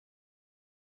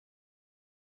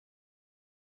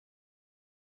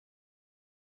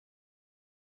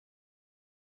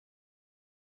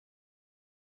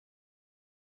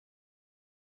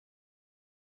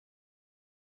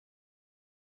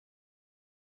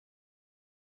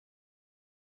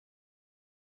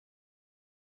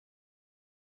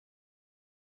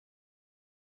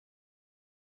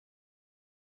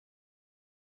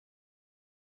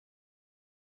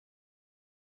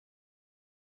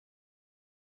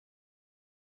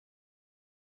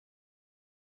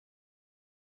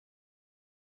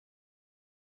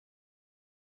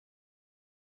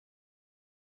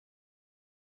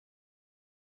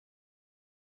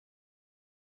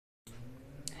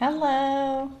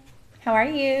Hello. How are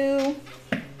you?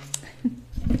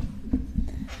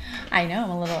 I know I'm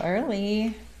a little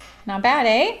early. Not bad,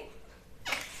 eh?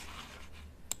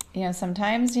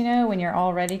 Sometimes, when you're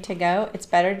all ready to go, it's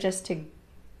better just to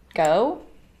go.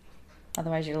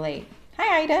 Otherwise, you're late.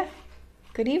 Hi, Ida.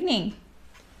 Good evening.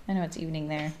 I know it's evening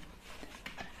there.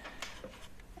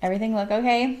 Everything look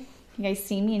okay? You guys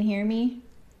see me and hear me?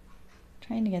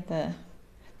 Trying to get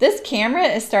This camera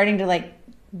is starting to like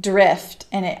drift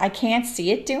and I can't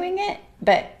see it doing it,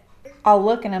 but I'll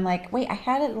look and I'm like, wait, I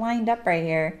had it lined up right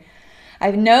here.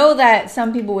 I know that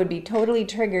some people would be totally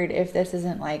triggered if this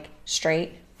isn't like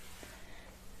straight.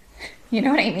 You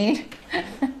know what I mean?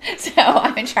 So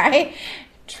I'm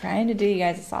trying to do you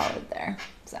guys a solid there.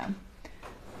 So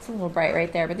it's a little bright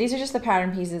right there, but these are just the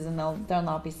pattern pieces and they'll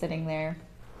not be sitting there.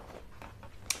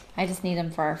 I just need them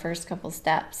for our first couple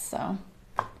steps. So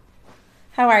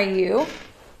how are you?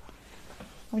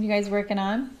 What are you guys working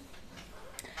on?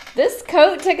 This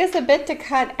coat took us a bit to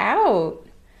cut out.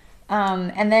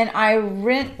 And then I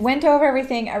went over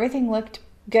everything. Everything looked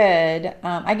good.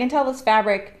 I can tell this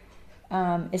fabric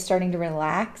is starting to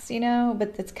relax,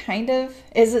 but it's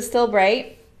is it still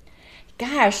bright?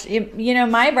 Gosh,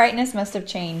 my brightness must have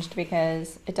changed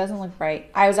because it doesn't look bright.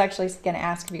 I was actually going to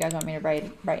ask if you guys want me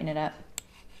to brighten it up.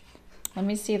 Let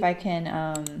me see if I can,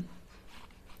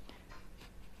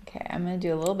 okay, I'm going to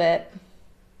do a little bit.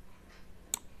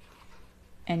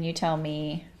 And you tell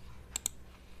me,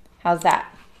 how's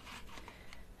that?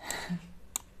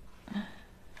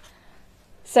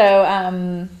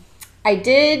 So, I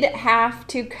did have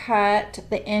to cut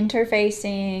the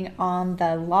interfacing on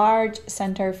the large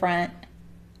center front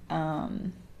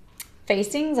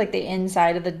facings, like the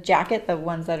inside of the jacket, the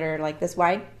ones that are like this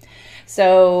wide.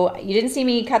 So you didn't see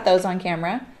me cut those on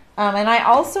camera. And I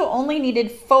also only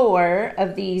needed 4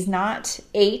 of these, not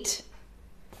 8.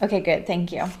 Okay, good,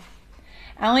 thank you.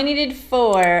 I only needed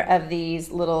 4 of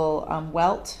these little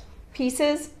welt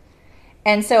pieces.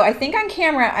 And so I think on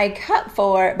camera I cut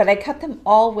 4, but I cut them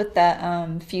all with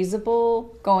the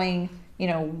fusible going,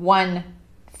 1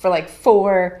 for like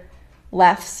 4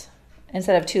 lefts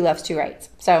instead of 2 lefts, 2 rights.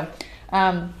 So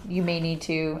you may need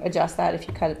to adjust that if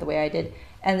you cut it the way I did.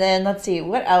 And then let's see,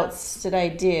 what else did I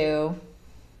do?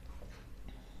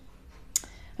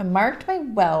 I marked my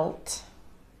welt.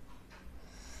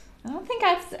 I don't think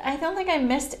I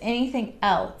missed anything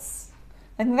else.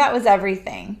 I think that was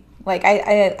everything. Like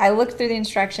I looked through the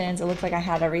instructions. It looked like I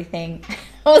had everything.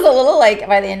 I was a little like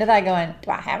by the end of that going, do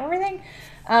I have everything?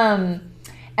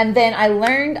 And then I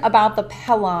learned about the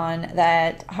Pellon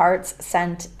that Hearts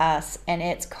sent us, and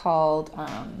it's called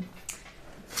I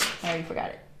already forgot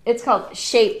it. It's called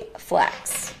Shape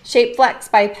Flex. Shape Flex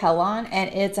by Pellon,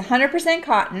 and it's 100%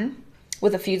 cotton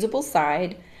with a fusible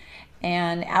side.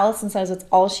 And Allison says it's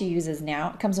all she uses now.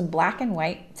 It comes in black and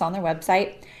white. It's on their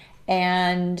website.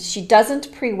 And she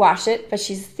doesn't pre-wash it, but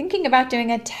she's thinking about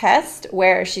doing a test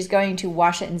where she's going to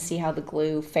wash it and see how the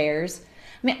glue fares.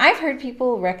 I mean, I've heard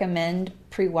people recommend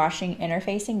pre-washing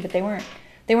interfacing, but they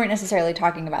weren't necessarily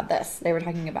talking about this. They were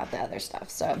talking about the other stuff.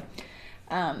 So,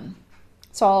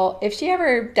 if she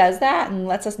ever does that and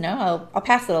lets us know, I'll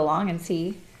pass it along and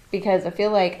see, because I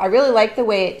feel like I really like the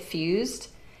way it fused.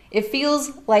 It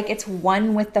feels like it's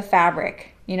one with the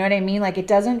fabric. You know what I mean? Like it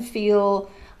doesn't feel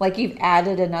like you've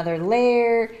added another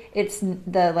layer. It's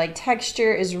the like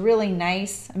texture is really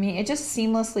nice. I mean, it just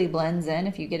seamlessly blends in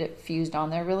if you get it fused on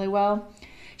there really well.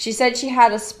 She said she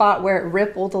had a spot where it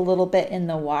rippled a little bit in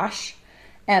the wash,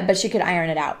 but she could iron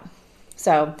it out.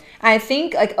 So I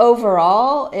think like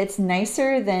overall it's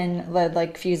nicer than the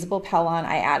like fusible Pellon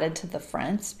I added to the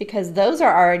fronts, because those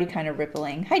are already kind of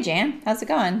rippling. Hi Jan, how's it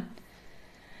going?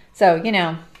 So,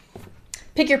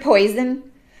 pick your poison.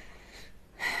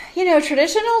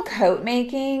 Traditional coat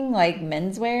making, like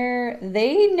menswear,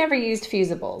 they never used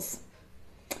fusibles,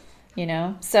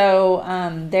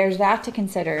 So there's that to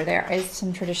consider. There is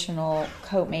some traditional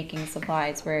coat making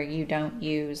supplies where you don't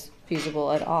use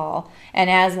fusible at all. And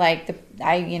as like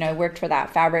I worked for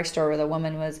that fabric store where the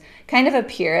woman was kind of a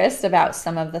purist about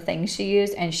some of the things she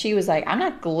used. And she was like, I'm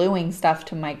not gluing stuff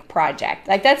to my project.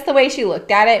 Like that's the way she looked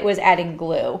at it, was adding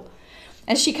glue.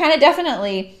 And she kind of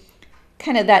definitely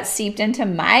that seeped into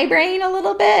my brain a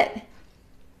little bit.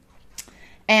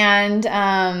 And,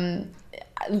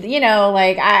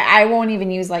 like I won't even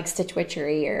use like stitch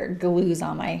witchery or glues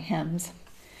on my hems.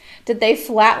 Did they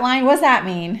flatline? What does that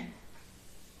mean?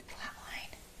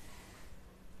 Flatline.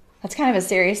 That's kind of a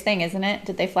serious thing, isn't it?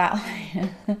 Did they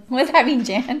flatline? What does that mean,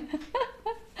 Jan?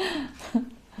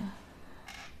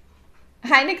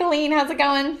 Hi, Nicolene. How's it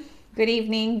going? Good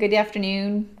evening, good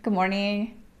afternoon, good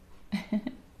morning.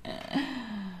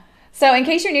 So in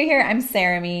case you're new here, I'm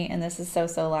Sarah Me, and this is So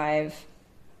Live.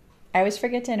 I always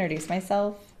forget to introduce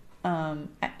myself.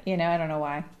 You know, I don't know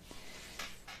why.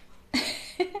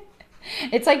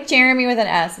 It's like Jeremy with an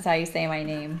S is how you say my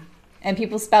name. And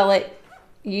people spell it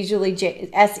usually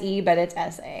S-E, but it's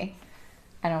S-A.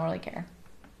 I don't really care.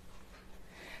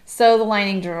 Sew the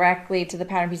lining directly to the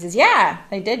pattern pieces. Yeah,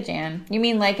 they did, Jan. You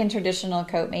mean like in traditional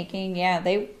coat making? Yeah,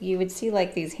 you would see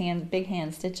like these big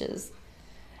hand stitches.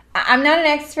 I'm not an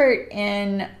expert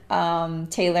in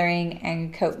tailoring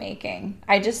and coat making.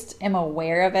 I just am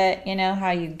aware of it. You know,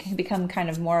 how you can become kind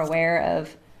of more aware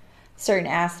of certain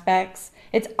aspects.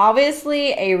 It's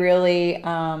obviously a really,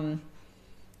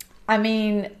 I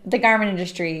mean, the garment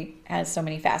industry has so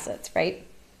many facets, right?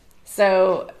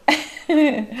 So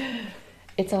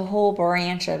it's a whole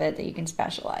branch of it that you can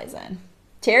specialize in.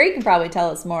 Terry can probably tell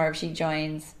us more if she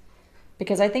joins,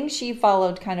 because I think she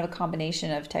followed kind of a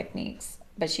combination of techniques,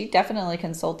 but she definitely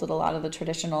consulted a lot of the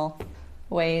traditional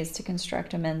ways to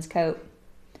construct a men's coat.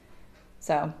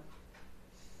 So,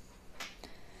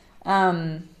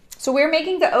 so we're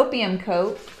making the Opium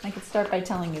coat. I could start by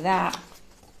telling you that.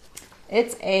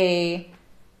 It's a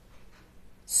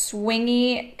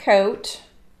swingy coat,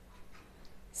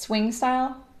 swing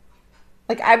style.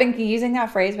 Like I've been using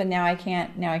that phrase, but now I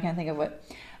can't think of what.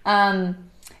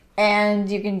 And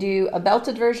you can do a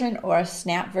belted version or a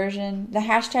snap version. The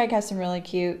hashtag has some really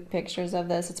cute pictures of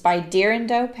this. It's by Deer and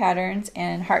Doe Patterns,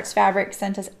 and Hearts Fabric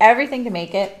sent us everything to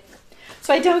make it.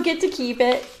 So I don't get to keep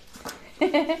it.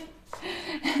 But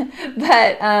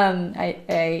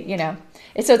I you know,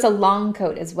 so it's a long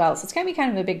coat as well. So it's going to be kind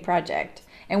of a big project.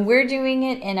 And we're doing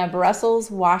it in a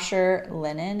Brussels washer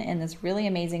linen in this really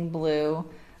amazing blue,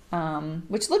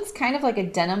 which looks kind of like a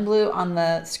denim blue on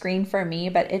the screen for me,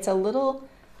 but it's a little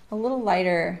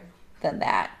lighter than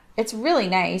that. It's really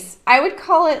nice. I would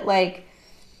call it like,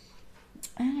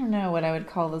 I don't know what I would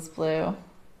call this blue.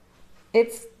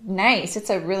 It's nice. It's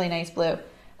a really nice blue.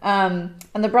 And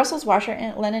the Brussels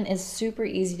washer linen is super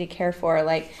easy to care for.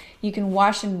 Like you can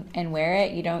wash and wear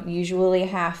it. You don't usually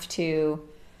have to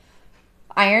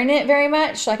iron it very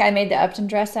much. Like I made the Upton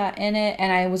dress out in it,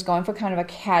 and I was going for kind of a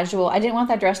casual. I didn't want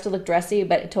that dress to look dressy,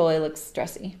 but it totally looks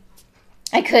dressy.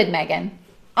 I could, Megan.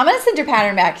 I'm going to send your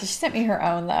pattern back because she sent me her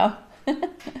own though.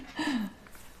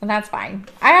 And that's fine.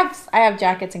 I have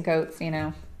jackets and coats, you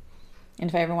know, and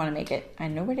if I ever want to make it, I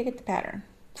know where to get the pattern.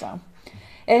 So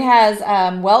it has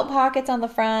welt pockets on the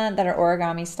front that are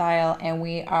origami style, and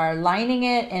we are lining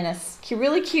it in a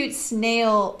really cute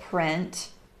snail print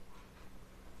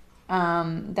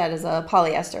that is a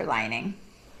polyester lining.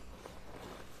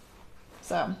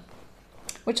 So,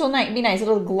 which will be nice.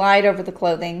 It'll glide over the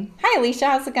clothing. Hi, Alicia.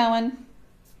 How's it going?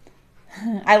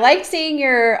 I liked seeing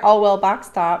your all-well box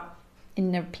top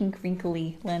in the pink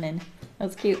wrinkly linen. That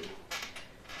was cute.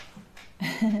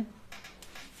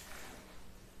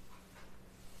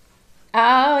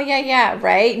 Oh, yeah,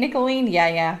 right? Nicolene?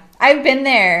 Yeah. I've been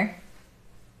there.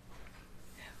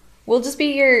 We'll just be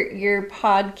your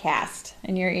podcast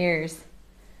in your ears.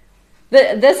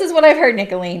 This is what I've heard,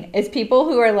 Nicolene, is people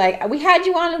who are like, we had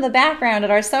you on in the background at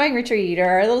our sewing retreat or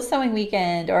our little sewing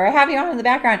weekend, or I have you on in the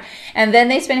background. And then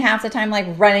they spend half the time like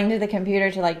running to the computer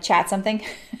to like chat something.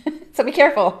 So be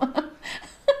careful.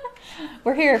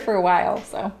 We're here for a while,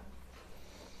 so.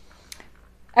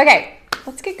 Okay,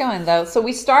 let's get going though. So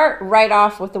we start right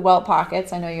off with the welt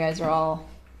pockets. I know you guys are all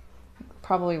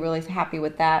probably really happy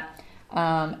with that.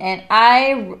 And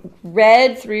I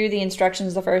read through the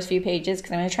instructions the first few pages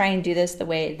because I'm going to try and do this the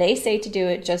way they say to do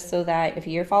it, just so that if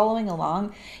you're following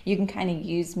along, you can kind of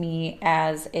use me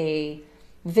as a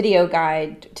video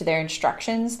guide to their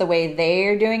instructions the way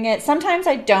they're doing it. Sometimes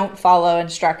I don't follow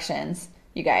instructions,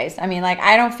 you guys. I mean, like,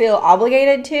 I don't feel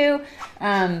obligated to.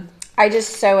 I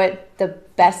just sew it the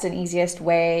best and easiest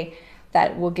way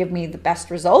that will give me the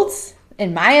best results,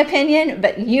 in my opinion,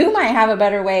 but you might have a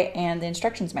better way and the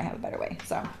instructions might have a better way.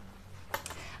 So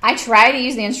I try to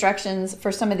use the instructions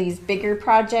for some of these bigger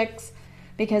projects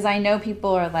because I know people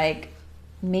are like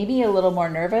maybe a little more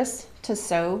nervous to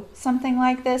sew something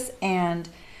like this, and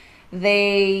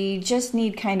they just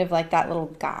need kind of like that little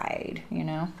guide, you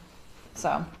know? So,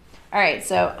 all right,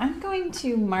 so I'm going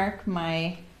to mark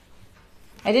I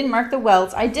didn't mark the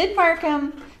welts. I did mark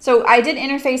them. So I did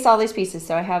interface all these pieces.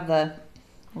 So I have the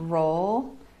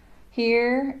roll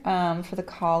here for the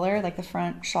collar, like the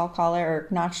front shawl collar or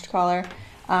notched collar,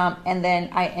 and then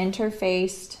I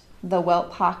interfaced the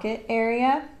welt pocket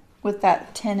area with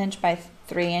that 10" by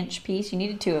 3" piece. You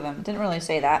needed 2 of them. It didn't really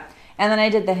say that. And then I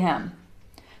did the hem.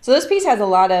 So this piece has a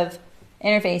lot of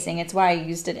interfacing. It's why I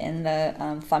used it in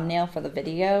the thumbnail for the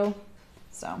video.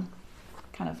 So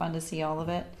kind of fun to see all of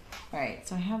it. All right,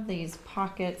 so I have these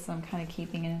pockets I'm kind of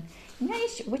keeping in a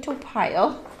nice little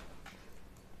pile.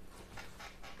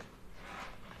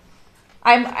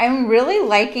 I'm really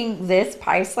liking this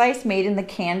pie slice made in the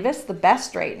canvas the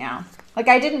best right now. Like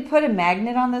I didn't put a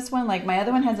magnet on this one. Like my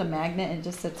other one has a magnet and it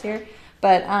just sits here.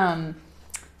 But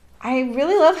I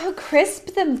really love how crisp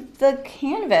the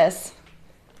canvas.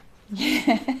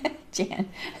 Jan.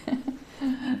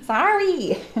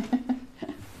 Sorry.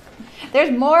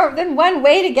 There's more than one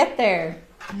way to get there.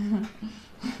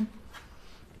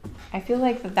 I feel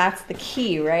like that's the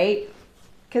key, right?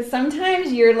 Because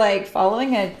sometimes you're like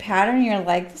following a pattern and you're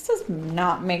like, this does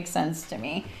not make sense to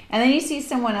me. And then you see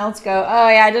someone else go, oh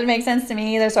yeah, it didn't make sense to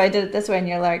me either, so I did it this way. And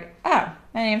you're like, oh, I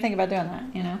didn't even think about doing that,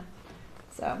 you know?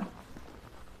 So,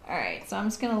 all right, so I'm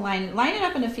just gonna line it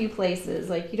up in a few places.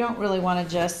 Like you don't really wanna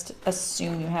just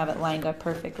assume you have it lined up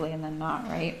perfectly and then not,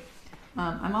 right?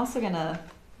 I'm also gonna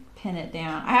pin it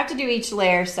down. I have to do each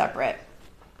layer separate.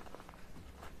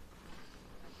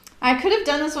 I could have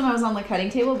done this when I was on the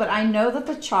cutting table, but I know that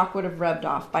the chalk would have rubbed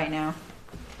off by now.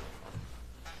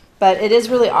 But it is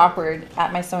really awkward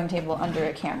at my sewing table under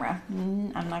a camera.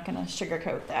 I'm not gonna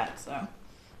sugarcoat that, so.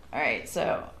 All right,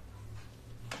 so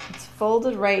it's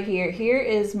folded right here. Here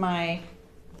is my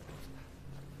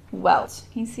welt.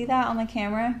 Can you see that on the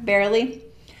camera? Barely.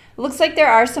 It looks like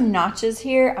there are some notches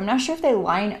here. I'm not sure if they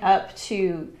line up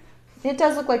to, it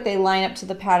does look like they line up to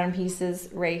the pattern pieces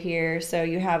right here. So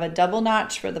you have a double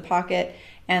notch for the pocket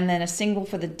and then a single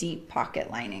for the deep pocket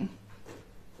lining.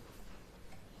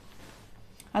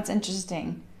 That's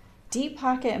interesting. Deep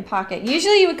pocket and pocket.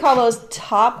 Usually you would call those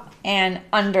top and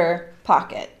under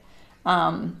pocket.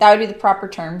 That would be the proper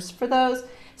terms for those,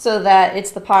 so that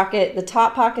it's the pocket, the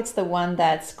top pocket's the one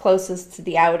that's closest to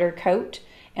the outer coat,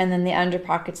 and then the under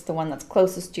pocket's the one that's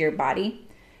closest to your body.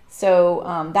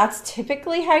 So that's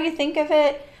typically how you think of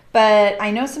it, but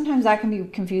I know sometimes that can be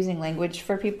confusing language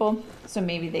for people, so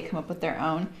maybe they come up with their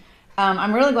own.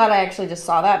 I'm really glad I actually just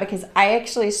saw that, because I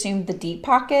actually assumed the deep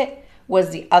pocket was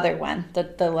the other one,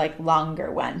 the like longer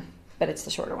one, but it's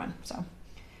the shorter one. So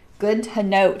good to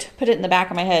note. Put it in the back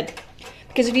of my head,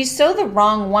 because if you sew the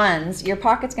wrong ones, your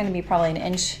pocket's going to be probably an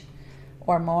inch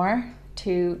or more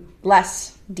to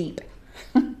less deep.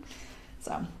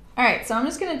 So, all right, so I'm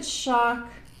just going to chalk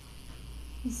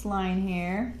this line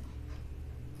here.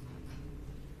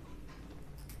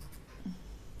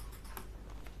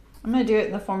 I'm going to do it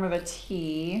in the form of a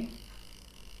T.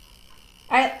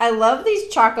 I love these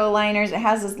Choco liners. It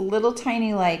has this little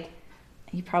tiny, like,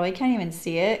 you probably can't even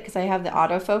see it because I have the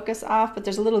autofocus off, but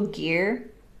there's a little gear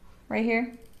right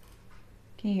here.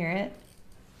 Can you hear it?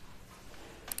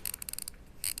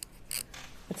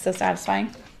 It's so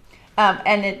satisfying.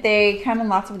 And they come in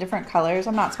lots of different colors.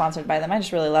 I'm not sponsored by them. I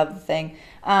just really love the thing.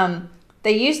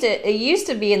 It used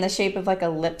to be in the shape of like a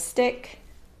lipstick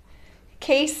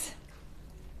case.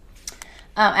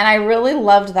 And I really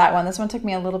loved that one. This one took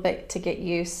me a little bit to get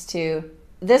used to.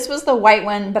 This was the white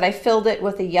one, but I filled it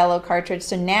with a yellow cartridge.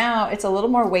 So now it's a little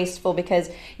more wasteful because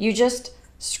you just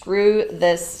screw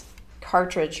this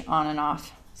cartridge on and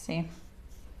off. See?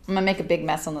 I'm gonna make a big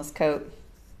mess on this coat.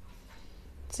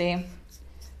 See?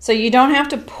 So you don't have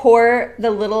to pour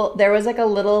the little, there was like a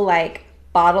little like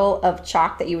bottle of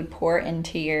chalk that you would pour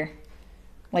into your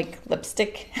like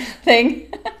lipstick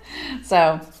thing.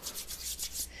 So,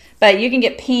 but you can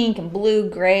get pink and blue,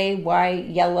 gray, white,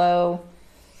 yellow.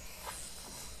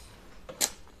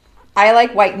 I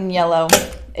like white and yellow.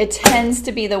 It tends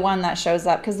to be the one that shows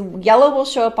up because yellow will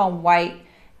show up on white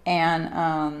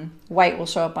and white will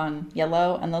show up on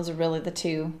yellow. And those are really the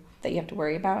two that you have to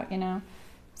worry about, you know?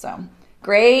 So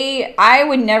gray, I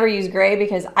would never use gray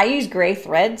because I use gray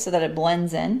thread so that it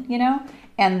blends in, you know?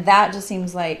 And that just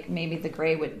seems like maybe the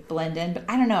gray would blend in, but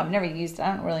I don't know. I've never used it.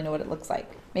 I don't really know what it looks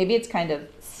like. Maybe it's kind of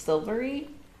silvery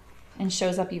and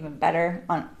shows up even better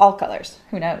on all colors.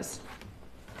 Who knows?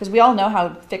 Because we all know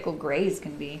how fickle grays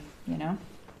can be, you know?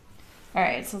 All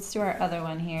right, so let's do our other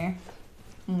one here.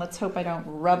 And let's hope I don't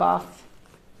rub off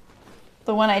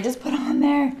the one I just put on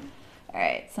there. All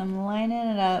right, so I'm lining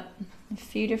it up in a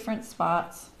few different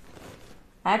spots.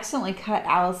 I accidentally cut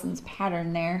Allison's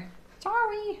pattern there.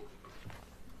 Sorry.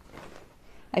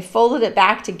 I folded it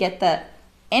back to get the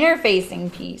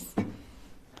interfacing piece.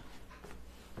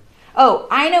 Oh,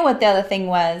 I know what the other thing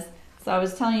was. So I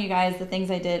was telling you guys the things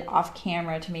I did off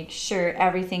camera to make sure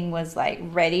everything was like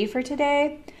ready for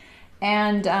today.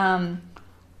 And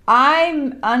I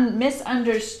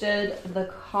misunderstood the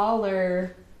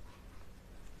collar.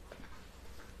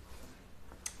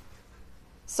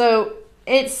 So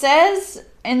it says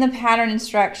in the pattern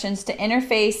instructions to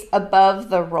interface above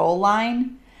the roll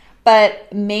line,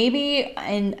 But maybe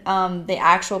in the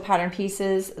actual pattern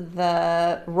pieces,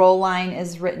 the roll line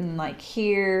is written like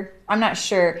here. I'm not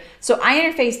sure. So I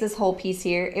interfaced this whole piece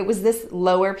here. It was this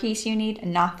lower piece you need,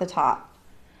 not the top.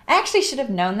 I actually should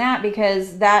have known that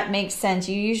because that makes sense.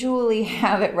 You usually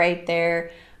have it right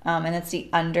there, and it's the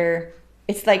under.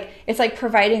 It's like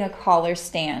providing a collar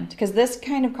stand, because this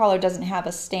kind of collar doesn't have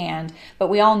a stand, but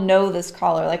we all know this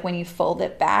collar, like when you fold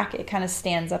it back, it kind of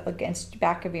stands up against the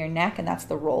back of your neck, and that's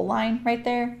the roll line right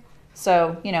there.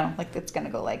 So, you know, like it's going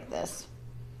to go like this.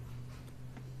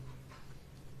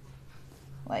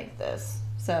 Like this.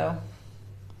 So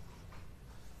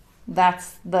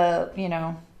that's the, you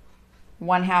know,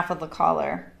 one half of the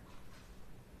collar.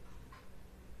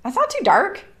 That's not too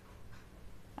dark.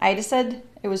 I just said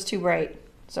it was too bright,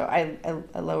 so I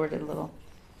lowered it a little.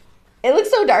 It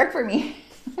looks so dark for me.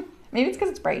 Maybe it's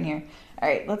because it's bright in here. All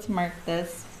right, let's mark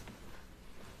this.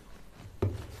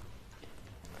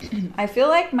 I feel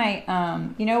like my,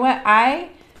 you know what? I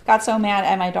got so mad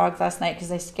at my dogs last night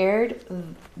because I scared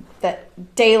the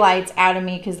daylights out of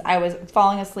me because I was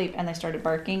falling asleep and they started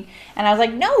barking. And I was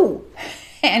like, no.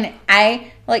 And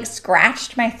I like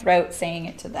scratched my throat saying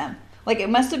it to them. Like it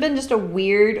must have been just a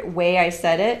weird way I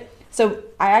said it. So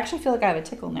I actually feel like I have a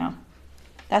tickle now.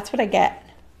 That's what I get.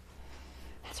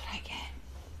 That's what I get.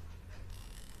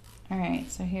 All right,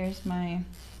 so here's my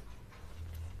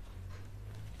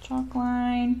chalk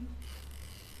line.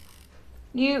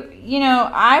 You know,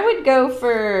 I would go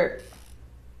for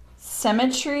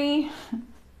symmetry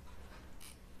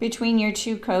between your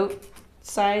two coat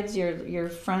sides, your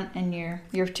front and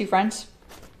your two fronts.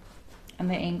 And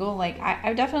the angle, like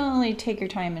I definitely take your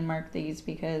time and mark these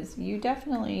because you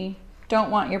definitely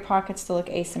don't want your pockets to look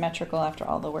asymmetrical after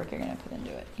all the work you're going to put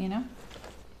into it, you know?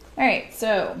 All right,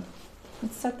 so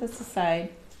let's set this aside.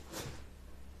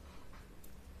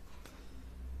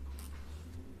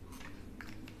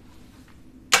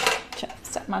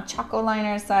 Set my choco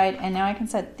liner aside, and now I can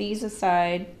set these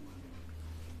aside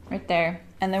right there.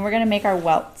 And then we're going to make our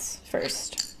welts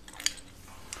first.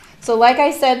 So like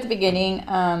I said at the beginning,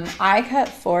 I cut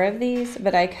 4 of these,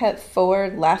 but I cut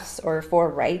 4 lefts or 4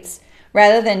 rights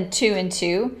rather than 2 and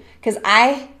 2. Because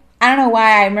I don't know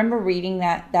why, I remember reading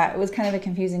that it was kind of a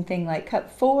confusing thing, like cut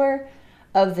 4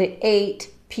 of the 8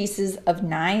 pieces of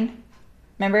 9.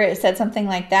 Remember it said something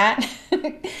like that?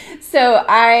 So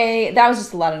that was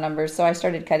just a lot of numbers. So I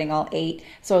started cutting all 8.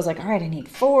 So I was like, all right, I need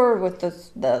 4 with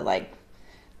the like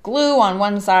glue on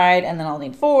one side, and then I'll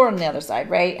need 4 on the other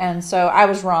side, right? And so I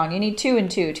was wrong. You need 2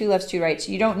 and 2, 2 lefts, 2 rights.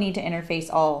 You don't need to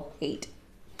interface all 8.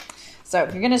 So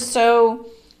you're gonna sew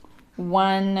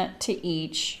 1 to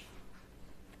each.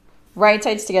 Right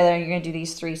sides together, you're gonna do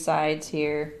these 3 sides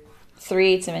here.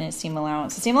 3/8 of an inch seam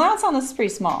allowance. The seam allowance on this is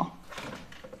pretty small.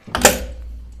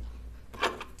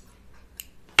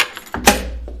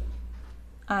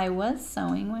 I was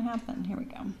sewing, what happened? Here we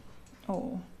go.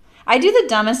 Oh, I do the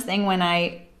dumbest thing when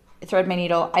I thread my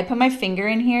needle. I put my finger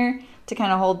in here to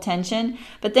kind of hold tension,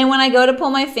 but then when I go to pull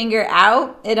my finger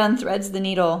out, it unthreads the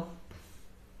needle.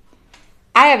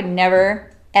 I have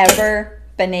never, ever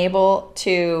been able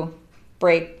to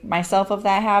break myself of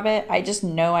that habit. I just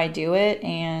know I do it,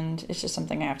 and it's just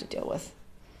something I have to deal with.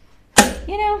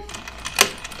 You know?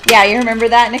 Yeah, you remember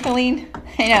that, Nicolene?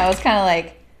 I know, it was kind of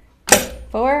like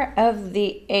 4 of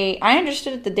the 8. I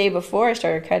understood it the day before I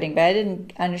started cutting, but I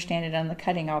didn't understand it on the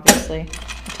cutting, obviously.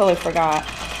 I totally forgot.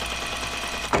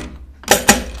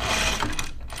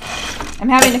 I'm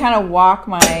having to kind of walk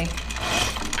my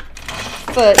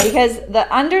foot because the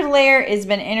under layer has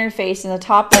been interfaced and the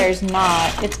top layer is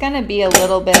not. It's going to be a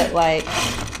little bit like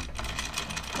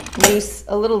loose,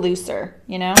 a little looser,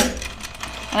 you know?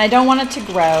 And I don't want it to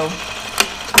grow.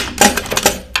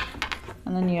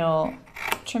 And then you'll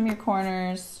trim your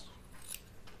corners,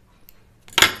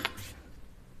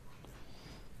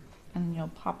 and you'll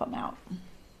pop them out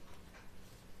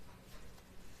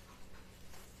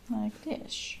like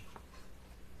this.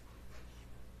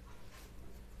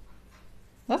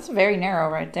 That's very narrow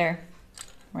right there,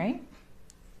 right?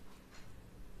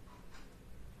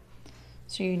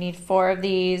 So you need 4 of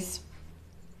these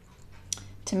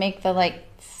to make the like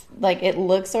it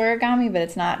looks origami, but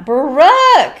it's not.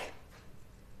 Brooke!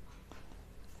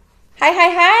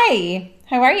 Hi.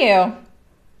 How are you?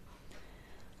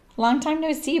 Long time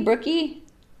no see, Brookie.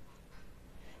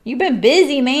 You've been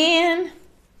busy, man.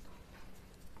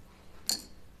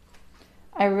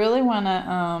 I really want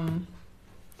to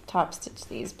top stitch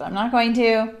these, but I'm not going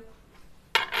to.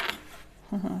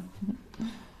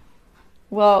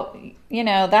 Well, you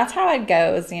know, that's how it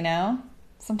goes, you know?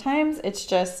 Sometimes it's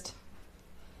just,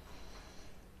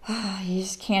 you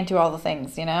just can't do all the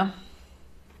things, you know?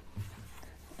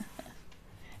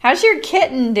 How's your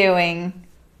kitten doing?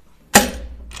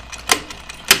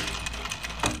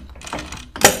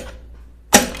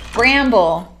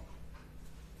 Bramble.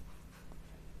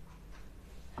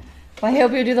 Well, I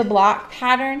hope you do the block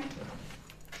pattern.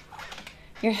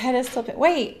 Your head is still...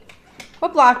 Wait,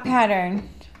 what block pattern?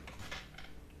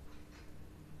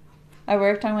 I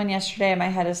worked on one yesterday and my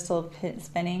head is still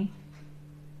spinning.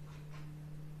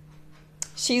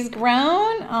 She's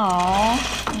grown?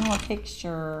 Aw, I want a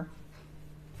picture.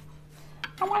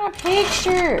 I want a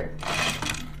picture.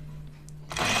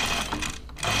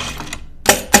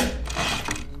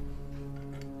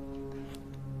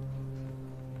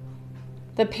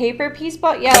 The paper piece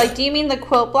block? Yeah, like, do you mean the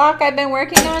quilt block I've been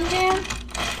working on, Jan?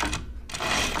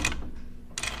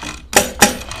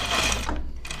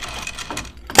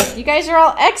 You guys are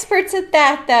all experts at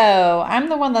that, though. I'm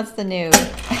the one that's the noob.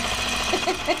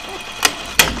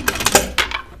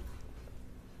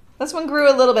 This one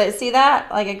grew a little bit. See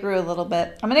that? Like, it grew a little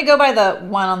bit. I'm going to go by the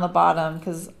one on the bottom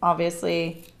because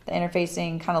obviously the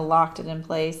interfacing kind of locked it in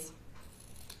place.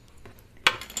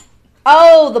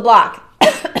 Oh, the block.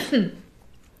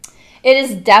 It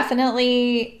is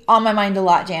definitely on my mind a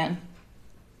lot, Jan.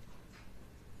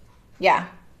 Yeah.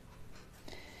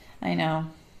 I know.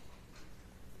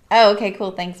 Oh, okay, cool.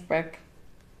 Thanks, Brooke.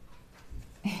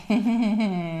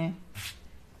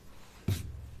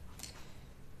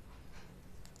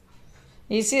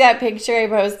 You see that picture I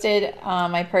posted on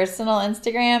my personal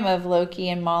Instagram of Loki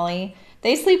and Molly?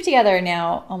 They sleep together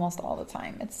now almost all the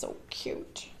time. It's so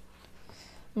cute.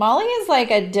 Molly is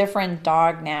like a different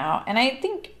dog now. And I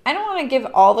think, I don't want to give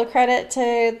all the credit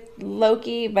to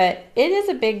Loki, but it is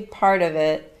a big part of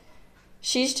it.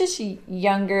 She's just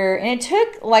younger. And it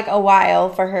took like a while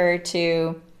for her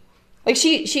to, like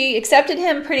she accepted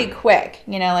him pretty quick.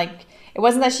 You know, like it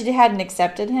wasn't that she hadn't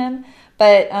accepted him,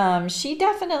 but she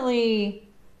definitely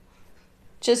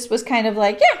just was kind of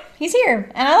like, yeah, he's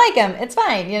here and I like him. It's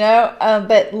fine, you know.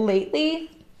 But lately,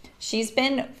 she's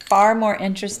been far more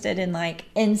interested in like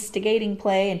instigating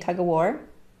play and tug of war.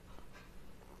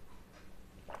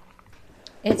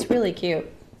 It's really cute.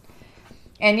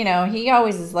 And, you know, he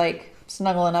always is like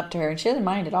snuggling up to her and she doesn't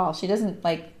mind at all. She doesn't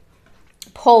like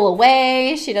pull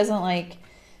away. She doesn't like,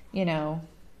 you know,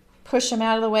 push him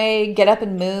out of the way, get up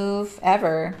and move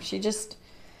ever. She just,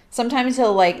 sometimes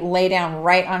he'll like lay down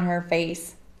right on her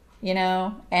face, you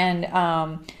know,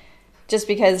 and just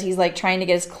because he's like trying to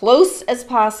get as close as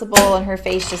possible and her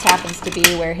face just happens to be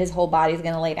where his whole body's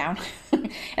going to lay down.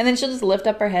 And then she'll just lift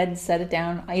up her head and set it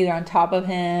down either on top of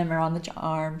him or on the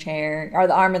armchair or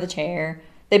the arm of the chair.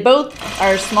 They both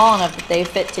are small enough that they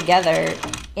fit together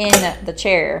in the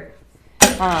chair.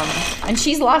 And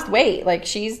she's lost weight. Like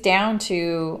she's down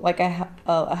to like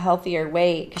a healthier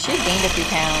weight because she's gained a few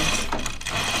pounds.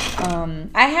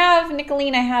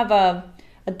 Nicolene, I have a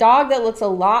dog that looks a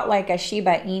lot like a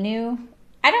Shiba Inu.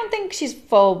 I don't think she's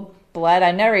full blood.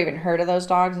 I never even heard of those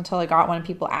dogs until I got one and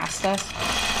people asked us.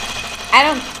 I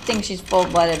don't think she's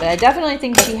full-blooded, but I definitely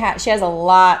think she has a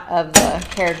lot of the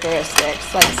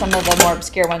characteristics, like some of the more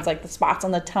obscure ones, like the spots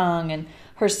on the tongue, and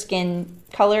her skin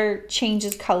color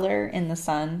changes color in the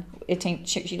sun.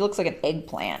 She looks like an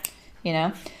eggplant, you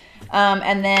know?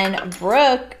 And then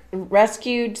Brooke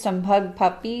rescued some pug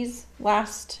puppies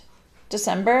last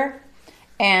December,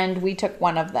 and we took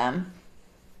one of them.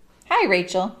 Hi,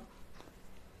 Rachel.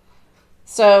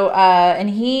 So, and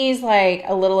he's like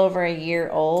a little over a year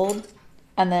old.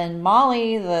 And then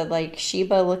Molly, the like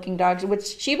Shiba looking dog, which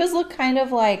Shibas look kind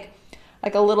of like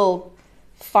a little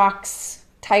fox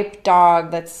type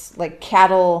dog that's like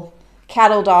cattle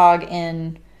dog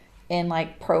in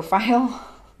like profile,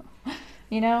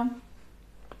 you know?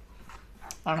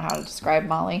 I don't know how to describe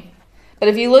Molly. But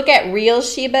if you look at real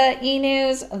Shiba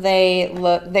Inus, they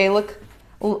look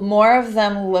more of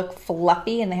them look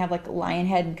fluffy and they have like a lion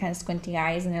head and kind of squinty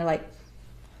eyes and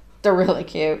they're really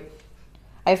cute.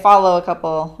 I follow a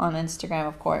couple on Instagram,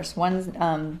 of course. One's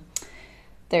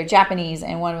they're Japanese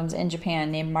and one of them's in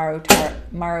Japan named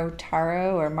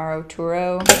Marotaro or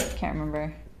Maroturo. Can't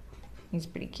remember. He's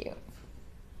pretty cute.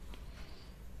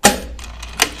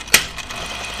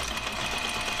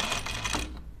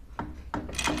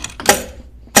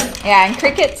 Yeah, and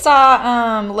Cricket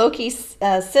saw Loki's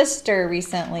sister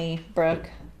recently, Brooke,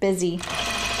 Busy.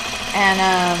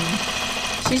 And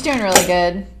she's doing really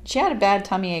good. She had a bad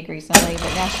tummy ache recently,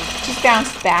 but now she's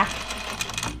bounced back.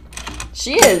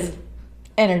 She is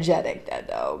energetic, that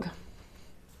dog.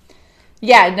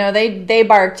 Yeah, no, they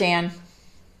bark, Jan.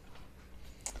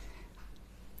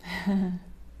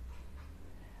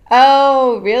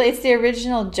 Oh, really? It's the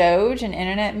original Doge, an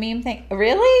internet meme thing?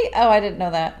 Really? Oh, I didn't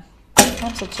know that.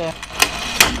 I'm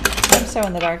so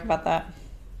in the dark about that.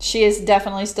 She is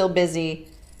definitely still busy.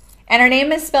 And her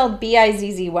name is spelled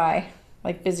B-I-Z-Z-Y,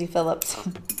 like Busy Phillips.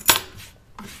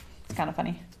 It's kind of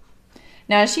funny.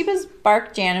 Now, Shiba's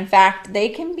bark Jan, in fact, they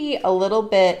can be a little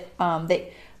bit,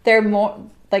 they're more,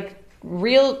 like,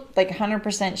 real, like 100%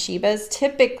 Shibas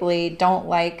typically don't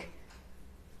like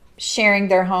sharing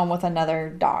their home with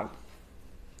another dog.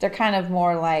 They're kind of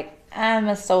more like, I'm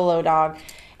a solo dog.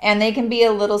 And they can be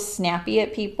a little snappy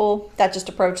at people that just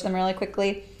approach them really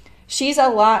quickly. She's a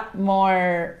lot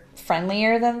more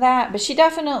friendlier than that, but she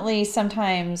definitely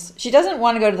sometimes, she doesn't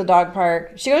want to go to the dog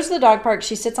park. She goes to the dog park,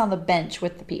 she sits on the bench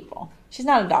with the people. She's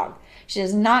not a dog. She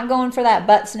is not going for that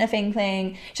butt sniffing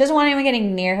thing. She doesn't want anyone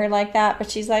getting near her like that,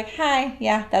 but she's like, hi,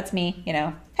 yeah, that's me, you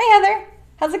know. Hey, Heather,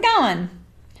 how's it going?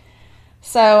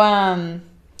 So, and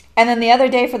then the other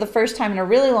day, for the first time in a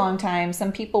really long time,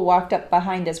 some people walked up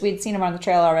behind us. We'd seen them on the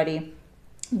trail already.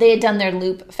 They had done their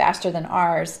loop faster than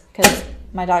ours because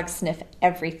my dogs sniff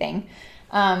everything.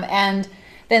 And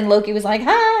then Loki was like,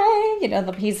 hi, you know,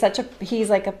 he's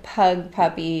like a pug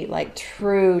puppy, like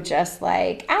true, just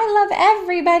like, I love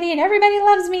everybody and everybody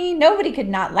loves me. Nobody could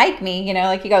not like me, you know,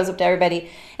 like he goes up to everybody.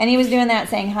 And he was doing that,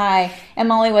 saying hi. And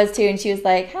Molly was too. And she was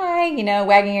like, hi, you know,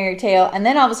 wagging her tail. And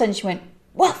then all of a sudden she went,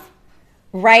 woof,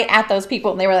 right at those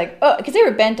people. And they were like, oh, because they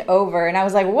were bent over. And I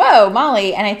was like, whoa,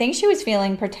 Molly. And I think she was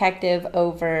feeling protective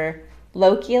over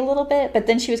Loki a little bit. But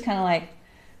then she was kind of like,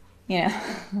 you know,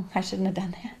 I shouldn't have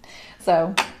done that.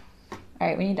 So, all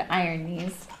right, we need to iron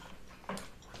these.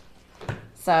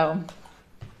 So,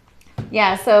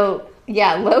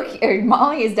 yeah, Loki, or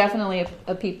Molly is definitely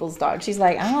a people's dog. She's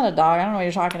like, I'm not a dog. I don't know what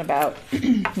you're talking about,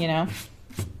 you know.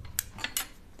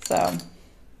 So,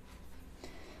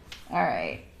 all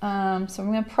right. So I'm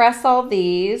going to press all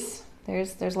these.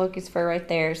 There's Loki's fur right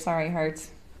there. Sorry,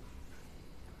 hearts.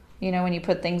 You know, when you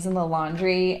put things in the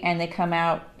laundry and they come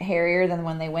out hairier than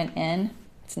when they went in,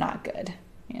 it's not good,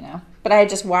 you know. But I had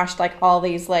just washed like all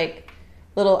these like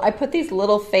I put these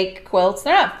little fake quilts.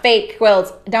 They're not fake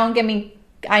quilts. Don't get me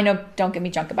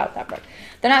junk about that, Brooke.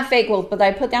 They're not fake quilts, but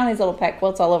I put down these little pet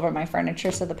quilts all over my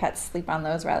furniture so the pets sleep on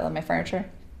those rather than my furniture.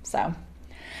 So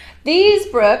these,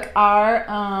 Brooke, are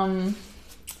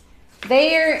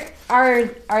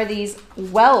are these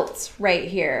welts right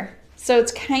here. So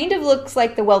it's kind of looks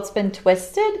like the welt's been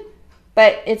twisted,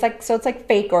 but it's like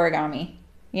fake origami,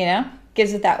 you know?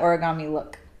 Gives it that origami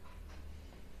look.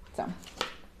 So.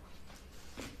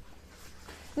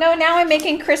 No, now I'm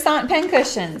making croissant pen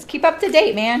cushions. Keep up to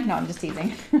date, man. No, I'm just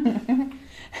teasing.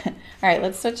 All right,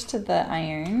 let's switch to the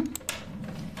iron.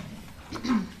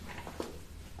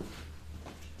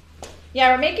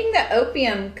 Yeah, we're making the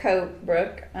Opium coat,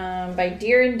 Brooke, by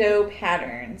Deer and Doe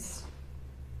Patterns.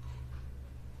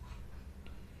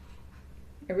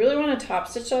 I really want to top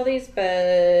stitch all these,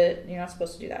 but you're not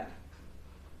supposed to do that.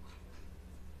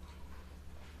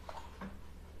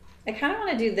 I kind of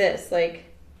want to do this, like,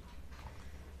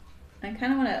 I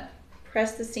kind of want to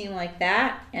press the seam like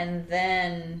that and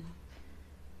then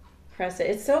press it.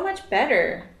 It's so much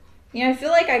better. You know, I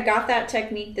feel like I got that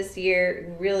technique this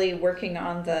year really working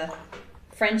on the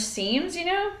French seams, you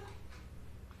know?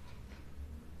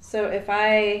 So if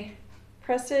I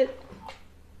press it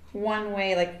one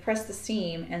way, like press the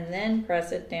seam and then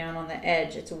press it down on the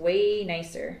edge, it's way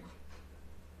nicer.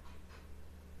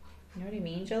 You know what I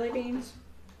mean, jelly beans?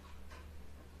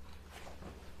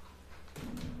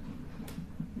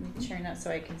 Turn that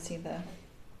so I can see the...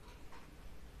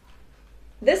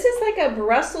 This is like a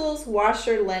Brussels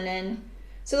washer linen.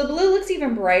 So the blue looks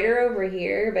even brighter over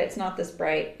here, but it's not this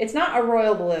bright. It's not a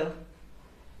royal blue.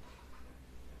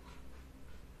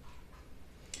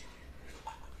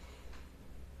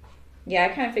 Yeah, I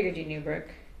kind of figured you knew, Brooke.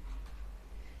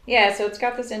 Yeah, so it's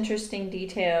got this interesting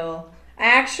detail. I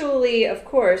actually, of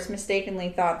course, mistakenly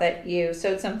thought that you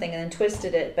sewed something and then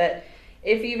twisted it, but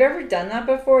if you've ever done that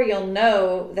before, you'll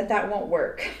know that that won't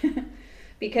work.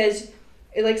 Because,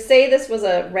 like, say this was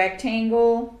a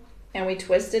rectangle and we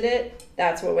twisted it,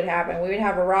 that's what would happen. We would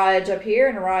have a raw edge up here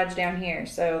and a raw edge down here.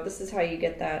 So this is how you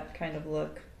get that kind of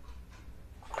look.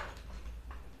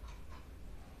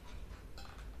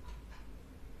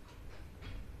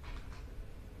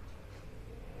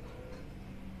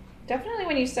 Definitely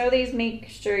when you sew these, make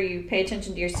sure you pay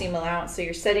attention to your seam allowance so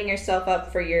you're setting yourself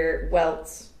up for your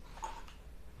welts.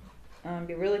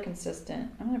 Be really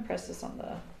consistent. I'm going to press this on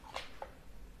the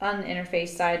interface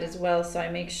side as well so I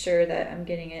make sure that I'm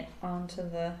getting it onto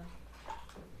the...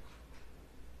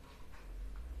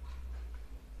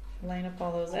 Line up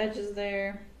all those edges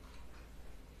there.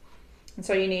 And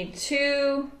so you need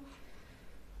 2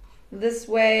 this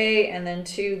way and then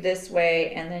 2 this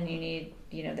way, and then you need,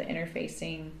 you know, the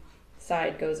interfacing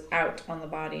side goes out on the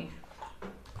body.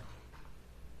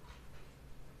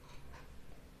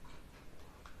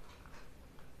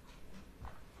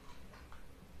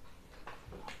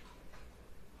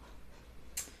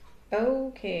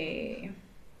 Okay.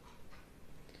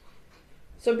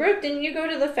 So Brooke, didn't you go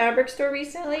to the fabric store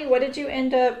recently? What did you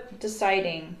end up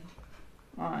deciding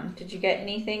on? Did you get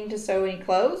anything to sew, any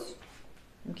clothes?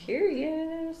 I'm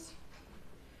curious.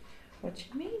 What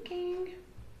you making?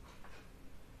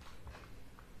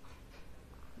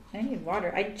 I need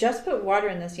water. I just put water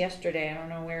in this yesterday. I don't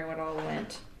know where it all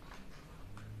went.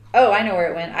 Oh, I know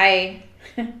where it went. I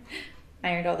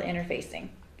ironed all the interfacing.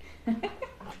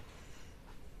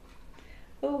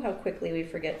 Oh, how quickly we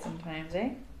forget sometimes, eh?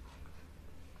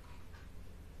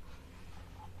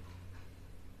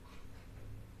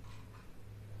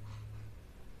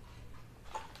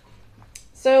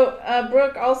 So,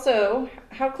 Brooke, also,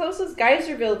 how close is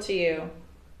Geyserville to you?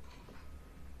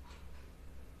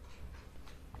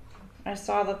 I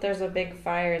saw that there's a big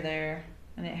fire there,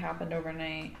 and it happened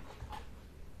overnight.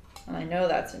 And I know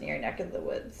that's in your neck of the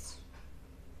woods.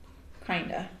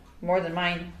 Kinda. More than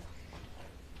mine.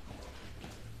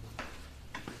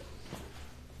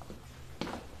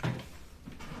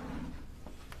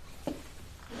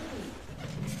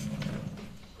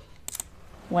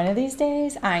 One of these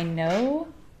days, I know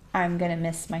I'm gonna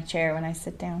miss my chair when I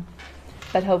sit down.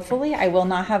 But hopefully I will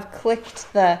not have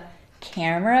clicked the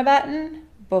camera button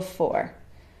before,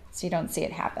 so you don't see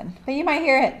it happen. But you might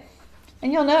hear it,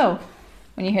 and you'll know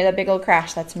when you hear that big old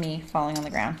crash. That's me falling on the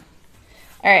ground.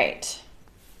 All right,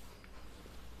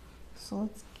 so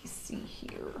let's see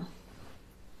here.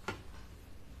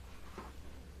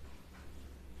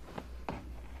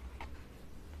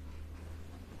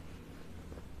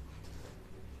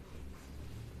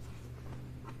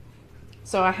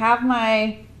 So I have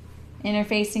my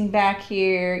interfacing back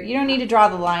here. You don't need to draw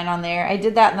the line on there. I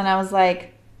did that and then I was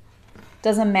like,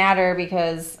 doesn't matter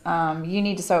because you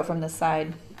need to sew it from this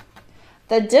side.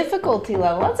 The difficulty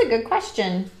level, that's a good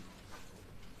question.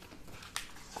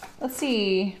 Let's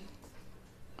see.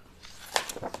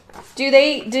 Do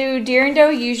deer and doe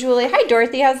usually, hi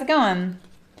Dorothy, how's it going?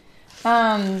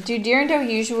 Do deer and doe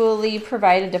usually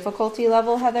provide a difficulty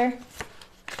level, Heather?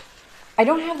 I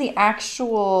don't have the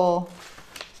actual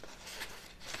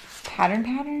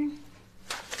pattern.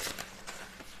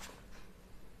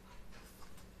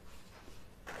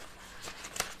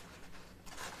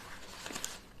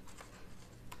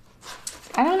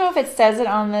 I don't know if it says it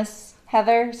on this,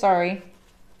 Heather, sorry.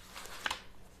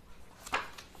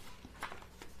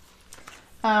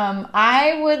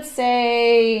 I would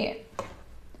say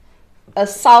a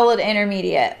solid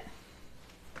intermediate.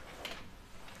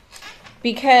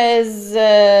 Because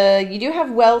you do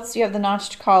have welts, you have the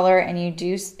notched collar, and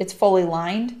it's fully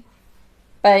lined.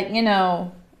 But, you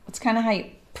know, it's kind of how you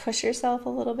push yourself a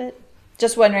little bit.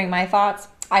 Just wondering my thoughts.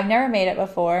 I've never made it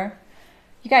before.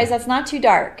 You guys, that's not too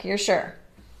dark, you're sure?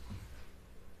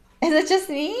 Is it just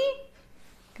me?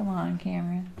 Come on,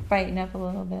 camera. Brighten up a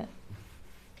little bit.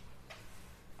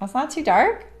 That's not too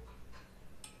dark?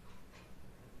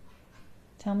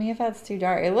 Tell me if that's too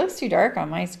dark. It looks too dark on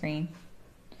my screen.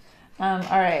 All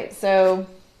right, so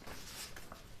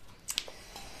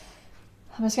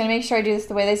I'm just going to make sure I do this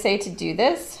the way they say to do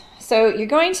this. So you're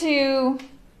going to,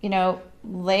 you know,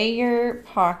 lay your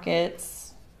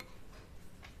pockets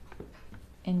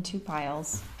in 2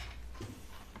 piles.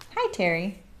 Hi,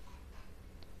 Terry.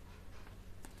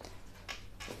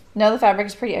 No, the fabric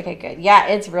is pretty. Okay, good. Yeah,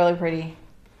 it's really pretty.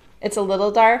 It's a little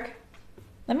dark.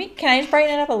 Can I just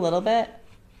brighten it up a little bit?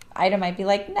 Ida might be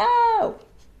like, no.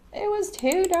 It was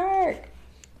too dark.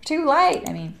 Too light,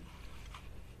 I mean.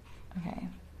 Okay.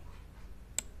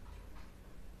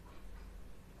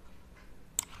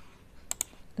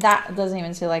 That doesn't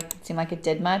even seem like it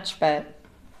did much, but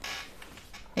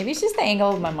maybe it's just the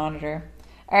angle of my monitor.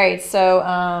 All right,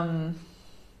 so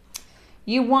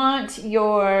you want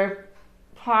your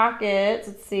pockets,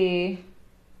 let's see.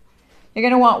 You're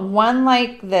gonna want one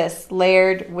like this,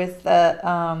 layered with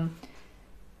the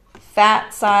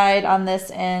fat side on this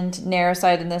end, narrow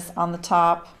side in this on the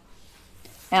top.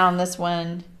 And on this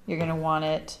one, you're going to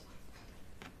want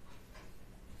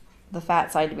the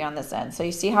fat side to be on this end. So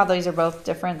you see how these are both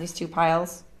different, these 2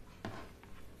 piles?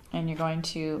 And you're going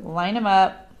to line them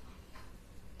up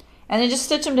and then just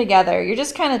stitch them together. You're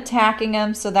just kind of tacking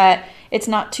them so that it's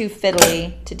not too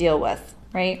fiddly to deal with,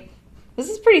 right? This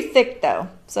is pretty thick though,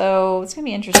 so it's going to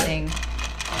be interesting.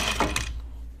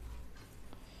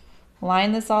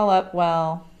 Line this all up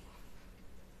well.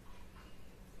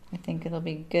 I think it'll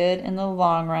be good in the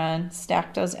long run.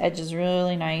 Stack those edges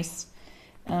really nice.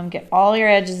 Get all your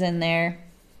edges in there.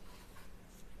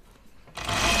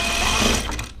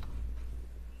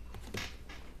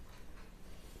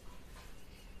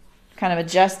 Kind of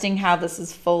adjusting how this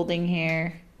is folding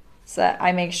here so that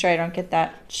I make sure I don't get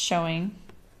that showing.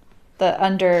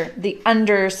 the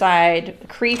underside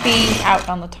creeping out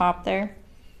on the top there.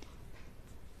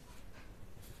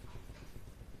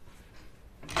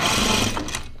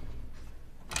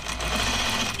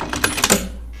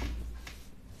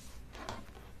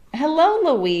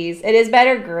 Hello, Louise. It is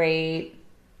better. Great.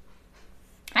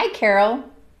 Hi, Carol.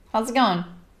 How's it going?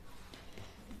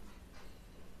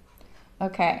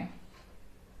 Okay.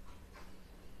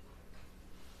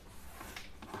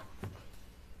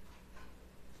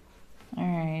 All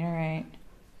right.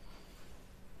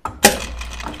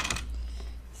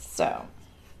 So,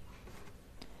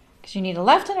 because you need a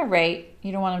left and a right,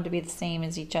 you don't want them to be the same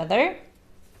as each other.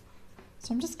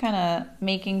 So I'm just kind of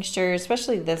making sure,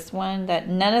 especially this one, that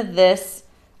none of this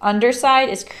underside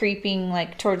is creeping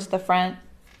like towards the front.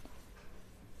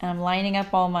 And I'm lining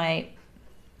up all my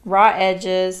raw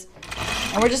edges,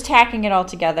 and we're just tacking it all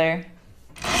together.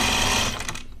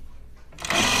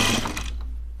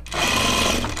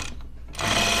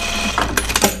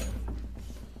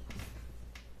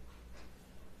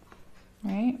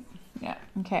 Right? Yeah,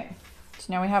 okay. So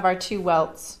now we have our two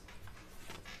welts.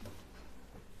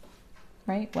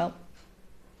 Right? Well.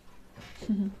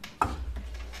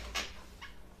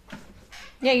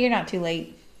 Yeah, you're not too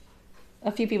late.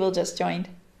 A few people just joined.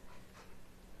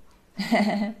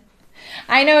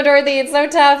 I know, Dorothy, it's so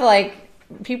tough. Like,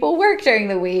 people work during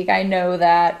the week. I know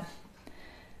that.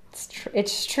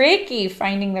 It's tricky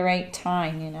finding the right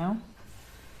time, you know?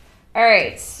 All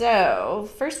right, so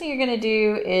first thing you're going to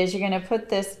do is you're going to put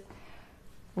this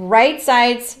right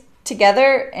sides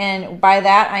together, and by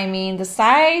that I mean the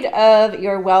side of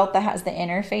your welt that has the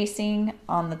interfacing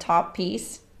on the top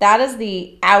piece. That is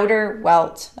the outer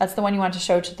welt. That's the one you want to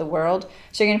show to the world.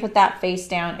 So you're going to put that face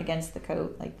down against the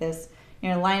coat like this.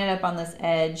 You're going to line it up on this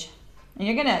edge, and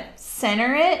you're going to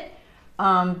center it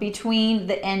between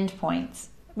the end points,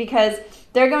 because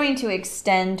they're going to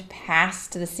extend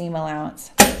past the seam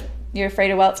allowance. You're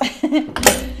afraid of welts?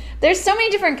 There's so many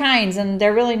different kinds, and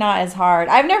they're really not as hard.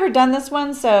 I've never done this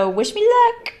one, so wish me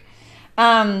luck.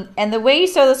 And the way you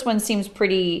sew this one seems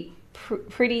pretty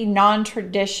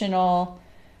non-traditional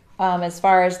as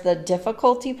far as the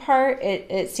difficulty part.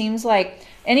 It seems like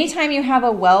anytime you have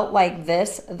a welt like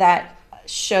this that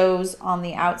shows on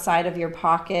the outside of your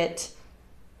pocket,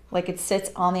 like it sits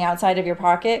on the outside of your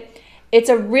pocket, it's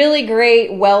a really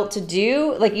great welt to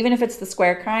do. Like, even if it's the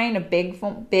square kind, a big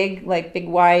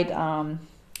wide,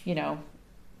 you know,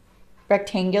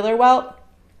 rectangular welt.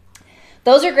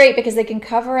 Those are great because they can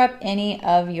cover up any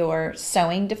of your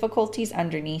sewing difficulties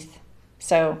underneath.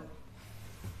 So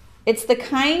it's the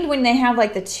kind when they have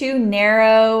like the two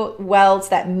narrow welts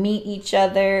that meet each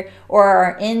other or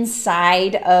are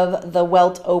inside of the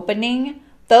welt opening.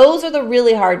 Those are the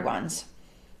really hard ones.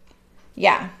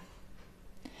 Yeah.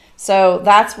 So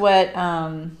that's what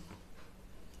I've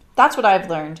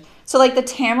learned. So like the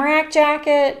Tamarack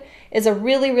jacket is a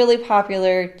really, really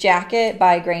popular jacket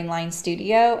by Grainline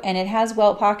Studio, and it has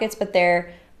welt pockets, but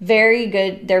they're very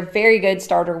good. They're very good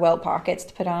starter welt pockets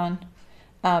to put on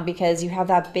because you have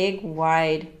that big,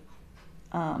 wide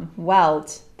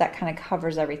welt that kind of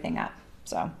covers everything up.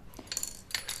 So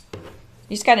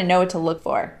you just got to know what to look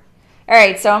for. All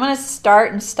right, so I'm going to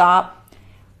start and stop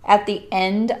at the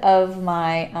end of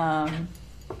my,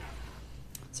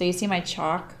 so you see my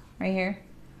chalk right here?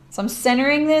 So I'm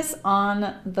centering this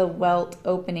on the welt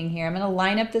opening here. I'm going to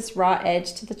line up this raw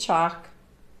edge to the chalk,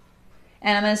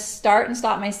 and I'm going to start and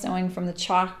stop my sewing from the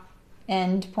chalk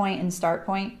end point and start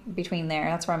point between there.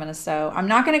 That's where I'm going to sew. I'm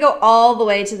not going to go all the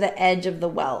way to the edge of the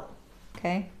welt,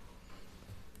 okay?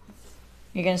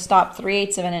 You're going to stop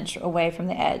 3/8 of an inch away from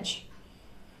the edge,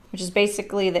 which is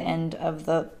basically the end of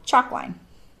the chalk line.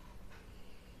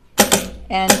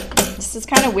 And this is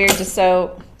kind of weird to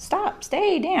sew. Stop,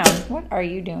 stay down. What are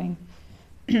you doing?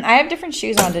 I have different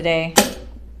shoes on today,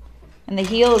 and the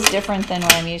heel is different than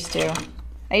what I'm used to.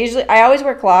 I always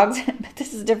wear clogs, but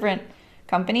this is a different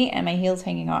company, and my heel's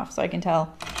hanging off, so I can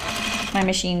tell my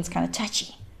machine's kind of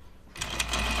touchy.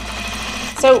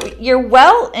 So your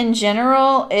welt in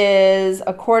general is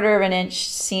 1/4 of an inch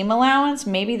seam allowance.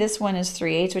 Maybe this one is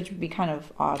 3/8, which would be kind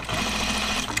of odd.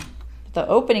 The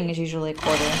opening is usually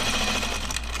 1/4.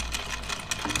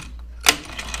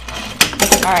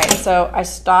 All right, so I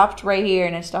stopped right here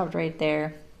and I stopped right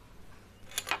there.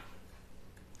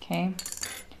 Okay.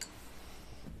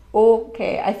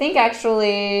 Okay, I think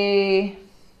actually,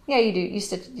 yeah, you do. You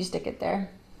stick it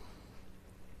there.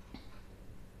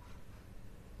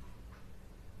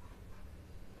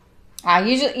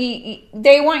 Usually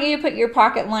they want you to put your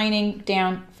pocket lining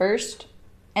down first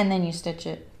and then you stitch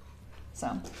it.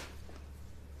 So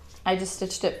I just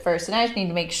stitched it first, and I just need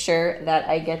to make sure that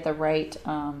I get the right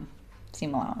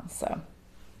seam allowance. So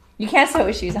you can't sew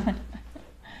with shoes on.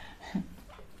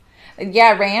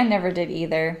 Yeah, Rayanne never did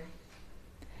either.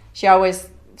 She always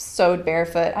sewed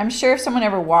barefoot. I'm sure if someone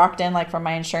ever walked in, like from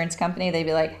my insurance company, they'd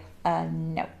be like,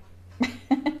 no.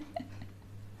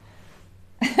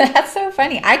 That's so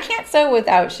funny. I can't sew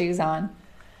without shoes on.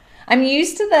 I'm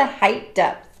used to the height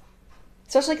depth,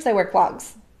 especially because I wear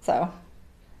clogs. So,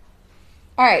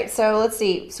 all right. So let's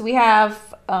see. So we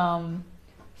have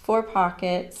 4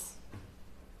 pockets,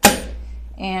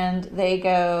 and they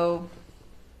go.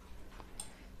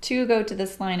 2 go to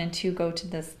this line and 2 go to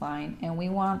this line, and we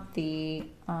want the.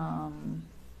 I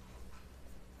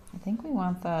think we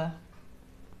want the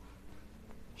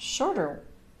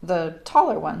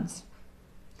taller ones.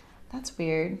 That's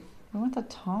weird. We want the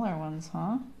taller ones,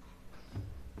 huh?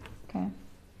 Okay.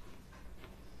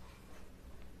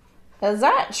 Is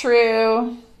that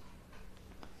true?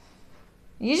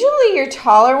 Usually your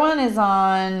taller one is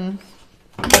on...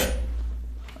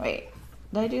 Wait,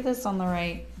 did I do this on the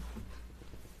right?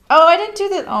 Oh, I didn't do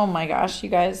that. Oh my gosh, you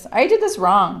guys. I did this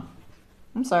wrong.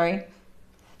 I'm sorry.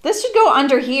 This should go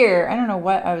under here. I don't know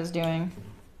what I was doing.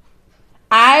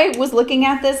 I was looking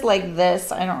at this like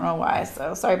this. I don't know why,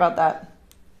 so sorry about that.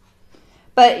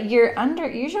 But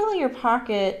usually your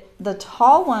pocket, the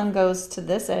tall one goes to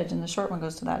this edge and the short one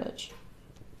goes to that edge.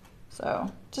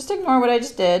 So just ignore what I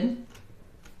just did.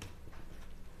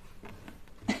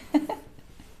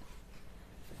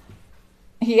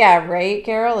 Yeah, right,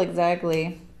 Carol?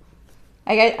 Exactly.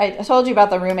 I told you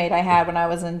about the roommate I had when I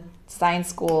was in science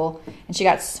school, and she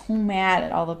got so mad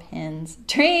at all the pins.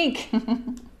 Drink!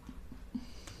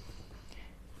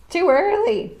 Too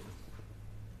early.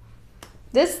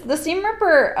 The seam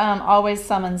ripper always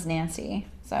summons Nancy,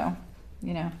 so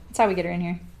you know that's how we get her in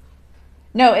here.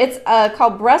 No, it's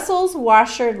called Brussels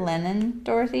washer linen,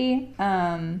 Dorothy,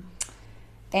 and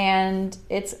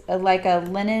it's like a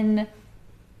linen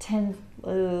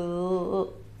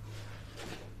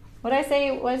what did I say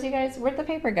it was, you guys? Where'd the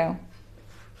paper go?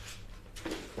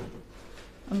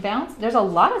 I'm bounced. There's a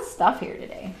lot of stuff here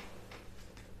today.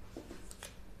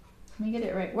 Let me get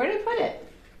it right. Where did I put it?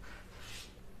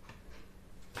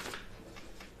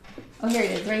 Oh, here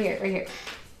it is. Right here. Right here.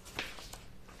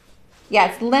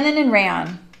 Yeah, it's linen and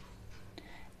rayon.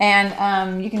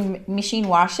 And you can machine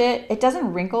wash it. It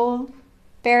doesn't wrinkle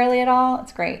barely at all.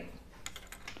 It's great.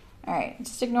 All right.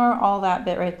 Just ignore all that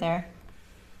bit right there.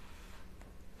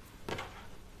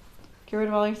 Get rid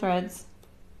of all your threads.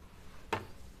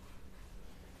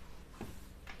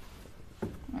 All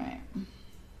right.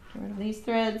 Get rid of these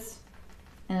threads.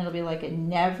 And it'll be like it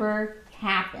never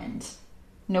happened.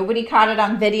 Nobody caught it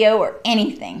on video or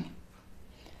anything.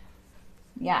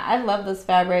 Yeah, I love this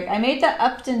fabric. I made the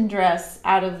Upton dress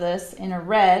out of this in a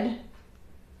red.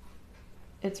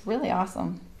 It's really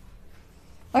awesome.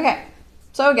 Okay,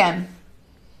 so again,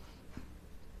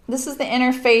 this is the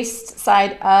inner faced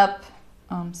side up.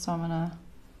 So I'm gonna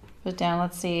put it down.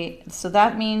 Let's see. So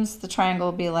that means the triangle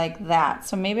will be like that.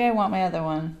 So maybe I want my other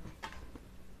one.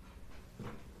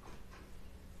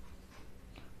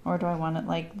 Or do I want it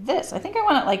like this? I think I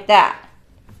want it like that.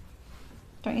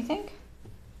 Don't you think?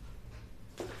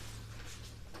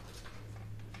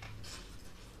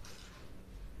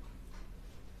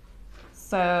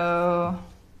 So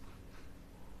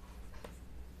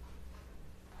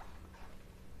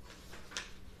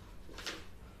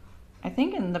I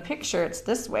think in the picture it's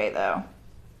this way though.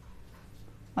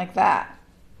 Like that.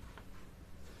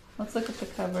 Let's look at the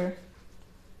cover.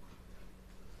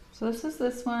 So this is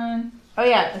this one. Oh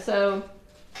yeah, so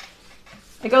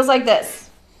it goes like this.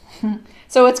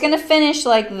 So it's gonna finish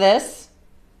like this.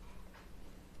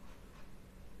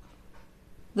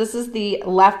 This is the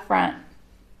left front.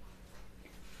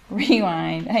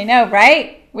 Rewind. I know,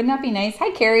 right? Wouldn't that be nice? Hi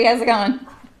Carrie, how's it going?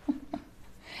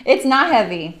 It's not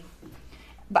heavy,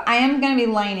 but I am gonna be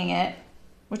lining it,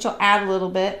 which will add a little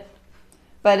bit,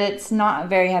 but it's not a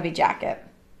very heavy jacket.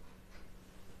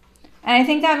 And I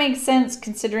think that makes sense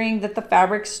considering that the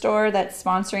fabric store that's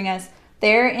sponsoring us,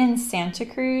 they're in Santa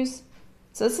Cruz.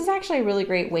 So this is actually a really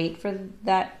great weight for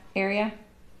that area.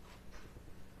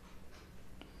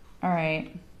 All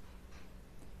right.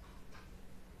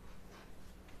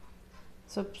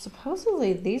 So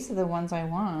supposedly these are the ones I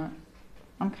want.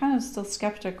 I'm kind of still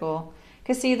skeptical.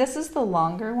 Because see, this is the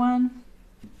longer one.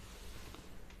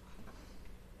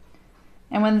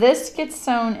 And when this gets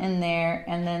sewn in there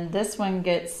and then this one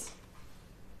gets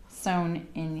sewn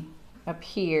in up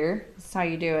here, this is how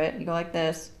you do it. You go like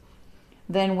this.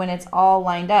 Then when it's all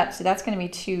lined up, so that's going to be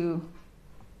too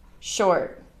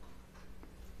short.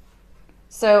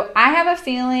 So I have a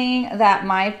feeling that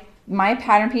my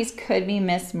pattern piece could be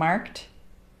mismarked.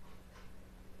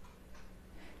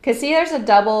 Because see, there's a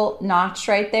double notch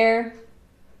right there.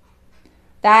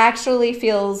 That actually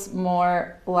feels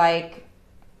more like,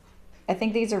 I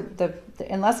think these are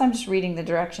unless I'm just reading the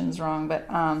directions wrong, but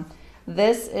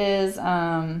this is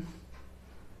the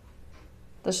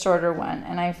shorter one.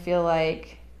 And I feel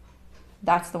like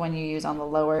that's the one you use on the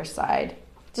lower side.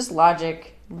 Just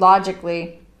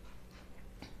logically.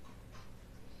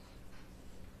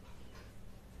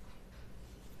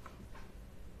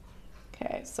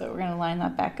 Okay, so we're going to line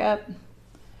that back up.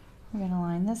 We're going to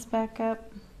line this back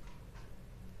up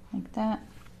like that.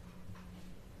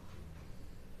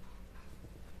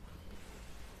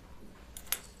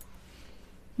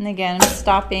 And again, I'm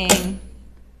stopping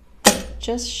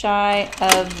just shy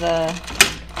of the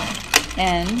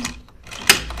end.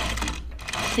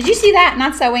 Did you see that?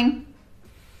 Not sewing.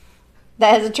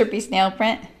 That has a trippy snail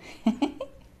print.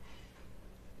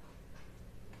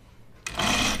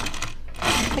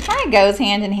 It kind of goes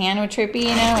hand in hand with trippy,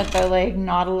 you know, with the like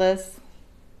nautilus.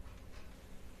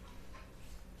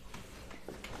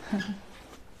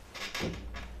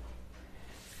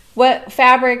 What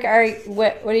fabric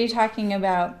what are you talking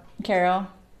about, Carol?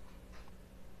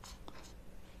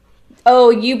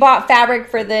 Oh, you bought fabric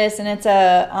for this and it's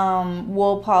a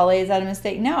wool poly. Is that a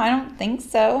mistake? No, I don't think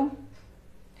so.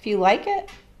 If you like it,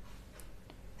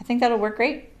 I think that'll work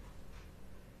great.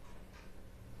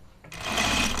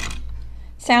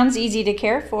 Sounds easy to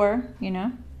care for, you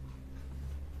know.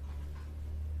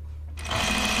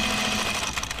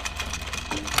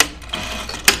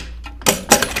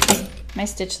 My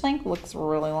stitch length looks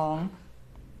really long.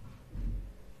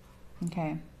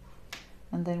 Okay.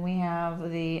 And then we have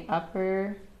the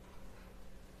upper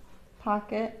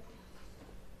pocket.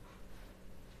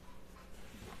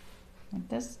 Like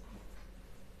this.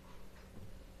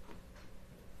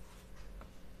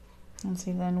 And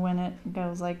see, then when it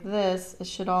goes like this, it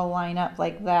should all line up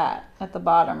like that at the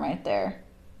bottom right there.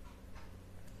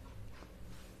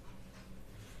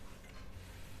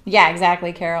 Yeah,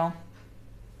 exactly, Carol.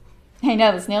 I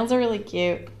know, the snails are really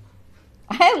cute.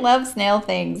 I love snail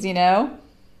things, you know?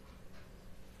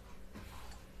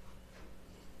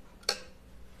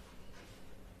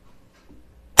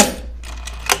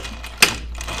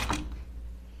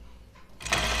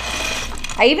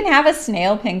 I even have a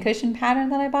snail pincushion pattern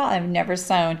that I bought. I've never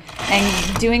sewn.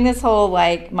 And doing this whole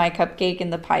like my cupcake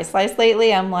and the pie slice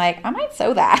lately, I'm like, I might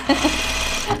sew that.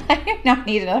 I do not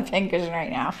need another pincushion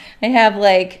right now. I have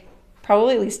like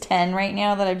probably at least 10 right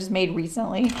now that I've just made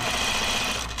recently.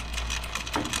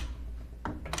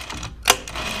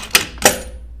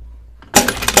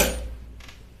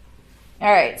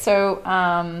 All right, so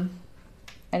I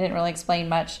didn't really explain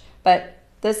much, but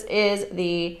this is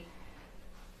the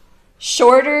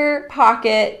shorter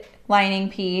pocket lining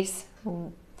piece,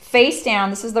 face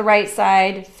down. This is the right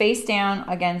side, face down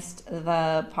against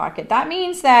the pocket. That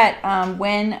means that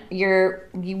when you're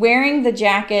wearing the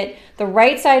jacket, the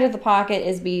right side of the pocket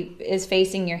is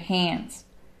facing your hands.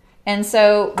 And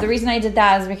so the reason I did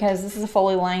that is because this is a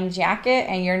fully lined jacket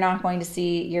and you're not going to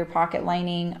see your pocket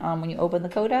lining when you open the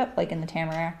coat up, like in the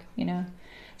tamarack, you know.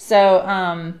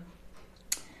 So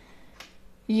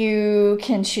you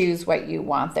can choose what you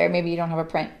want there. Maybe you don't have a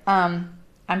print. I'm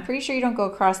pretty sure you don't go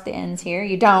across the ends here.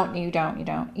 You don't.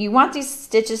 You want these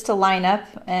stitches to line up,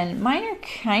 and mine are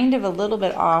kind of a little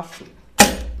bit off.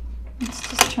 Let's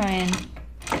just try and...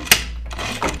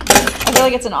 I feel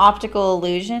like it's an optical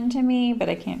illusion to me, but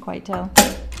I can't quite tell.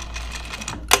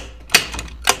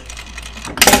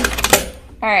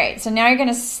 All right, so now you're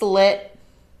gonna slit,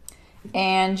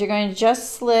 and you're going to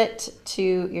just slit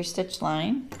to your stitch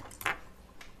line.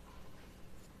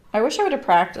 I wish I would have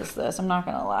practiced this, I'm not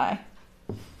gonna lie.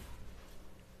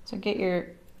 So get your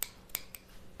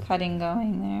cutting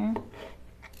going there.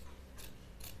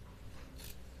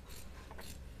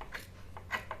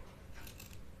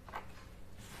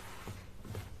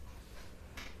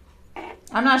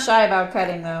 I'm not shy about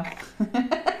cutting though.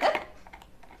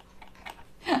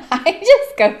 I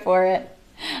just go for it.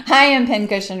 I am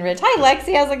Pincushion Rich. Hi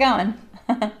Lexi, how's it going?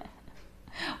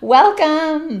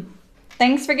 Welcome.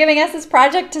 Thanks for giving us this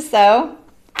project to sew.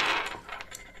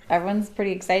 Everyone's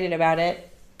pretty excited about it.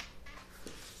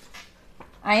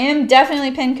 I am definitely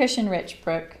Pincushion Rich,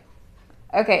 Brooke.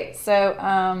 Okay, so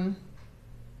I'm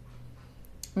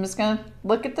just gonna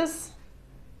look at this.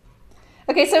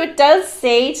 Okay, so it does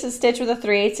say to stitch with a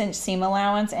 3/8 inch seam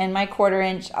allowance, and my 1/4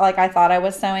 inch, like I thought I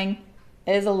was sewing,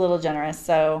 is a little generous,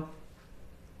 so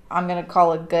I'm gonna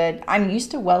call it good. I'm used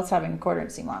to welts having a 1/4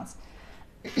 inch seam allowance.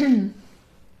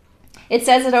 It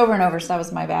says it over and over, so that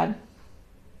was my bad.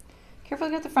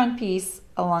 Carefully get the front piece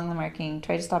along the marking.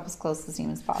 Try to stop as close to the seam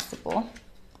as possible.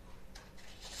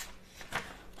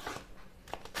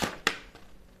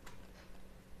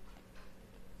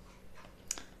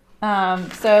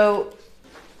 So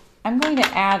I'm going to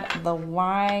add the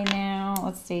Y now.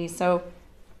 Let's see. So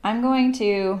I'm going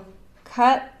to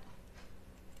cut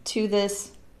to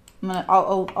this.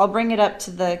 I'll bring it up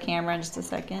to the camera in just a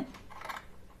second.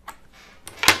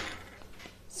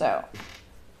 So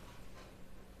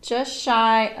just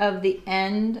shy of the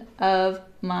end of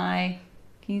my,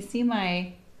 can you see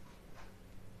my,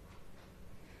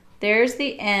 there's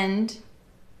the end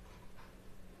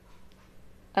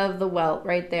of the welt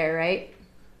right there, right?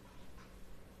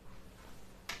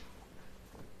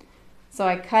 So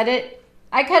I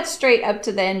cut straight up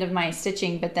to the end of my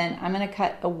stitching, but then I'm gonna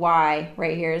cut a Y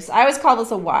right here. So I always call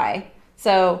this a Y.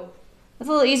 So it's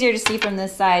a little easier to see from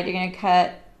this side. You're gonna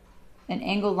cut an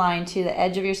angled line to the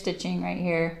edge of your stitching right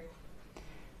here.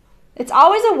 It's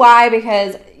always a Y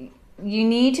because you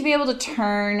need to be able to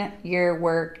turn your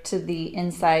work to the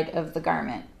inside of the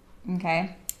garment,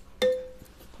 okay?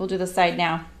 We'll do this side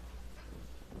now.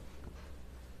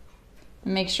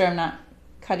 And make sure I'm not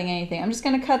cutting anything. I'm just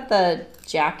gonna cut the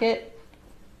jacket.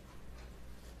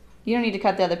 You don't need to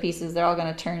cut the other pieces. They're all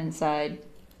gonna turn inside.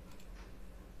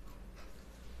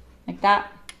 Like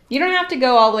that. You don't have to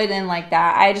go all the way in like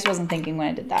that. I just wasn't thinking when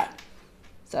I did that.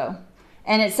 So,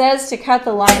 and it says to cut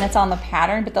the line that's on the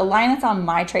pattern, but the line that's on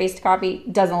my traced copy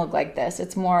doesn't look like this.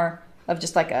 It's more of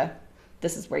just like a,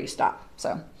 this is where you stop.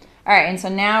 So, all right, and so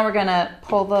now we're gonna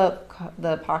pull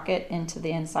the pocket into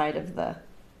the inside of the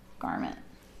garment.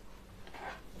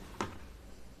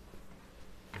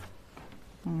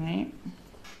 All right.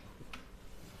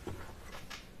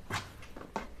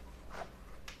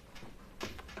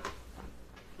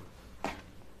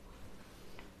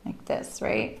 Like this,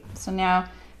 right? So now,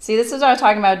 see, this is what I was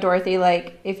talking about, Dorothy.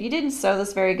 Like, if you didn't sew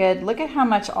this very good, look at how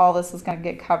much all this is going to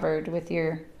get covered with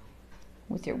your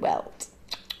welt,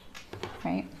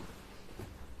 right?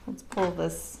 Let's pull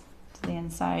this to the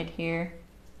inside here,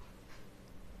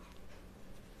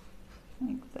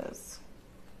 like this.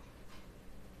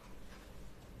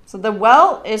 So the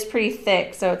welt is pretty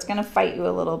thick, so it's going to fight you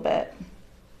a little bit.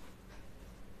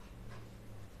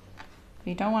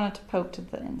 You don't want it to poke to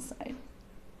the inside.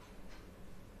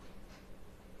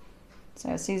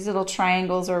 So these little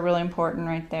triangles are really important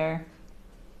right there.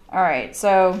 All right,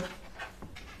 so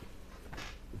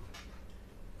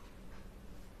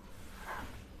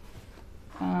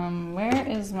where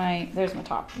is there's my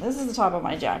top. This is the top of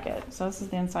my jacket. So this is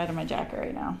the inside of my jacket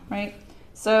right now, right?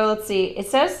 So let's see, it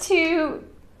says to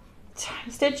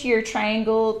stitch your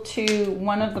triangle to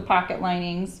one of the pocket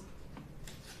linings.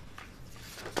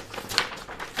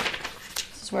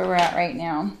 This is where we're at right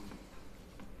now.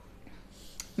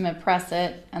 I'm going to press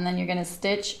it, and then you're going to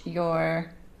stitch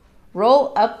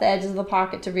roll up the edges of the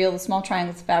pocket to reveal the small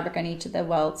triangles of fabric on each of the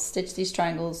welts. Stitch these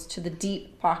triangles to the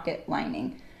deep pocket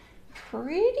lining.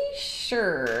 Pretty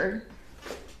sure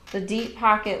the deep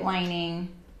pocket lining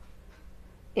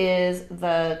is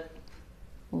the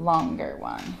longer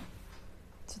one.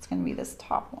 So it's going to be this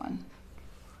top one.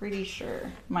 Pretty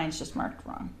sure. Mine's just marked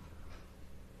wrong.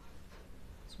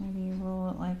 So maybe you roll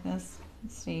it like this.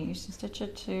 Let's see, you should stitch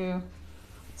it to...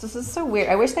 So this is so weird.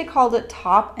 I wish they called it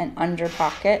top and under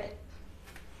pocket.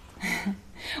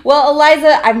 Well,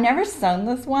 Eliza, I've never sewn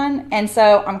this one, and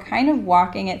so I'm kind of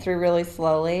walking it through really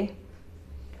slowly.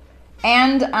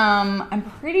 And I'm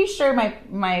pretty sure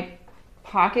my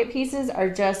pocket pieces are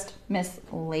just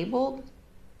mislabeled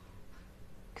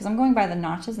because I'm going by the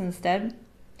notches instead.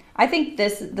 I think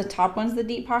the top one's the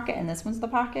deep pocket and this one's the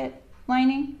pocket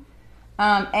lining.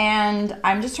 And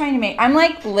I'm just trying to I'm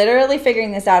like literally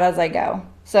figuring this out as I go.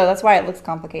 So that's why it looks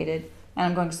complicated, and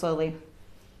I'm going slowly.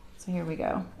 So here we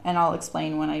go, and I'll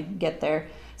explain when I get there.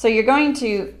 So you're going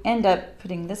to end up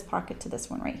putting this pocket to this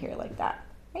one right here like that,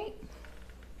 right?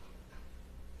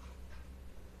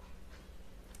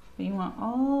 But you want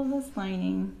all of this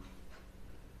lining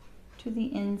to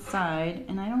the inside,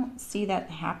 and I don't see that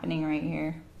happening right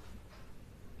here.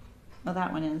 Oh,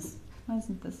 that one is. Why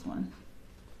isn't this one?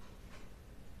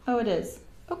 Oh, it is.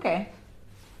 Okay.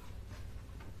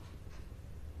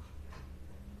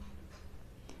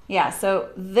 Yeah, so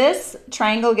this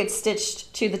triangle gets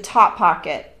stitched to the top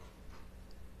pocket.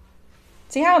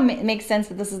 See how it makes sense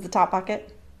that this is the top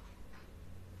pocket?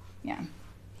 Yeah.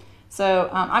 So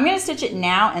I'm going to stitch it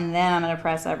now, and then I'm going to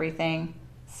press everything.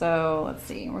 So let's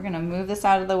see. We're going to move this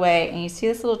out of the way, and you see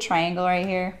this little triangle right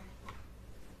here?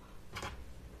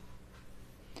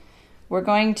 We're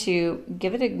going to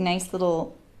give it a nice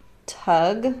little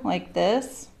tug like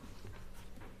this.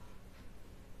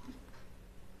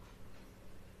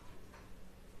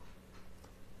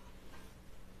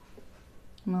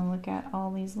 I'm going to look at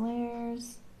all these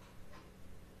layers.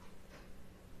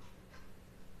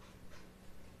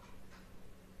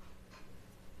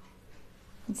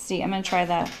 Let's see, I'm gonna try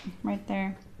that right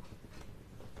there.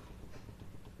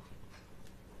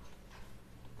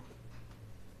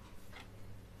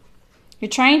 You're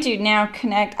trying to now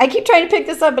connect, I keep trying to pick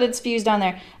this up, but it's fused on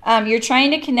there. You're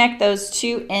trying to connect those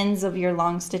two ends of your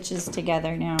long stitches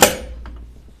together now.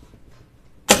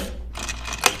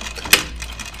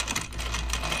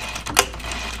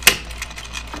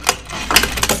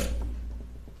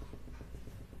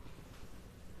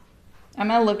 I'm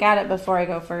gonna look at it before I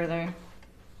go further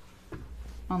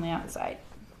on the outside.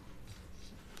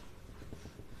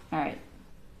 All right.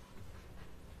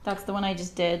 That's the one I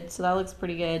just did, so that looks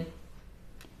pretty good.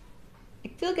 I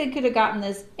feel like I could have gotten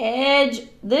this edge,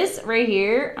 this right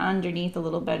here, underneath a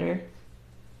little better.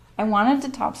 I wanted to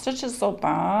top stitch it so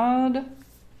bad,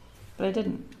 but I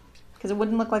didn't, because it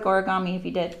wouldn't look like origami if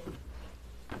you did.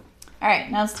 All right,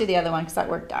 now let's do the other one, because that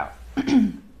worked out.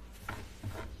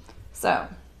 So,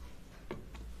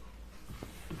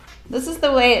 this is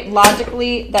the way,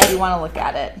 logically, that you want to look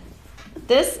at it.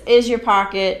 This is your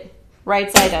pocket, right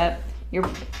side up. Your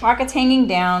pocket's hanging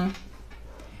down.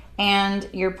 And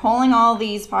you're pulling all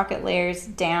these pocket layers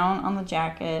down on the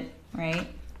jacket, right?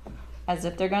 As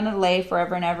if they're gonna lay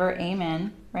forever and ever,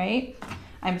 amen, right?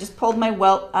 I've just pulled my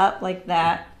welt up like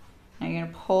that. Now you're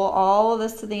gonna pull all of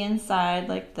this to the inside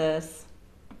like this.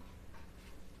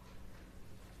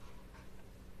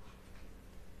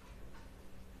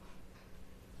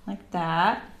 Like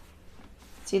that.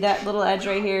 See that little edge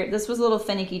right here? This was a little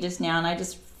finicky just now, and I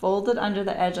just folded under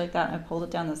the edge like that, and I pulled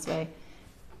it down this way.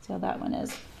 See how that one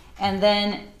is? And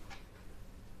then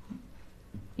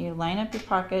you line up your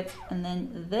pockets, and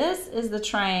then this is the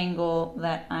triangle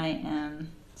that I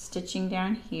am stitching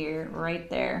down here, right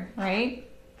there, right?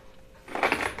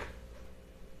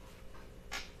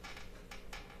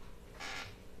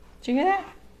 Did you hear that?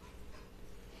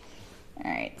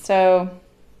 All right, so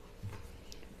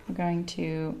we're going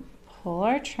to pull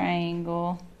our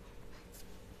triangle.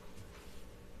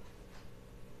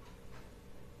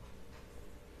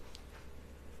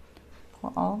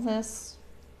 Pull all this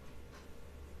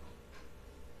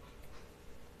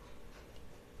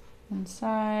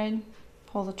inside,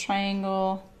 pull the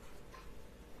triangle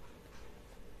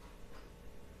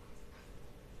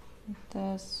like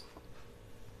this.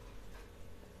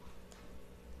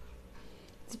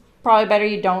 It's probably better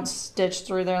you don't stitch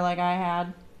through there like I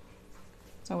had,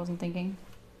 so I wasn't thinking.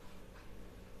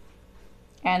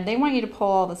 And they want you to pull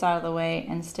all this out of the way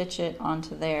and stitch it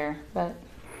onto there, but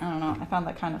I don't know, I found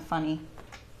that kind of funny.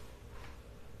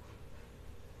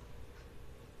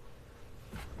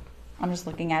 I'm just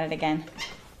looking at it again.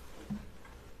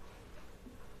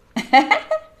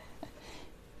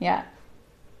 Yeah.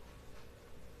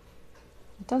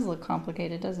 It does look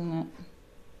complicated, doesn't it?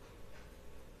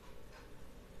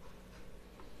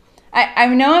 I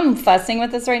know I'm fussing with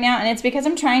this right now, and it's because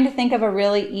I'm trying to think of a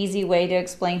really easy way to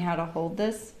explain how to hold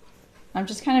this. I'm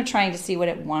just kind of trying to see what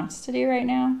it wants to do right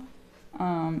now.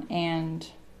 And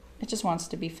it just wants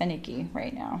to be finicky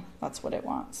right now. That's what it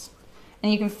wants.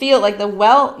 And you can feel like the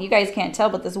welt, you guys can't tell,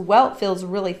 but this welt feels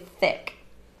really thick.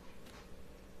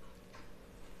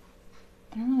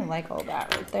 I don't really like all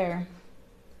that right there.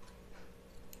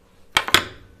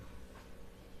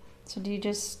 So do you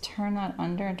just turn that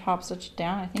under and top stitch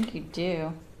down? I think you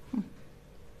do.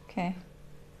 Okay.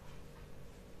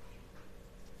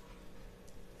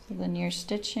 So then you're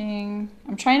stitching.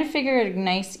 I'm trying to figure out a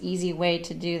nice, easy way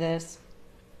to do this.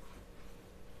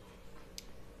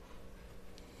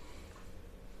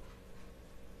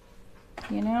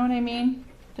 You know what I mean?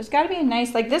 There's got to be a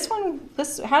nice, like this one,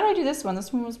 how did I do this one?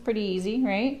 This one was pretty easy,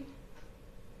 right?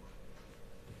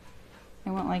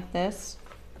 I went like this.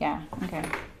 Yeah, okay.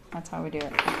 That's how we do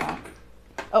it, like that.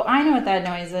 Oh, I know what that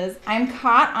noise is. I'm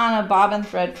caught on a bobbin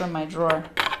thread from my drawer.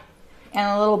 And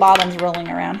the little bobbin's rolling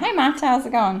around. Hi, Matt, how's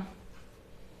it going?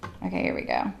 Okay, here we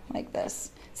go, like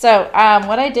this. So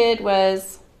what I did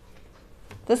was,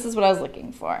 this is what I was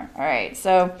looking for. All right,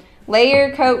 so lay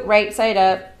your coat right side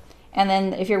up. And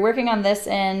then if you're working on this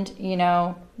end, you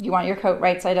know, you want your coat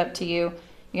right side up to you.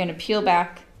 You're gonna peel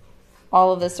back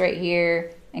all of this right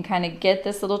here and kind of get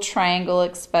this little triangle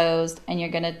exposed, and you're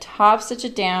gonna top stitch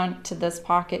it down to this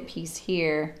pocket piece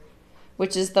here,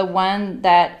 which is the one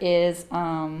that is,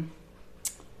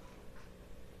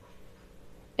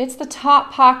 it's the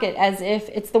top pocket, as if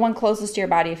it's the one closest to your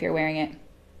body if you're wearing it.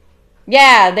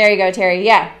 Yeah, there you go, Terry.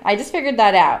 Yeah, I just figured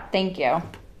that out. Thank you.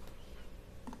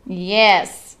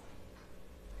 Yes.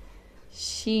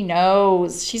 She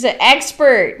knows. She's an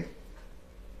expert.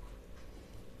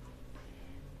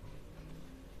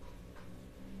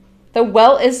 The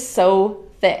welt is so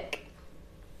thick.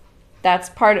 That's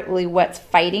partly what's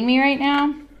fighting me right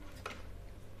now.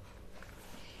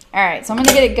 All right, so I'm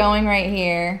gonna get it going right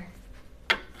here.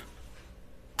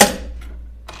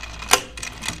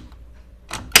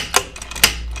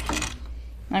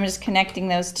 I'm just connecting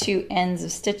those two ends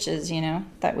of stitches, you know,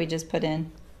 that we just put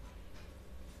in.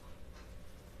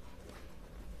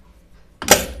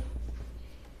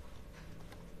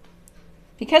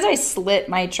 Because I slit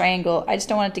my triangle, I just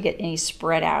don't want it to get any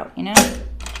spread out, you know?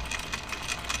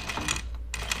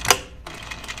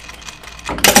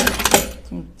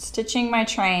 So I'm stitching my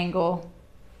triangle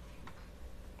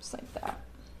just like that.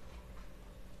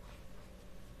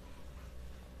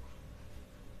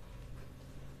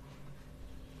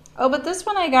 Oh, but this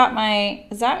one I got my,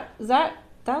 that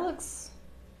looks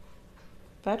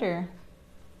better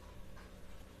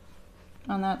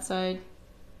on that side.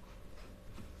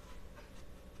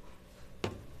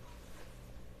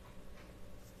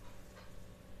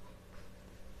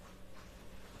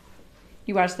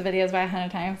 You watched the videos by 100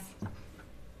 times.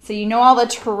 So you know all the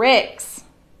tricks.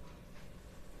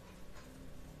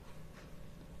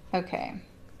 Okay.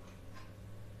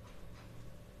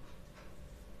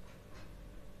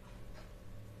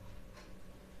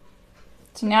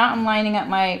 So now I'm lining up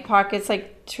my pockets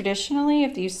like traditionally.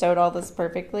 If you sewed all this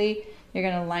perfectly, you're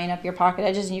gonna line up your pocket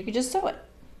edges and you could just sew it.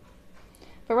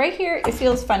 But right here, it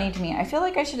feels funny to me. I feel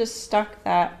like I should have stuck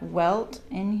that welt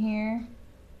in here.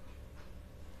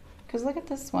 Because look at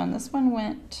this one. This one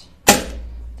went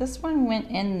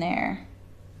in there.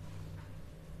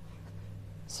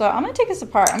 So I'm gonna take this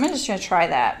apart. I'm just gonna try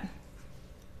that.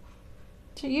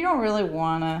 So you don't really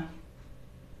wanna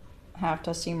have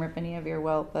to seam rip any of your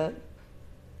welt, but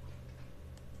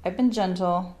I've been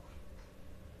gentle.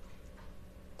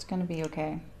 It's gonna be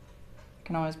okay. I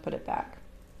can always put it back.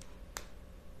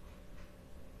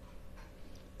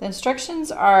 The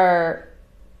instructions are,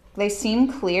 they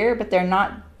seem clear, but they're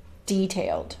not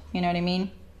detailed. You know what I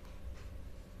mean?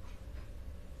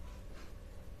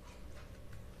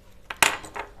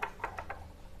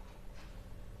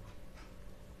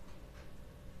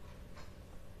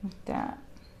 Like that.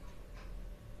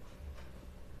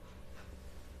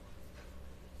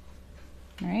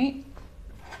 All right.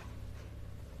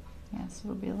 Yeah, so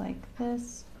it'll be like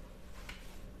this.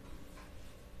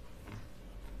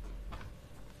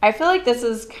 I feel like this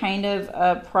is kind of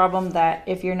a problem that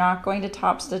if you're not going to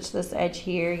top stitch this edge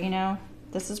here, you know,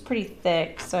 this is pretty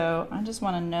thick. So I just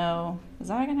want to know, is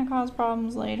that going to cause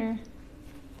problems later?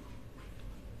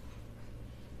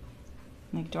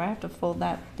 Like, do I have to fold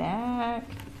that back?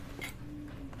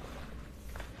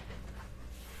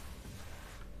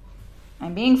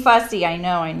 I'm being fussy, I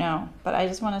know, but I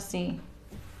just want to see.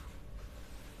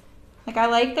 Like, I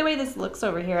like the way this looks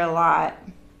over here a lot.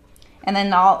 And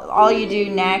then all you do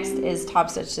next is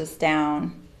top stitch this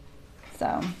down.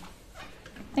 So,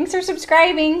 thanks for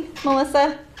subscribing,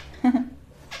 Melissa.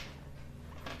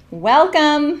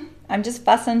 Welcome. I'm just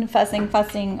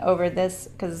fussing over this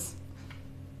because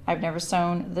I've never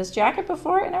sewn this jacket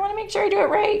before and I want to make sure I do it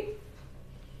right.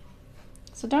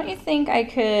 So don't you think I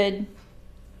could...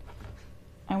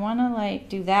 I want to like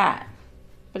do that,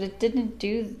 but it did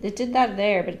that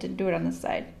there, but it didn't do it on this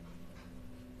side.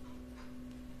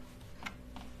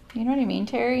 You know what I mean,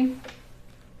 Terry?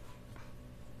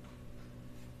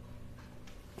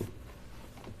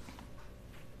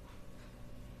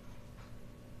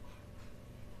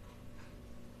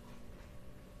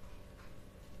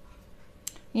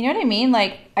 You know what I mean?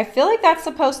 Like, I feel like that's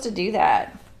supposed to do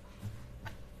that.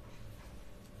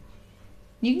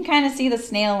 You can kind of see the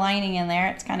snail lining in there.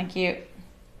 It's kind of cute.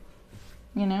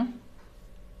 You know?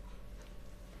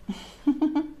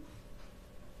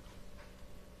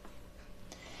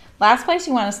 Last place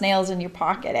you want a snail is in your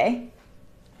pocket, eh?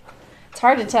 It's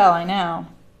hard to tell, I know.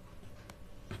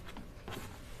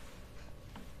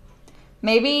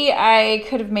 Maybe I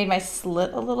could have made my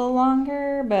slit a little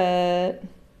longer, but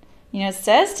you know, it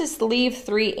says to leave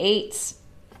 3/8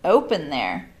 open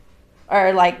there.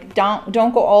 Or like don't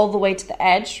go all the way to the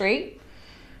edge straight.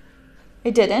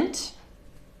 It didn't.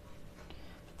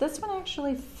 This one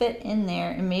actually fit in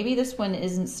there, and maybe this one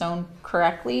isn't sewn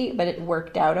correctly, but it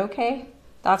worked out okay.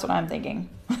 That's what I'm thinking.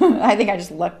 I think I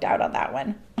just lucked out on that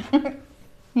one.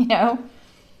 You know?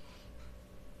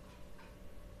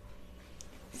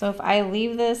 So if I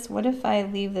leave this, what if I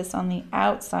leave this on the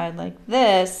outside like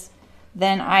this,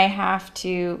 then I have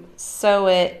to sew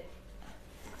it.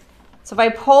 So if I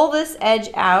pull this edge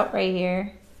out right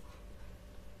here,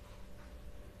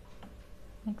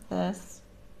 like this.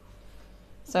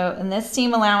 So, and this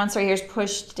seam allowance right here is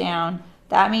pushed down.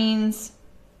 That means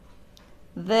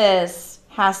this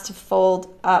has to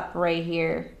fold up right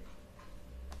here.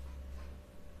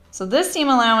 So this seam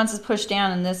allowance is pushed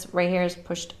down and this right here is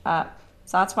pushed up.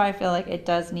 So that's why I feel like it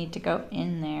does need to go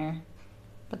in there,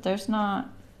 but there's not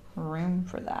room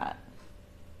for that.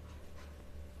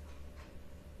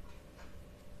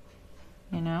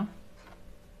 You know?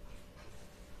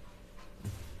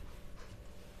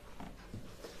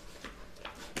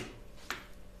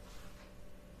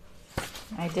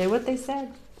 I did what they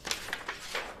said.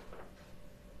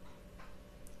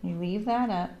 You leave that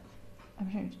up. I'm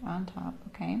sure it's on top,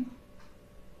 okay?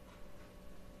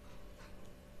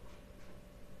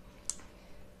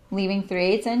 Leaving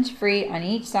 3/8 inch free on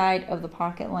each side of the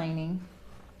pocket lining.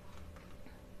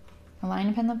 Align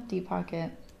and pin the deep pocket.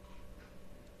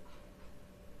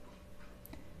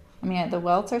 I mean, the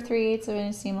welts are 3/8 of an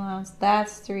inch seam allowance.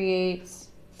 That's 3/8.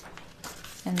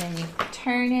 And then you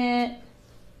turn it.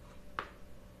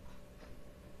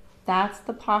 That's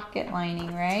the pocket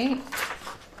lining, right?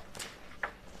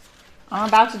 I'm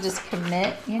about to just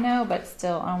commit, you know, but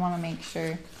still I want to make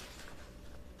sure.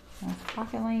 That's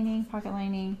pocket lining, pocket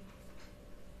lining.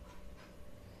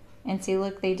 And see,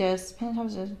 look, they just pin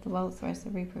tops the welts, the rest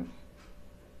of the reproof.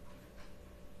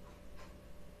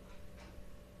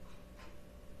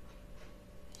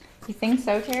 You think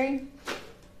so, Terry?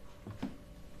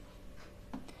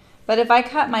 But if I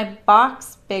cut my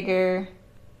box bigger,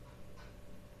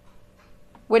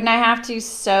 wouldn't I have to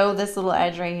sew this little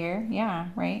edge right here? Yeah,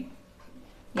 right?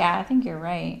 Yeah, I think you're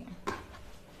right. A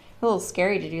little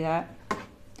scary to do that.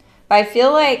 But I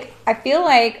feel like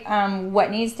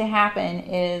what needs to happen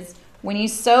is when you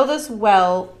sew this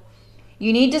welt,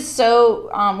 you need to sew,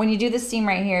 when you do the seam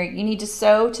right here, you need to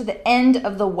sew to the end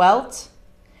of the welt,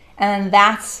 and then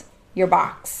that's your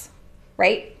box,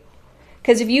 right?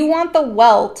 Because if you want the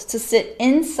welt to sit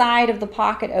inside of the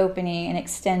pocket opening and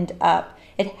extend up,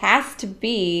 it has to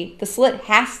be, the slit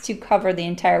has to cover the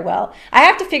entire welt. I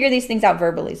have to figure these things out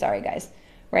verbally, sorry guys,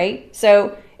 right?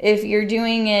 So if you're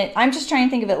doing it, I'm just trying to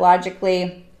think of it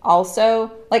logically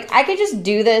also. Like I could just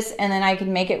do this and then I could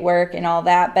make it work and all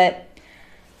that, but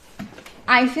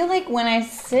I feel like when I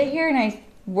sit here and I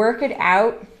work it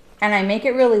out and I make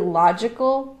it really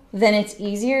logical, then it's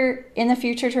easier in the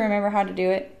future to remember how to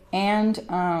do it and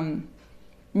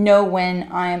know when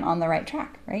I'm on the right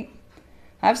track, right?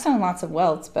 I've sewn lots of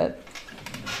welts, but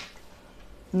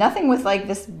nothing with like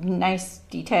this nice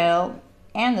detail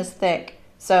and this thick.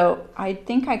 So I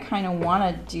think I kind of want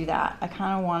to do that. I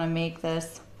kind of want to make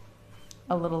this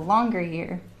a little longer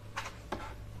here.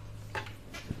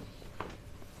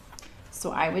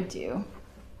 So I would do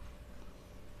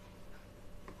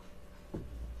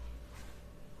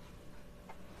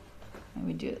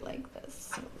it like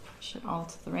this. So push it all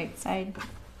to the right side,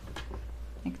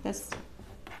 like this.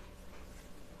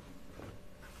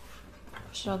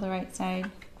 Push it all the right side.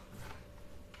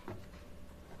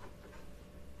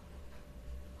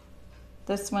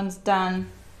 This one's done.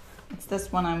 It's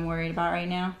this one I'm worried about right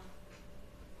now.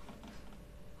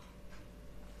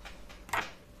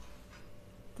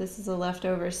 This is a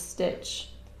leftover stitch.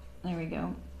 There we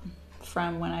go.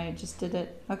 From when I just did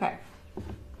it. Okay.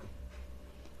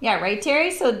 Yeah, right,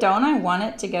 Terry? So don't I want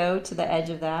it to go to the edge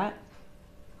of that?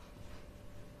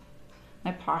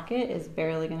 My pocket is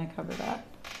barely going to cover that.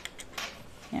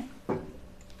 Yeah. All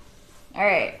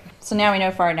right. So now we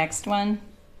know for our next one,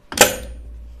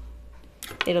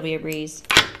 it'll be a breeze.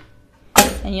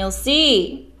 And you'll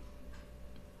see.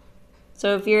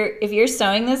 So if you're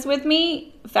sewing this with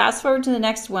me, fast forward to the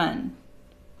next one.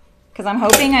 Because I'm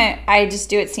hoping I just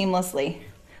do it seamlessly.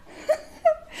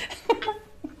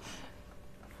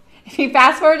 If you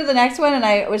fast forward to the next one and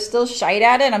I was still shite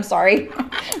at it, I'm sorry.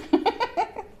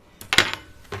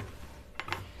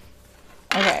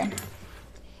 Okay.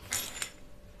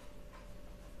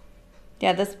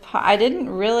 Yeah, this, I didn't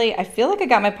really, I feel like I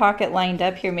got my pocket lined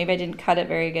up here. Maybe I didn't cut it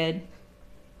very good.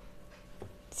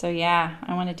 So yeah,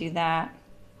 I want to do that.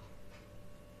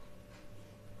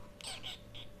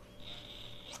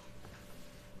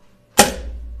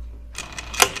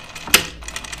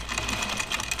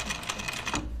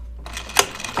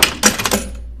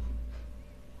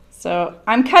 So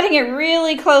I'm cutting it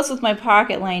really close with my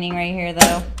pocket lining right here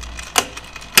though.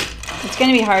 It's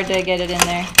going to be hard to get it in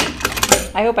there.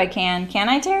 I hope I can. Can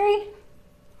I, Terry?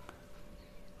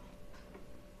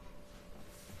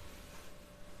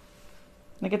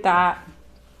 Look at that.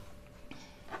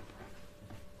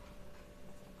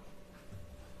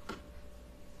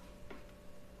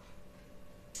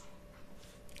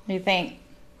 What do you think?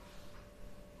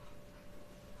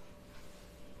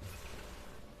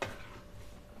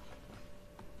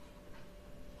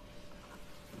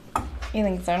 You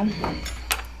think so?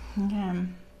 Okay.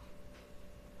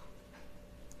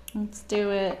 Let's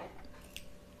do it.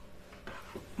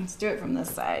 Let's do it from this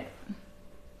side.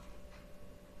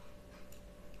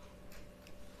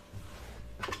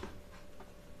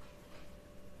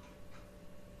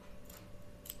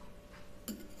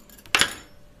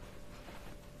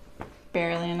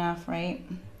 barely enough, right?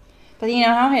 But you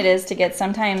know how it is to get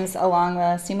sometimes along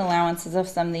the seam allowances of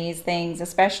some of these things,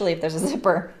 especially if there's a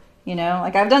zipper, you know?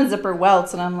 Like I've done zipper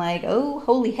welts and I'm like, oh,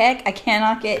 holy heck, I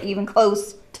cannot get even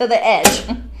close to the edge.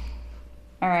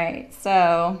 All right,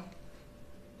 so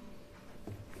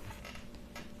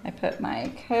I put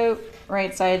my coat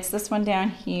right sides, this one down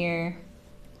here,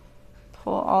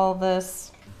 pull all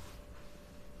this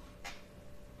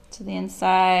to the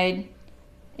inside.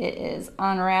 It is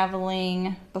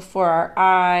unraveling before our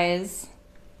eyes.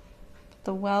 Put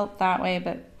the welt that way,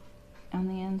 but on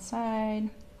the inside.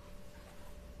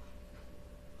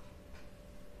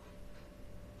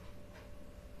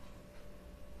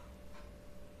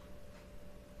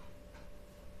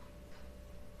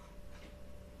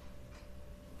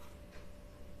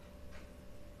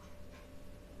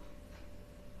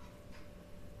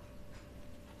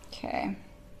 Okay.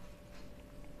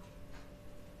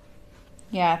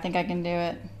 Yeah, I think I can do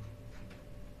it.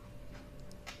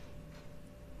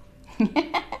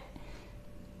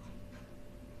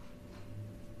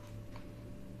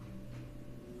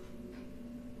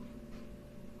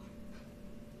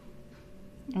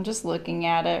 I'm just looking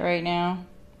at it right now.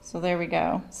 So there we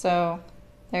go. So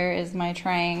there is my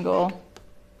triangle.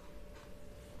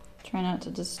 Try not to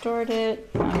distort it.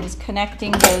 I'm just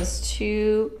connecting those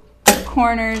two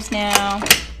corners now.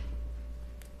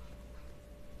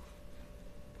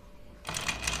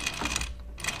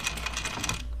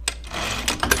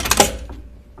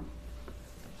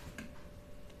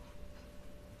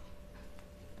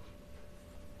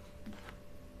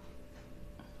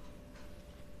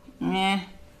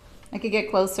 I could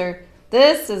get closer.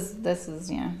 This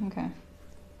is, yeah, okay.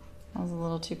 I was a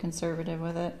little too conservative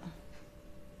with it.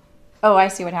 Oh, I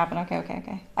see what happened.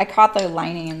 Okay. I caught the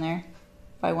lining in there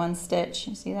by one stitch.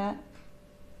 You see that?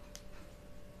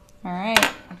 All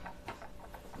right.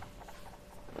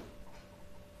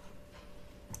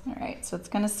 All right, so it's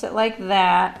gonna sit like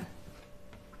that.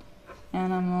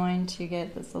 And I'm going to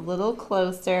get this a little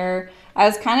closer. I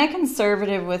was kind of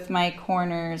conservative with my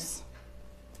corners.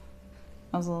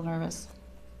 I was a little nervous.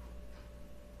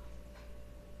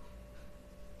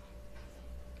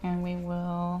 And we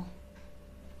will,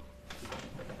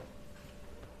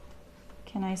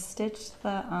 can I stitch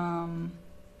the,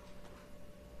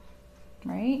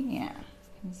 right? Yeah,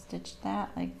 can stitch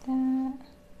that like that.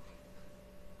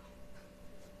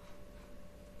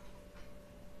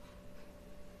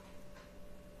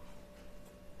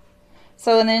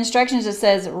 So in the instructions it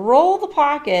says roll the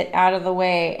pocket out of the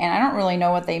way, and I don't really know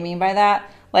what they mean by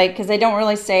that. Like, because they don't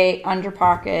really say under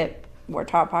pocket or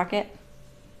top pocket.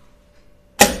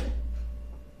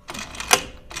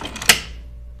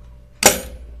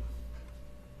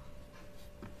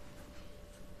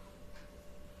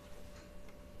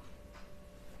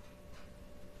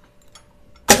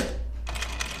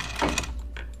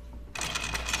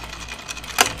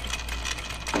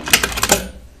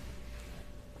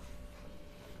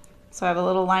 So I have a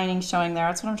little lining showing there.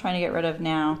 That's what I'm trying to get rid of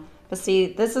now. But see,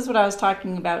 this is what I was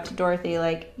talking about to Dorothy.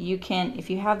 Like, you can, if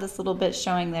you have this little bit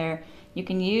showing there, you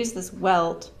can use this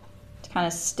welt to kind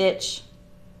of stitch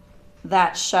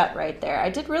that shut right there. I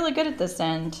did really good at this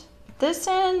end. This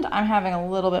end, I'm having a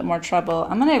little bit more trouble.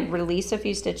 I'm gonna release a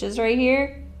few stitches right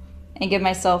here and give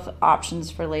myself options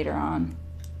for later on.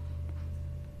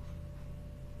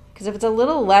 Because if it's a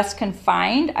little less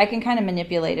confined, I can kind of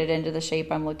manipulate it into the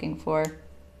shape I'm looking for.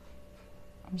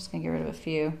 I'm just gonna get rid of a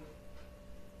few.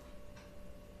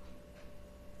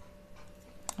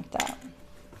 Like that.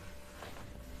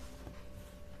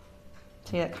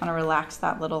 See, that kind of relaxed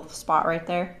that little spot right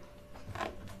there.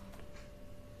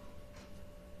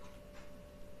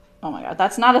 Oh my God,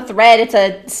 that's not a thread, it's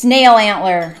a snail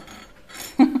antler.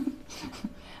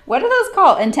 What are those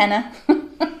called? Antenna?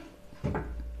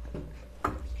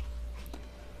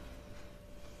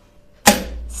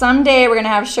 Someday we're gonna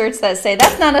have shirts that say,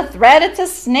 that's not a thread, it's a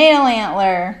snail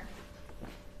antler.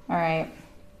 All right,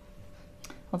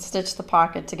 let's stitch the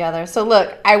pocket together. So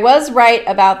look, I was right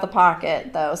about the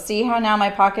pocket though. See how now my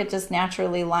pocket just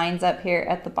naturally lines up here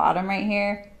at the bottom right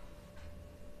here?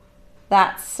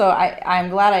 That's, so I'm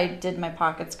glad I did my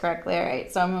pockets correctly. All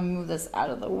right, so I'm gonna move this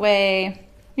out of the way.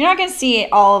 You're not gonna see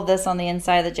all of this on the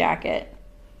inside of the jacket.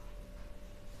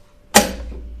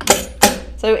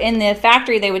 So in the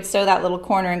factory, they would sew that little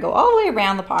corner and go all the way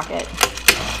around the pocket.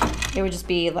 It would just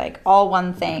be like all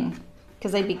one thing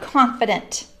because they'd be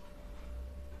confident.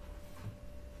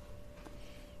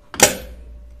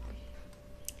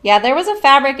 Yeah, there was a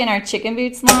fabric in our chicken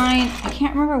boots line. I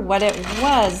can't remember what it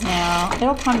was now.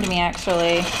 It'll come to me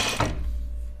actually.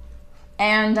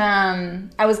 And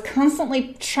I was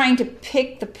constantly trying to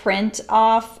pick the print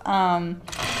off.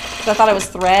 I thought it was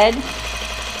thread,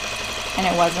 and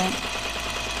it wasn't.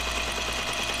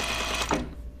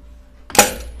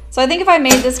 So I think if I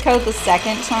made this coat a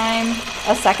second time,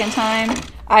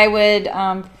 I would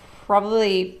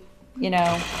probably, you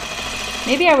know,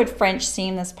 maybe I would French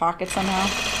seam this pocket somehow,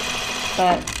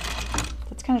 but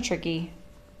that's kind of tricky.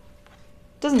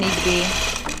 Doesn't need to be.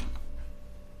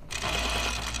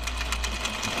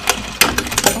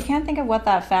 I can't think of what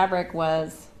that fabric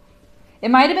was. It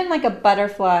might have been like a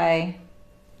butterfly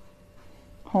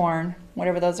horn,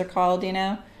 whatever those are called, you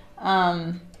know.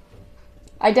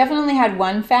 I definitely had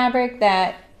one fabric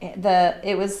that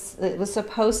it was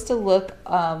supposed to look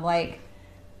like,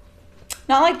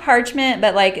 not like parchment,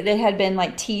 but like it had been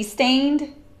like tea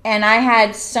stained. And I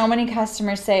had so many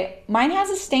customers say, mine has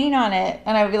a stain on it.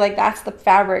 And I would be like, that's the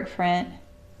fabric print.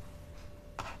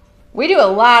 We do a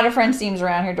lot of French seams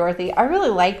around here, Dorothy. I really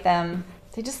like them.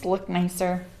 They just look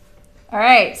nicer. All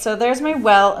right, so there's my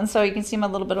welt, and so you can see a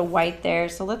little bit of white there.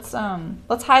 So let's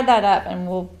hide that up, and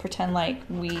we'll pretend like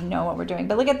we know what we're doing.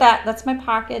 But look at that. That's my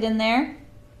pocket in there.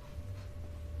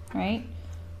 All right.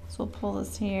 So we'll pull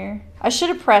this here. I should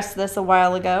have pressed this a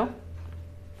while ago.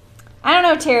 I don't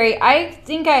know, Terry. I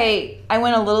think I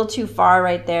went a little too far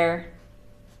right there.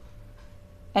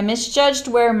 I misjudged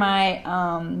where my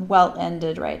welt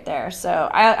ended right there. So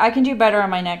I can do better on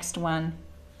my next one.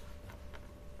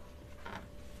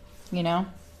 You know?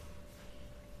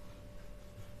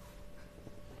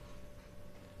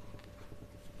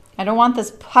 I don't want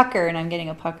this pucker, and I'm getting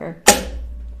a pucker.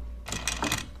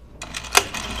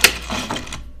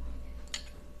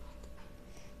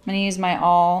 I'm going to use my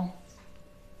awl.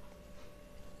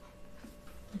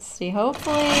 Let's see,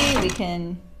 hopefully we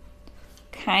can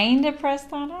kind of press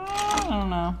that out. I don't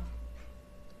know.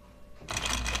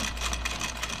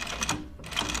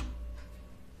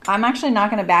 I'm actually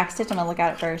not going to backstitch. I'm going to look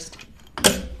at it first.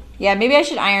 Yeah, maybe I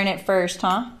should iron it first,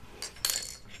 huh?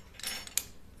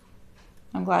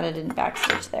 I'm glad I didn't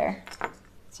backstitch there.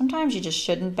 Sometimes you just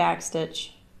shouldn't backstitch.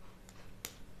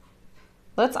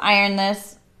 Let's iron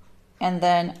this, and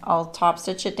then I'll top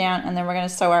stitch it down, and then we're going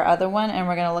to sew our other one, and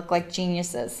we're going to look like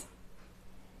geniuses.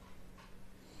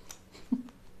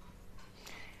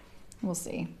 We'll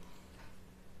see.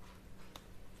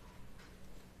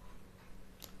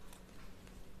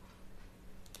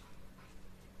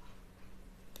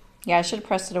 Yeah, I should have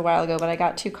pressed it a while ago, but I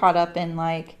got too caught up in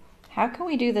like, how can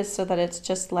we do this so that it's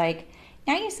just like,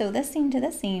 now you sew this seam to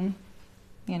this seam,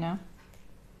 you know?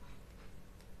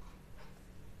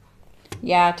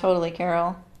 Yeah, totally,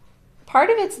 Carol.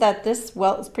 Part of it's that this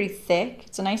welt is pretty thick.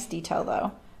 It's a nice detail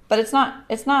though, but it's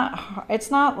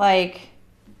not like,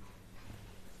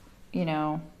 you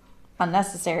know,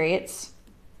 unnecessary. It's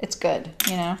good,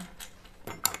 you know?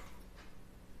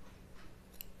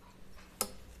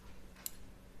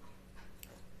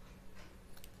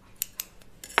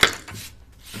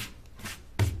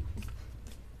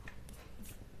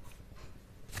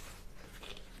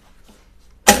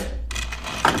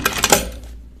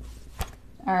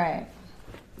 All right,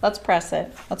 let's press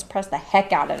it. Let's press the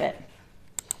heck out of it.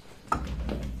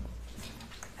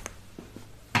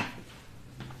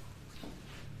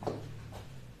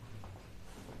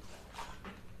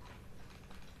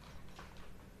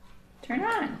 Turn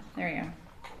on. There we go.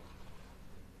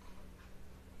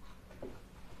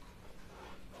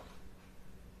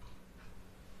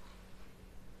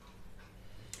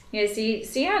 Yeah,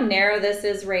 see how narrow this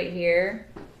is right here?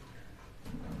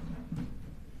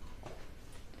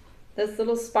 This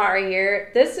little spot right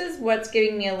here, this is what's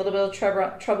giving me a little bit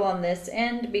of trouble on this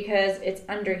end because it's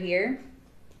under here.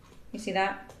 You see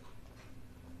that?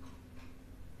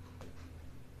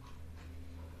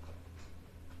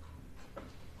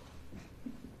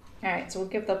 All right, so we'll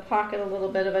give the pocket a little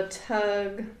bit of a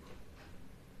tug.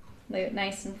 Lay it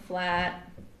nice and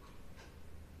flat.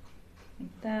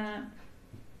 Like that.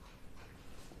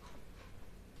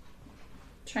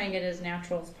 Try and get it as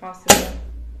natural as possible.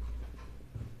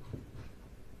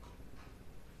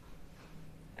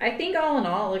 I think all in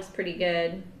all it looks pretty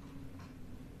good.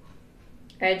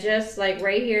 I just like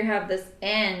right here have this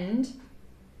end.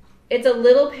 It's a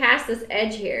little past this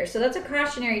edge here. So that's a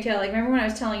cautionary tale. Like remember when I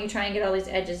was telling you try and get all these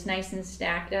edges nice and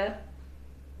stacked up?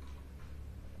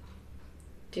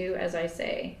 Do as I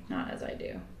say, not as I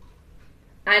do.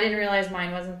 I didn't realize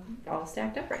mine wasn't all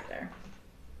stacked up right there.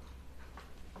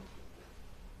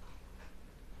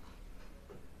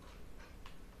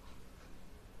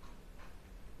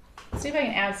 See if I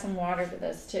can add some water to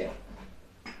this too.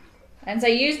 And so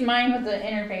I used mine with the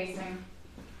interfacing.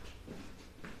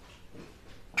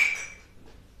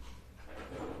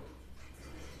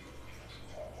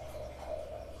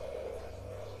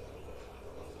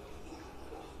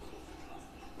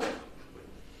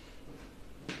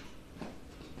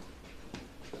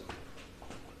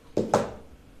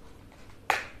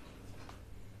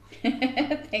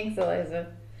 Thanks,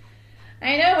 Eliza.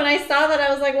 I know, when I saw that,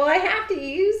 I was like, well, I have to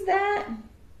use that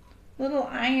little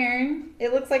iron.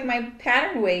 It looks like my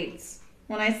pattern weights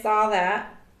when I saw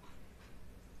that.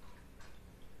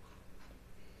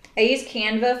 I use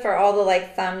Canva for all the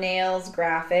like thumbnails,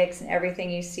 graphics, and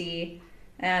everything you see.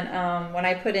 And when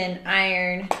I put in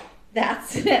iron,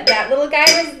 that's that little guy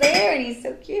was there, and he's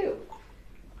so cute.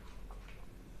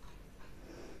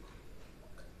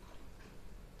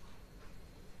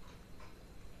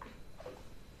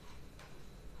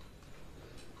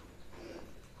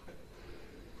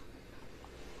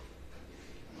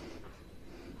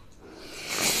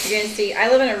 You're gonna see, I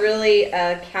live in a really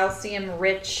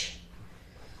calcium-rich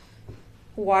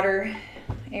water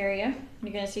area.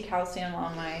 You're gonna see calcium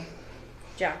on my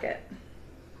jacket.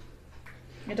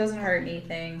 It doesn't hurt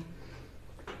anything,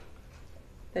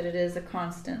 but it is a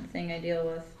constant thing I deal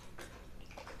with.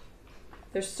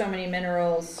 There's so many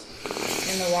minerals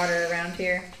in the water around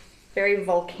here. Very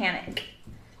volcanic,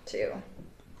 too.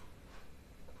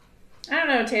 I don't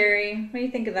know, Terry. What do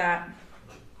you think of that?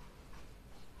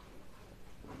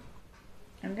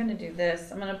 I'm gonna do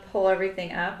this. I'm gonna pull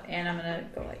everything up and I'm gonna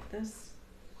go like this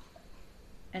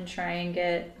and try and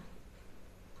get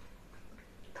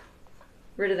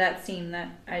rid of that seam that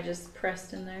I just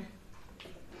pressed in there.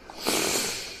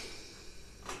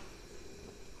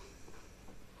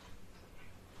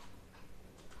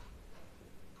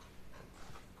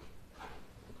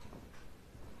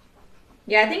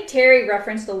 Yeah, I think Terry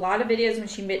referenced a lot of videos when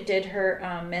she did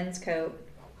her men's coat.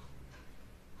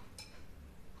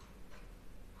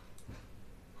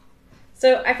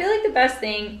 So I feel like the best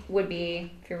thing would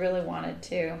be, if you really wanted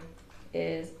to,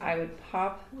 is I would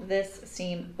pop this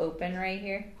seam open right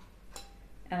here.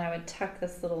 And I would tuck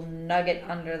this little nugget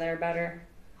under there better.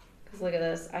 Because look at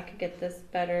this, I could get this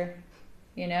better,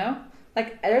 you know?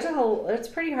 Like there's a whole, it's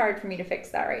pretty hard for me to fix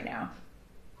that right now.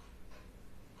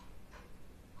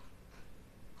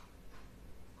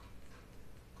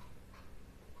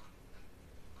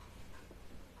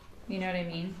 You know what I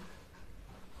mean?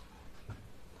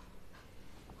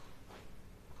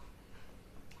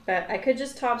 But I could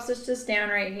just top stitch this down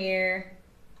right here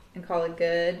and call it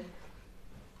good.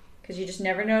 Because you just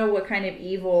never know what kind of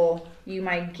evil you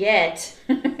might get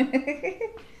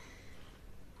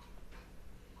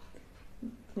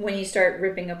when you start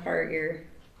ripping apart your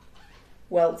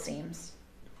welt seams.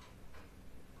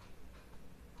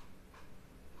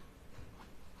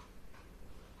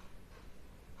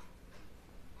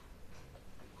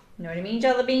 You know what I mean,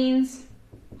 jelly beans?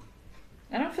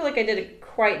 I don't feel like I did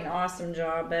quite an awesome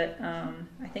job, but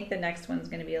I think the next one's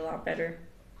going to be a lot better.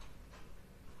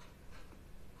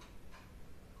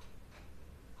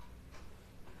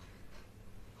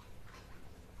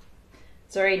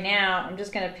 So right now, I'm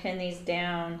just going to pin these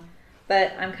down,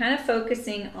 but I'm kind of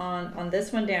focusing on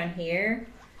this one down here.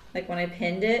 Like when I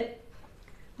pinned it,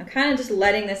 I'm kind of just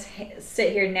letting this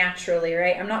sit here naturally,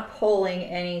 right? I'm not pulling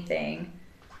anything.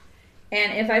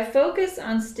 And if I focus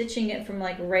on stitching it from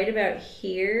like right about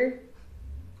here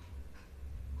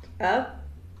up,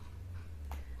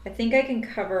 I think I can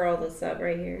cover all this up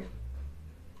right here.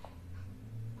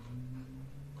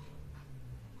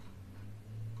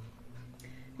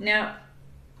 Now,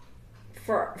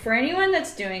 for anyone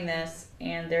that's doing this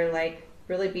and they're like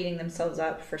really beating themselves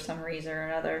up for some reason or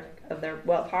another of their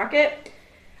welt pocket,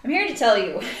 I'm here to tell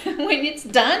you, when it's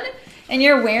done and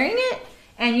you're wearing it,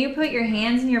 and you put your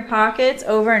hands in your pockets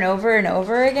over and over and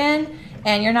over again,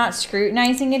 and you're not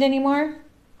scrutinizing it anymore,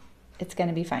 it's going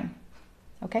to be fine.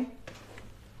 Okay?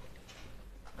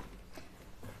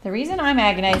 The reason I'm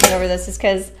agonizing over this is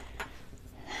because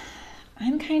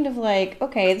I'm kind of like,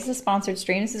 okay, this is a sponsored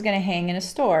stream. This is going to hang in a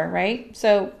store, right?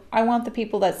 So I want the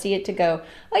people that see it to go,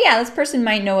 oh yeah, this person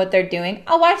might know what they're doing.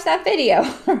 I'll watch that video,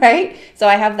 right? So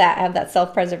I have that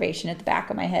self-preservation at the back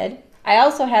of my head. I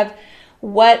also have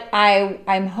what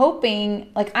I'm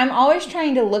hoping, like I'm always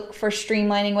trying to look for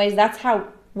streamlining ways. That's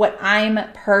what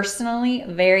I'm personally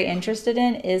very interested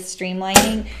in is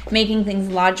streamlining, making things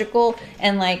logical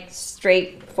and like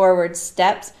straightforward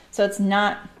steps. So it's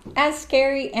not as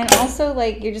scary, and also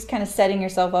like you're just kind of setting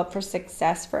yourself up for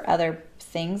success for other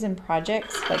things and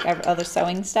projects, like other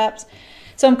sewing steps.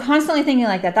 So I'm constantly thinking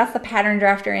like that. That's the pattern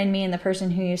drafter in me and the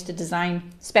person who used to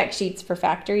design spec sheets for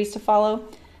factories to follow.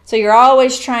 So you're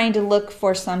always trying to look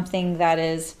for something that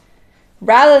is,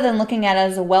 rather than looking at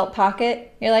it as a welt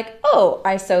pocket, you're like, oh,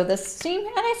 I sew this seam,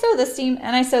 and I sew this seam,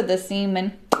 and I sew this seam,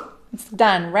 and it's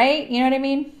done, right? You know what I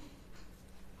mean?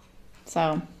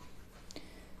 So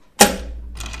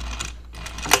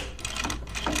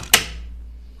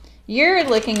you're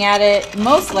looking at it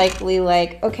most likely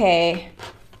like, okay,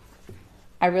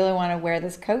 I really want to wear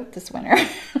this coat this winter.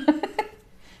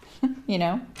 You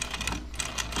know?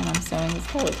 And I'm sewing this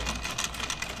coat.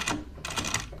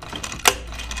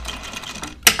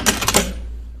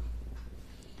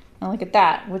 And look at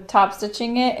that. With top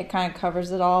stitching it, it kind of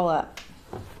covers it all up.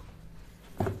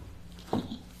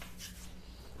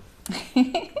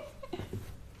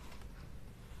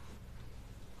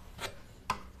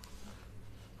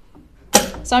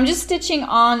 So I'm just stitching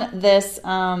on this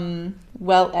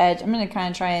welt edge. I'm going to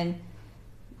kind of try and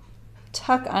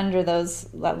tuck under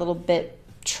that little bit,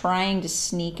 trying to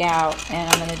sneak out, and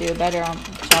I'm going to do a better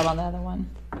job on the other one.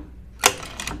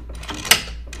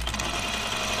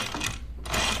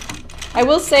 I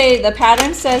will say the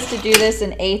pattern says to do this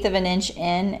 1/8 of an inch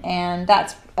in, and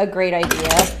that's a great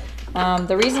idea.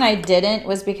 The reason I didn't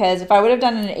was because if I would have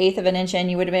done 1/8 of an inch in,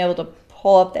 you would have been able to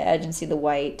pull up the edge and see the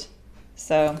white.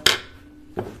 So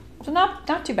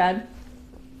not too bad.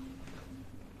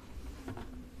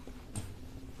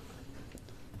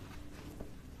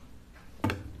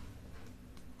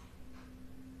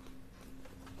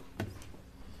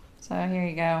 So here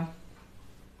you go.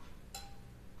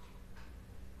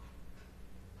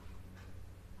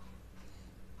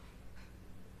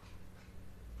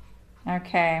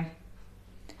 Okay,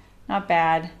 not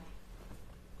bad.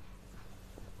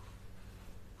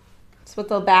 That's what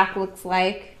the back looks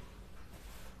like.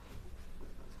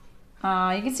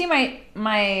 You can see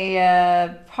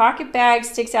my pocket bag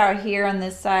sticks out here on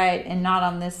this side and not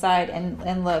on this side,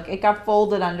 and look, it got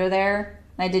folded under there.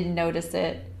 I didn't notice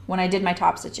it when I did my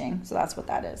top stitching, so that's what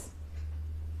that is.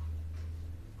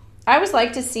 I always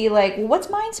like to see, like, well, what's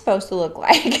mine supposed to look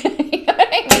like? You know what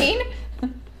I mean?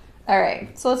 All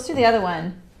right, so let's do the other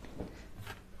one.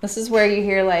 This is where you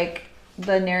hear like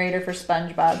the narrator for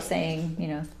SpongeBob saying, you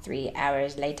know, 3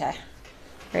 hours later,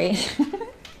 right?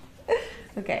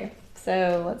 Okay,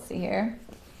 so let's see here.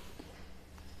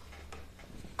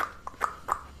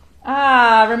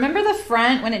 Remember the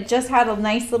front when it just had a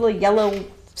nice little yellow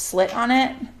slit on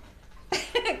it?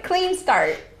 Clean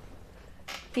start.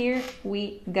 Here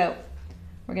we go.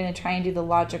 We're gonna try and do the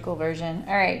logical version.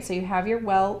 All right, so you have your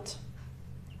welt.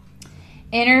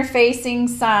 Inner facing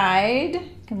side,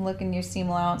 you can look in your seam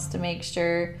allowance to make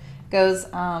sure, goes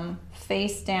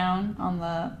face down on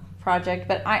the project.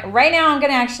 But right now I'm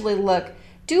gonna actually look,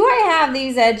 do I have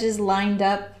these edges lined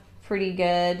up pretty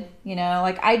good? You know,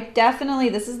 like I definitely,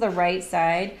 this is the right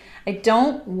side. I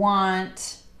don't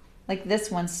want like this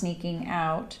one sneaking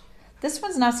out. This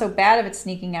one's not so bad if it's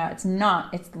sneaking out. It's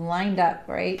not, it's lined up,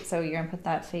 right? So you're gonna put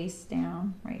that face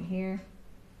down right here.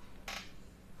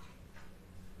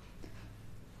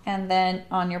 And then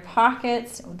on your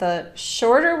pockets, the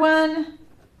shorter one,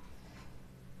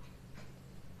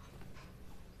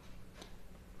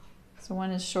 so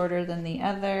one is shorter than the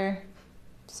other,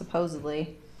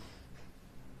 supposedly.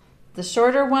 The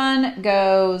shorter one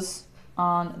goes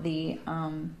on the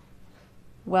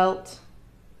welt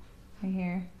right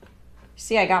here.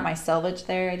 See, I got my selvage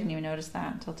there. I didn't even notice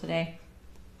that until today.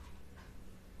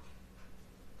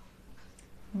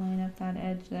 Line up that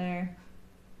edge there.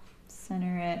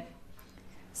 Center it.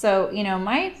 So, you know,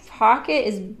 my pocket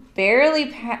is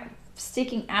barely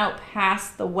sticking out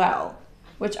past the well,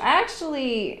 which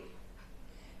actually,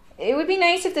 it would be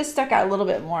nice if this stuck out a little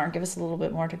bit more, give us a little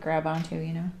bit more to grab onto,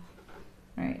 you know.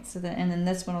 All right, so then, and then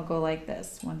this one will go like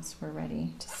this once we're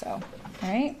ready to sew. All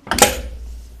right.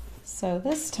 So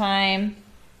this time,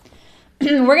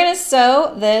 we're gonna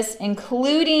sew this,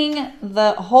 including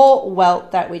the whole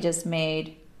welt that we just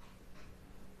made.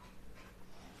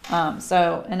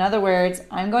 So in other words,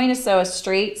 I'm going to sew a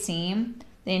straight seam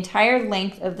the entire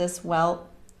length of this welt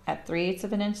at 3/8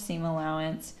 of an inch seam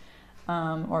allowance,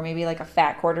 or maybe like a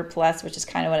fat quarter plus, which is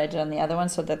kind of what I did on the other one,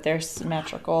 so that they're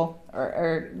symmetrical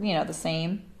or you know, the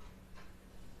same.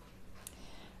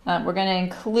 We're going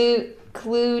to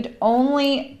include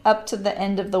only up to the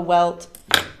end of the welt,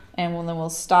 and then we'll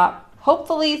stop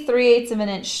hopefully 3/8 of an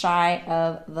inch shy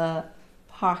of the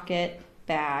pocket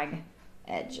bag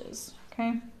edges.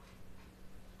 Okay.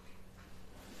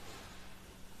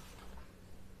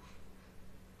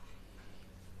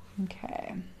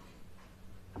 Okay.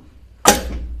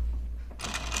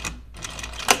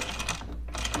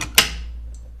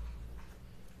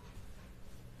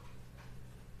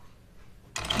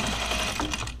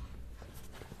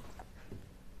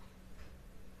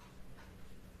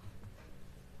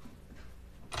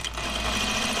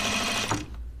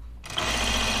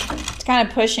 It's kind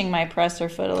of pushing my presser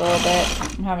foot a little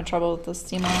bit. I'm having trouble with the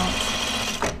seam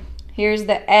allowance. Here's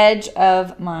the edge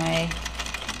of my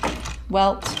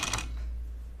welt.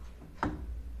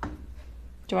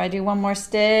 Do I do one more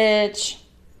stitch?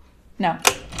 No.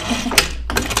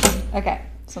 Okay,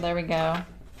 So there we go.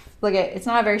 Look at, it's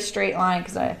not a very straight line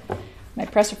because my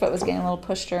presser foot was getting a little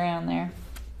pushed around there.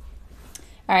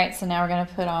 All right, so now we're gonna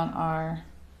put on our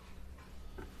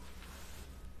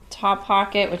top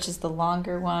pocket, which is the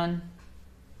longer one.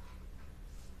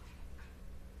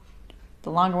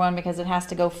 The longer one because it has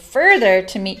to go further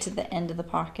to meet to the end of the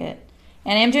pocket.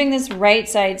 And I'm doing this right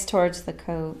sides towards the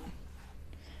coat.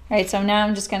 All right, so now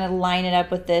I'm just gonna line it up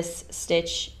with this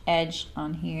stitch edge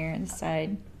on here on the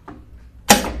side.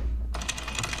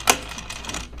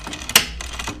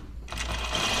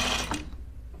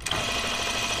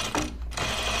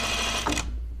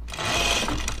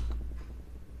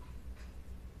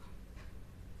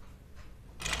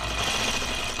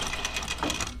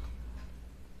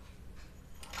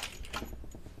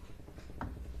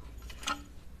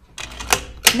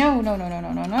 No, no, no, no,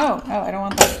 no, no, no. Oh, I don't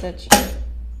want that stitch.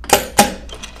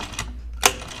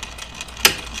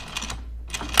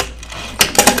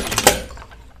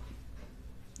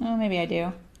 Oh, maybe I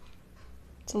do.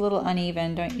 It's a little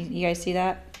uneven, don't you? You guys see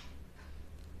that?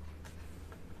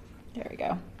 There we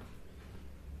go.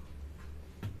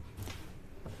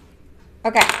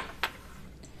 Okay.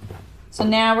 So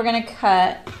now we're gonna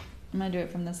cut. I'm gonna do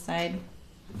it from this side.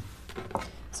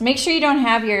 So make sure you don't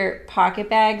have your pocket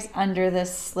bags under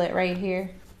this slit right here.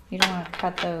 You don't want to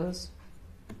cut those.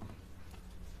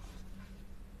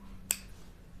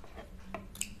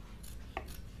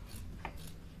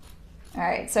 All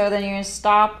right, so then you're gonna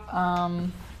stop,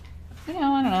 you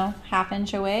know, I don't know, ½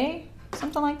 inch away,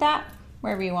 something like that,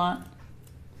 wherever you want.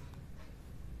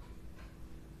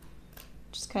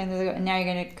 Just kind of, and now you're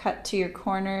gonna cut to your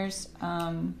corners,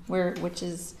 which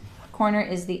is, corner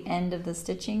is the end of the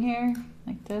stitching here,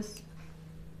 like this.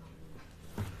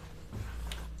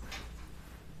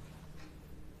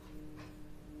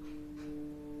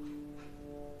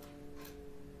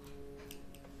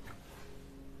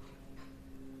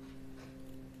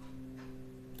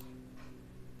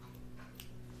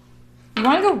 You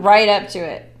want to go right up to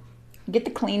it. Get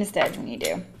the cleanest edge when you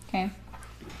do, okay?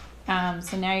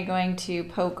 So now you're going to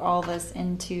poke all this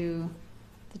into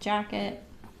the jacket,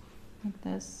 like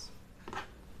this.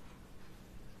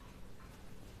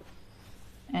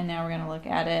 And now we're going to look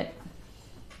at it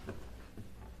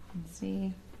and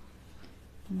see.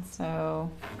 And so,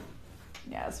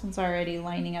 yeah, this one's already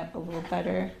lining up a little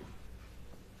better.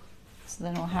 So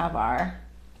then we'll have our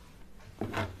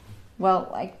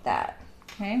welt like that,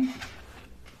 okay?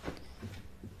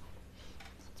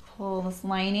 Let's pull this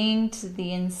lining to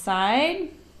the inside.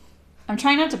 I'm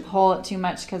trying not to pull it too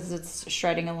much because it's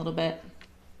shredding a little bit.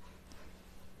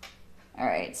 All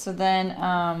right, so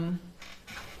then,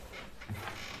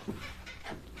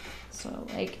 so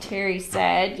like Terry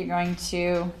said, you're going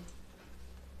to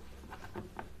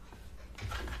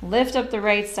lift up the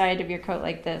right side of your coat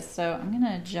like this. So I'm going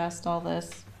to adjust all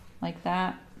this like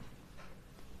that.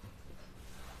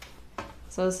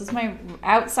 So this is my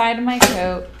outside of my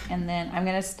coat, and then I'm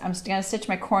just gonna stitch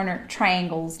my corner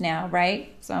triangles now,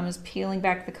 right? So I'm just peeling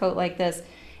back the coat like this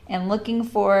and looking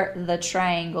for the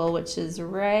triangle, which is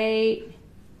right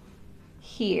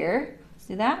here.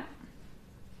 See that?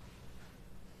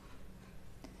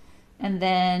 And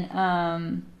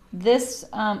then this is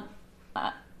the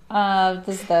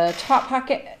top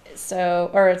pocket,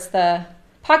 or it's the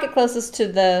pocket closest to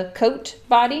the coat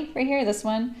body right here. This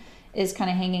one is kind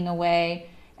of hanging away,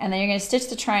 and then you're going to stitch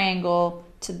the triangle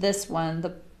to this one,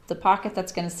 the pocket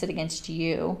that's going to sit against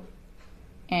you,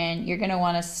 and you're going to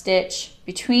want to stitch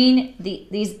between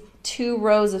these 2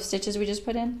 rows of stitches we just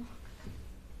put in.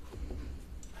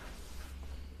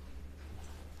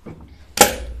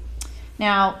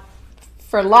 Now,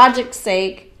 for logic's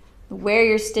sake, where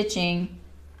you're stitching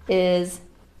is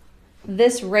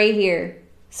this right here.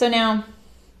 So now,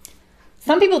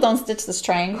 some people don't stitch this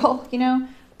triangle, you know,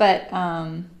 but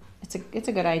it's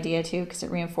a good idea too because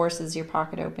it reinforces your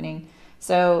pocket opening.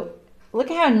 So look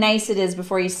at how nice it is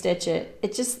before you stitch it.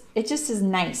 It just is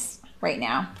nice right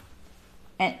now.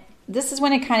 And this is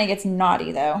when it kind of gets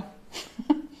naughty though.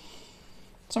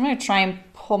 So I'm going to try and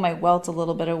pull my welt a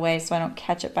little bit away so I don't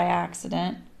catch it by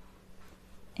accident.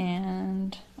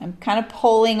 And I'm kind of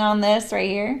pulling on this right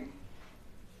here.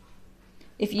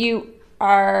 If you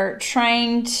are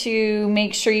trying to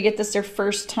make sure you get this your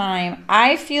first time,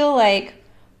 I feel like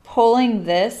pulling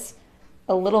this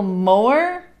a little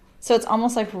more, so it's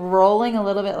almost like rolling a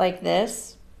little bit like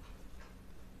this,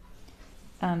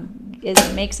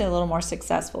 it makes it a little more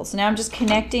successful. So now I'm just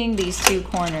connecting these 2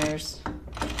 corners.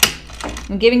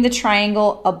 I'm giving the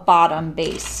triangle a bottom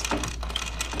base.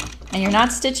 And you're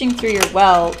not stitching through your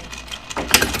welt,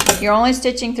 you're only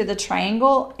stitching through the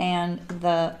triangle and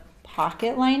the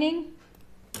pocket lining.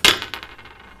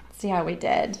 See how we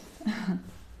did.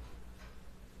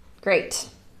 Great.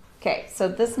 Okay, so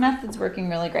this method's working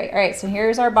really great. All right, so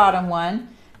here's our bottom one.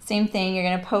 Same thing, you're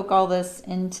gonna poke all this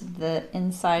into the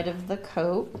inside of the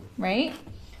coat, right?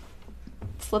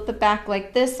 Flip it back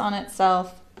like this on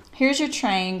itself. Here's your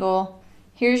triangle.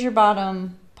 Here's your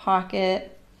bottom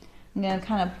pocket. I'm gonna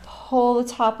kind of pull the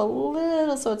top a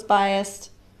little so it's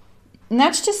biased. And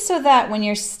that's just so that when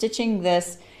you're stitching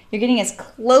this, you're getting as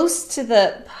close to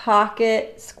the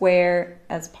pocket square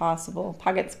as possible.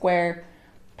 Pocket square,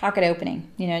 pocket opening,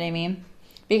 you know what I mean?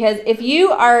 Because if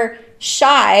you are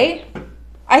shy,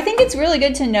 I think it's really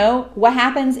good to know what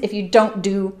happens if you don't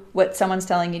do what someone's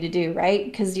telling you to do, right?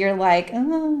 Because you're like,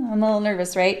 oh, I'm a little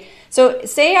nervous, right? So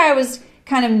say I was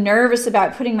kind of nervous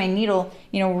about putting my needle,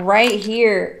 you know, right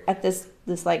here at this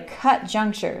like cut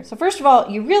juncture. So first of all,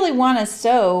 you really want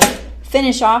to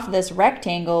finish off this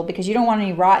rectangle because you don't want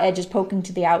any raw edges poking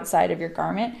to the outside of your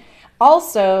garment.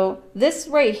 Also, this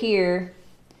right here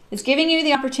is giving you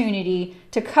the opportunity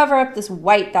to cover up this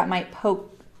white that might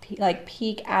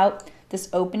peek out this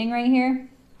opening right here.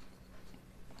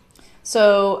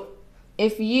 So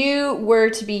if you were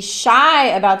to be shy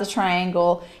about the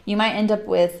triangle, you might end up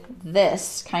with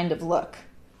this kind of look.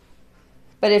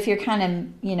 But if you're kind of,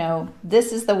 you know,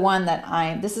 this is the one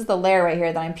that this is the layer right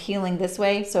here that I'm peeling this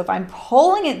way. So if I'm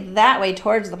pulling it that way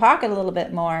towards the pocket a little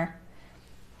bit more,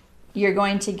 you're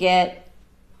going to get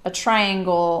a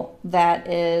triangle that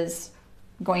is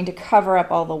going to cover up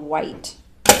all the white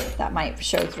that might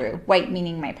show through. White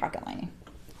meaning my pocket lining.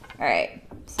 All right,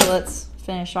 so let's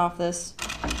finish off this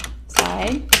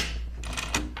side.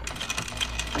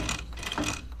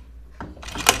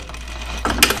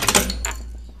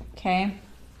 Okay.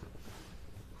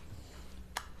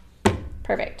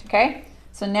 Perfect, okay?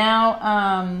 So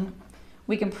now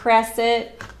we can press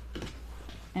it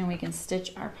and we can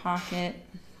stitch our pocket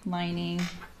lining.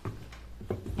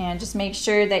 And just make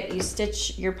sure that you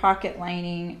stitch your pocket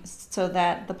lining so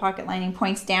that the pocket lining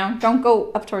points down. Don't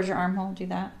go up towards your armhole, do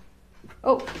that.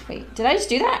 Oh, wait, did I just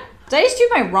do that? Did I just do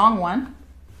my wrong one?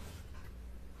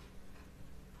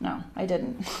 No, I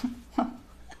didn't. I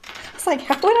was like,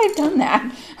 how would I have done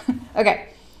that? Okay,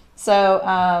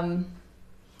 so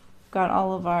got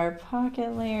all of our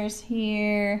pocket layers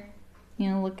here. You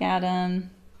know, look at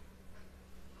them.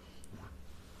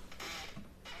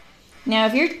 Now,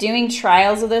 if you're doing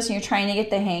trials of this and you're trying to get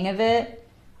the hang of it,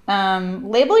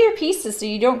 label your pieces so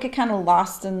you don't get kind of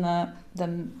lost in the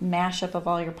mashup of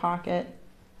all your pocket.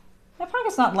 My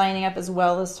pocket's not lining up as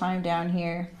well this time down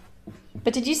here.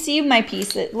 But did you see my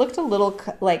piece? It looked a little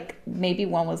like maybe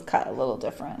one was cut a little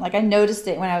different. Like I noticed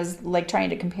it when I was like trying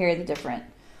to compare the different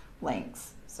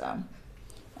lengths. So,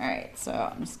 all right, so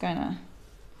I'm just gonna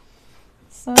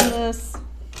sew this.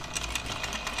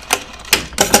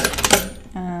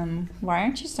 Why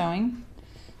aren't you sewing?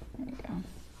 There we go.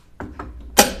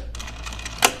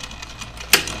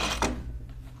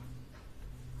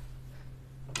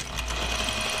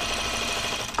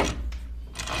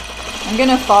 I'm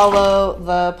gonna follow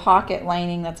the pocket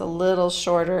lining that's a little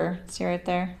shorter. See right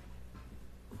there?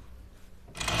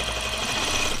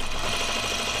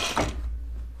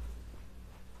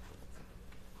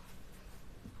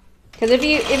 Because if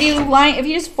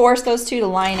you just force those two to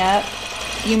line up,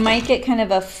 you might get kind of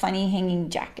a funny hanging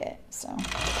jacket. So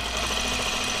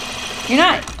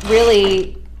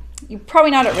you're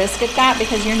probably not at risk at that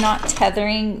because you're not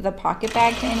tethering the pocket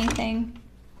bag to anything.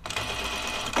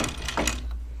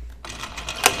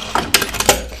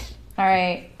 All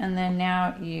right, and then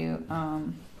now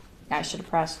I should have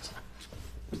pressed.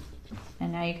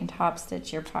 And now you can top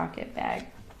stitch your pocket bag,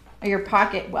 or your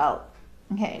pocket welt.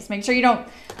 Okay, so make sure you don't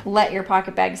let your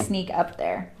pocket bag sneak up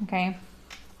there, okay?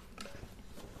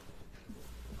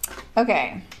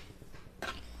 Okay,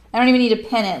 I don't even need to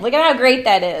pin it. Look at how great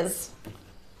that is.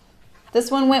 This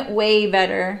one went way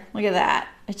better. Look at that.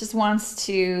 It just wants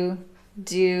to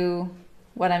do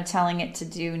what I'm telling it to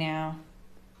do now.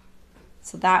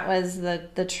 So that was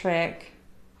the trick.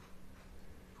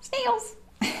 Snails.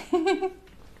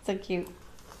 So cute.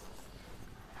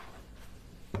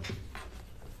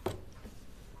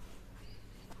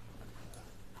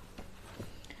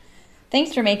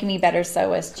 Thanks for making me better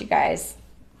sewist, you guys.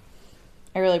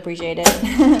 I really appreciate it.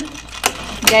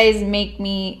 You guys make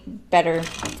me better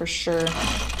for sure.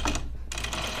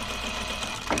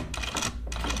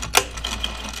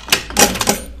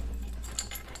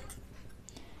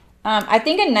 I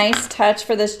think a nice touch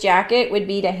for this jacket would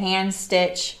be to hand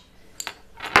stitch.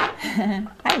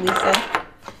 Hi, Lisa.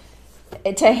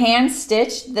 To hand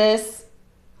stitch this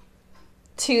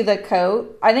to the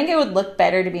coat. I think it would look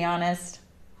better, to be honest.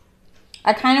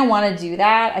 I kind of want to do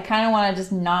that. I kind of want to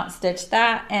just not stitch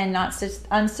that and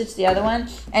unstitch the other one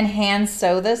and hand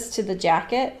sew this to the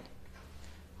jacket.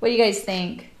 What do you guys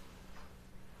think?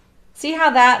 See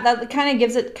how that kind of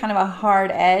gives it kind of a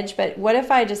hard edge, but what if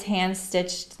I just hand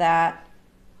stitched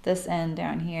this end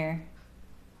down here?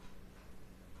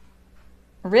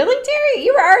 Really, Terry?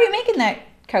 You were already making that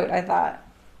coat, I thought.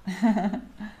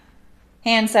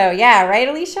 Hand sew. Yeah, right,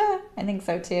 Alicia? I think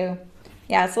so too.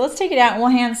 Yeah, so let's take it out and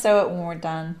we'll hand sew it when we're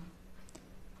done.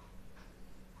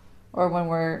 Or when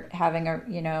we're having a,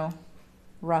 you know,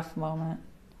 rough moment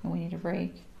and we need a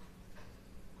break.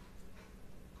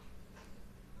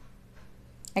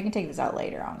 I can take this out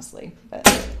later, honestly,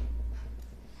 but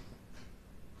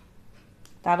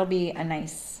that'll be a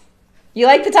nice. You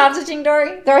like the top stitching,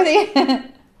 Dorothy?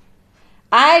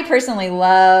 I personally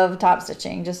love top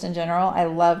stitching, just in general. I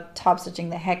love top stitching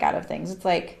the heck out of things. It's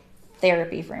like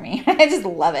therapy for me. I just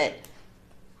love it.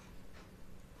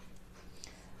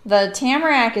 The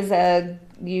tamarack is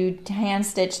you hand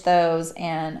stitch those,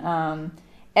 and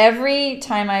every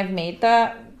time I've made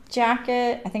that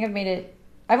jacket, I think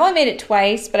I've only made it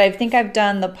twice, but I think I've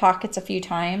done the pockets a few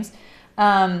times.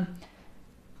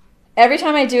 Every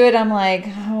time I do it, I'm like,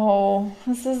 oh,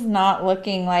 this is not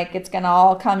looking like it's gonna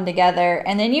all come together.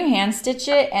 And then you hand stitch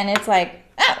it and it's like,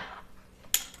 oh,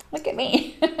 look at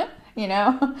me. You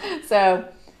know? So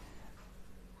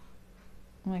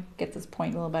I'm gonna get this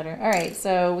point a little better. All right,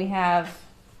 so we have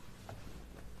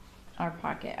our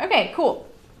pocket. Okay, cool.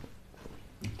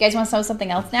 You guys want to sew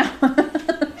something else now?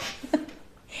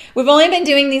 We've only been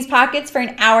doing these pockets for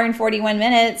an hour and 41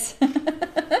 minutes.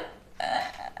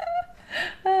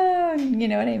 Oh, you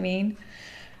know what I mean?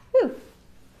 Whew.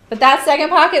 But that second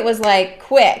pocket was like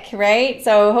quick, right?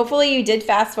 So hopefully you did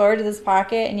fast forward to this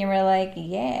pocket and you were like,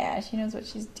 yeah, she knows what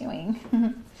she's doing.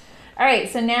 All right,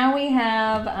 so now we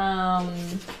have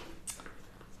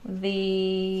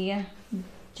the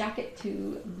jacket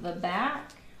to the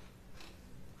back.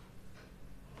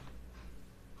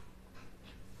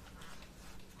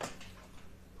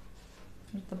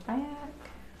 Here's the back.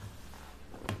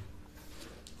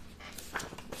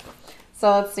 So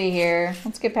let's see here.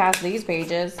 Let's get past these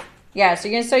pages. Yeah, so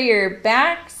you're going to sew your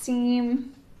back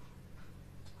seam.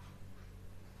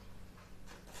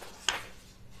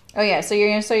 Oh yeah, so you're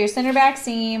going to sew your center back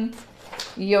seam,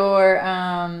 your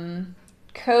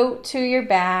coat to your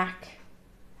back.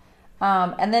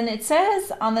 And then it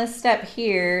says on this step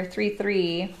here,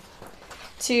 3-3,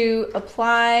 to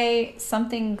apply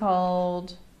something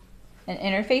called an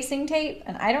interfacing tape,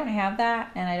 and I don't have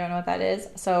that, and I don't know what that is.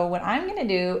 So what I'm gonna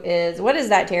do is, what is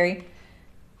that, Terry?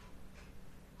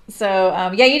 So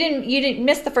yeah, you didn't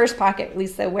miss the first pocket,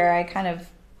 Lisa, where I kind of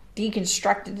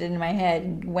deconstructed it in my head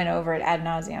and went over it ad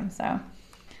nauseum. So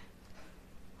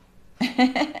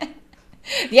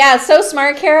yeah, so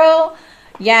smart, Carol.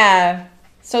 Yeah,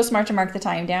 so smart to mark the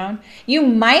time down. You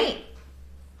might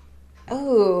be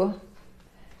able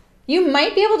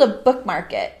to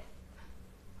bookmark it.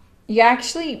 You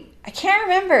actually, I can't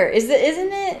remember. Is it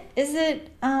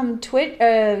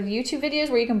YouTube videos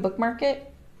where you can bookmark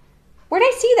it? Where'd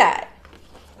I see that?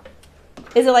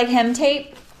 Is it like hem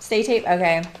tape? Stay tape?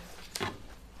 Okay.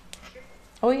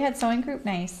 Oh, you had sewing group?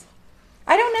 Nice.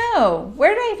 I don't know.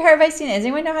 Where have I seen it? Does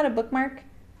anyone know how to bookmark?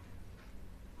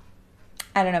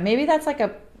 I don't know. Maybe that's like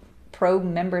a pro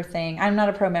member thing. I'm not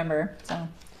a pro member, so.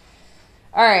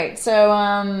 All right, so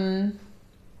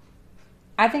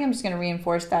I think I'm just going to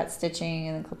reinforce that stitching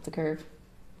and then clip the curve.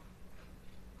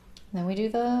 Then we do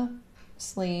the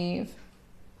sleeve.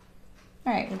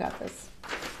 All right, we got this.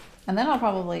 And then I'll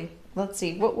probably, let's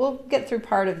see, we'll get through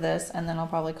part of this and then I'll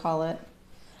probably call it.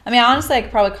 I mean, honestly, I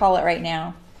could probably call it right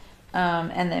now.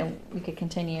 And then we could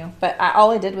continue. But all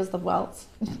I did was the welts.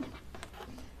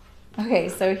 Okay,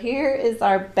 so here is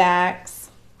our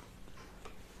backs.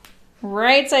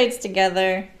 Right sides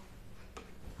together.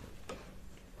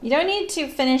 You don't need to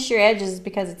finish your edges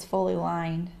because it's fully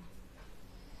lined.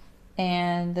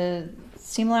 And the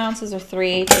seam allowances are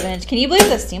 3/8 of an inch. Can you believe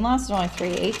the seam allowance is only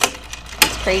 3/8?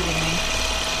 It's crazy to me.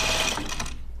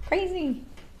 Crazy.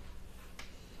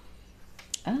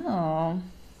 Oh.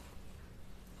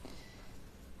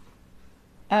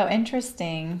 Oh,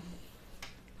 interesting.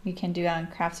 You can do that on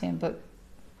Craftsman book.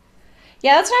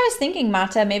 Yeah, that's what I was thinking,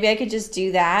 Mata. Maybe I could just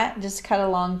do that. Just cut a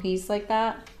long piece like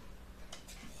that.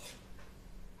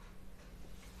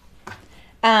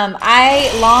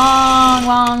 I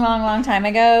long time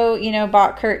ago, you know,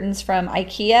 bought curtains from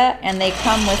IKEA, and they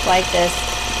come with like this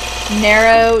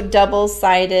narrow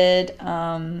double-sided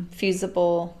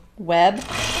fusible web.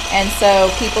 And so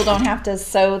people don't have to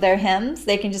sew their hems.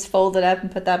 They can just fold it up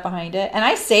and put that behind it. And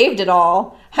I saved it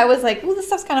all. I was like, ooh, this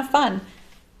stuff's kind of fun.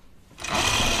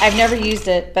 I've never used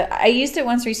it, but I used it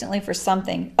once recently for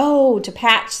something. Oh, to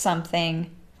patch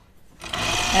something.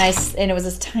 And it was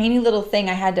this tiny little thing.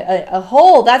 I had to, a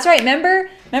hole. That's right. Remember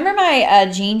my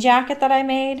jean jacket that I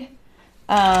made?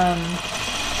 And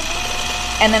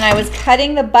then I was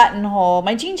cutting the buttonhole.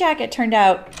 My jean jacket turned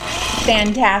out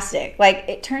fantastic. Like,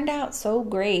 it turned out so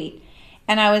great.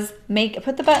 And I was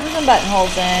put the buttons and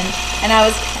buttonholes in, and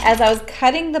as I was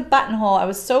cutting the buttonhole, I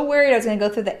was so worried I was going to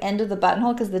go through the end of the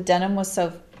buttonhole because the denim was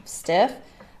so stiff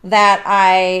that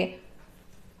I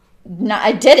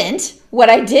didn't. What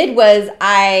I did was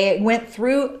I went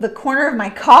through the corner of my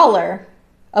collar,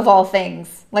 of all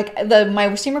things. Like,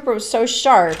 my seam ripper was so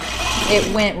sharp,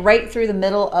 it went right through the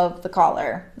middle of the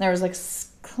collar. There was like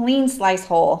clean slice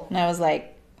hole, and I was like,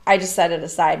 I just set it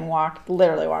aside and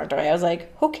literally walked away. I was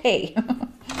like, okay.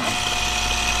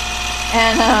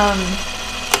 And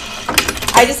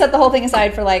I just set the whole thing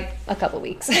aside for like a couple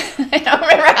weeks. I don't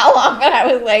remember how long, but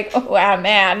I was like, oh, wow,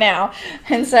 man, now.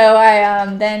 And so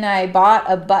then I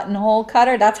bought a buttonhole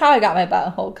cutter. That's how I got my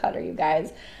buttonhole cutter, you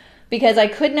guys. Because I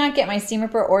could not get my seam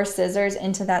ripper or scissors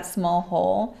into that small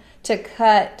hole to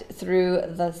cut through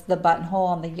the buttonhole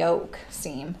on the yoke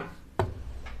seam.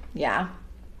 Yeah.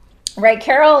 Right,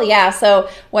 Carol? Yeah, so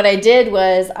what I did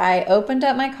was I opened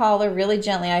up my collar really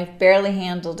gently. I barely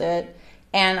handled it.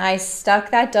 And I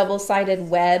stuck that double-sided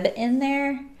web in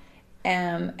there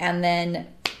and then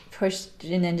pushed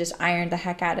and then just ironed the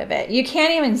heck out of it. You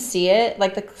can't even see it.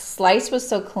 Like, the slice was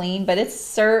so clean, but it's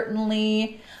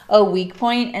certainly a weak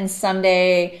point, and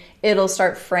someday it'll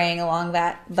start fraying along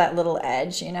that little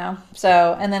edge, you know?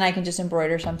 So, and then I can just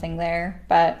embroider something there.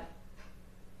 But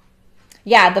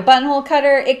yeah, the buttonhole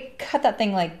cutter, it cut that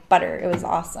thing like butter. It was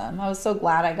awesome. I was so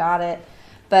glad I got it.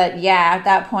 But yeah, at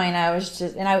that point I was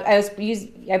just, and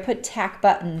I put tack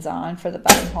buttons on for the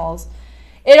buttonholes.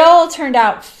 It all turned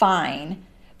out fine,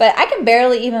 but I can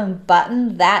barely even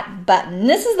button that button.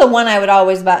 This is the one I would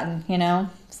always button, you know?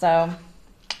 So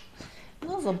it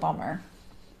was a bummer,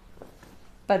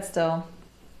 but still,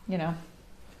 you know.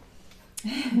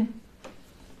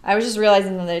 I was just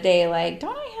realizing the other day, like,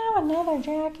 don't I have another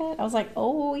jacket? I was like,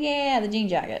 oh yeah, the jean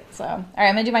jacket. So, all right,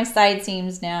 I'm gonna do my side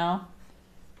seams now.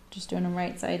 Just doing them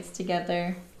right sides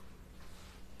together.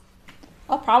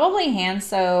 I'll probably hand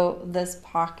sew this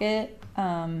pocket,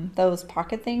 those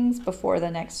pocket things before the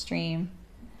next stream.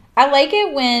 I like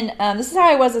it when, this is how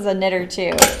I was as a knitter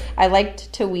too. I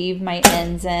liked to weave my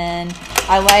ends in.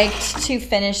 I liked to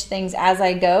finish things as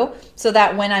I go so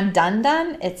that when I'm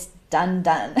done, it's done.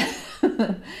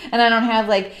 And I don't have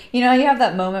like, you know, you have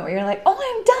that moment where you're like, oh,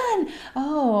 I'm done.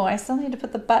 Oh, I still need to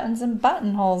put the buttons and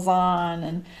buttonholes on,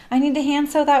 and I need to hand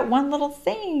sew that one little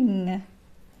thing.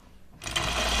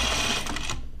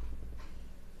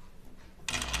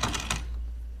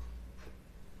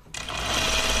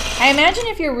 I imagine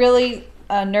if you're really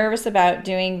nervous about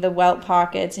doing the welt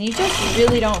pockets and you just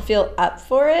really don't feel up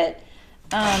for it,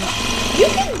 you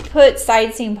can put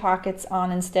side seam pockets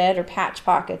on instead, or patch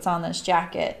pockets on this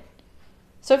jacket.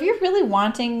 So if you're really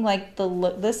wanting like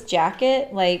this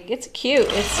jacket, like, it's cute.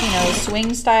 It's, you know,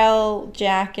 swing style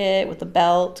jacket with a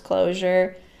belt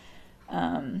closure.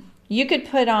 You could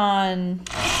put on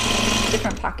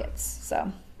different pockets.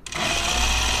 So.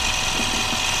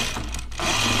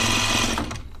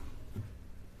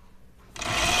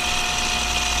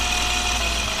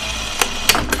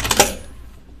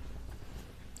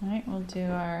 All right, we'll do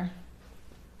our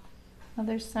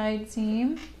other side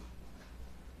seam.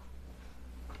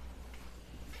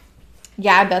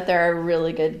 Yeah, I bet there are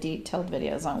really good detailed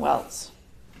videos on welts.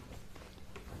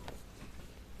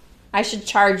 I should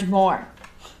charge more.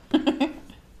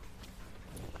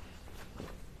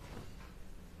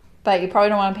 But you probably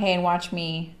don't want to pay and watch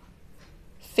me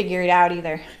figure it out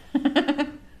either.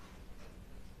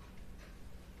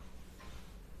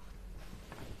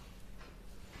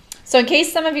 So in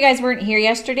case some of you guys weren't here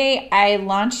yesterday, I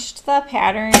launched the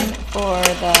pattern for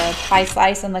the pie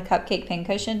slice and the cupcake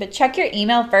pincushion. But check your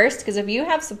email first, because if you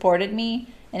have supported me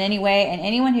in any way, and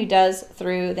anyone who does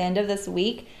through the end of this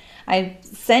week, I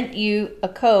sent you a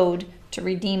code to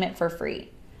redeem it for free.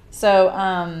 So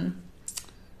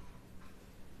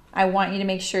I want you to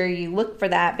make sure you look for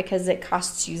that, because it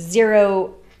costs you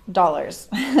 $0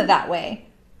 that way.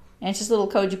 And it's just a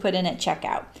little code you put in at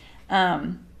checkout.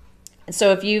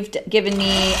 So if you've given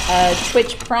me a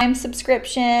Twitch Prime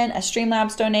subscription, a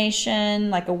Streamlabs donation,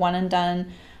 like a one and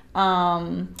done,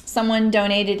 someone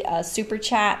donated a super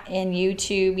chat in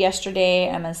YouTube yesterday.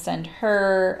 I'm going to send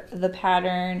her the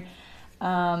pattern.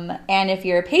 And if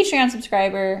you're a Patreon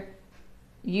subscriber,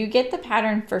 you get the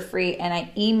pattern for free, and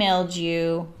I emailed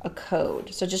you a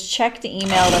code. So just check the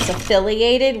email that's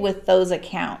affiliated with those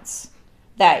accounts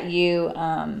that you,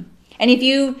 and if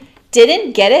you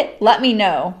didn't get it, let me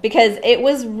know, because it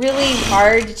was really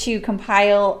hard to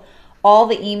compile all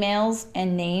the emails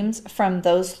and names from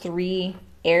those 3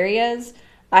 areas.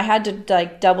 I had to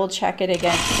like double check it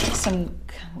against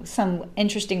some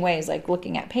interesting ways, like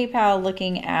looking at PayPal,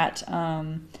 looking at,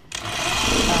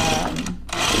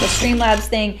 the Streamlabs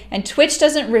thing, and Twitch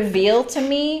doesn't reveal to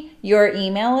me your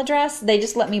email address. They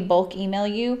just let me bulk email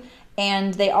you,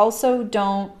 and they also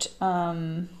don't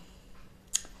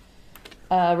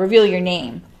reveal your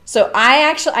name. So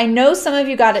I know some of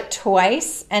you got it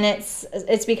twice, and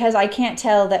it's because I can't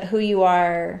tell that who you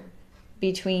are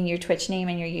between your Twitch name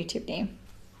and your YouTube name.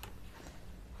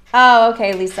 Oh,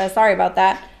 okay, Lisa, sorry about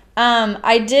that.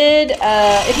 I did,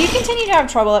 if you continue to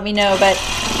have trouble, let me know, but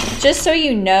just so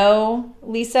you know,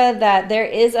 Lisa, that there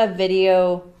is a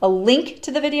link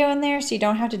to the video in there, so you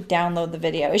don't have to download the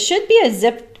video. It should be a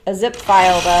zip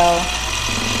file, though.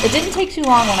 It didn't take too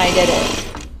long when I did it.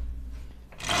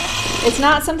 It's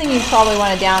not something you probably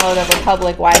want to download over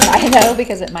public Wi-Fi, though,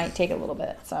 because it might take a little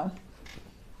bit, so.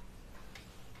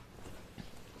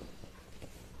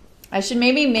 I should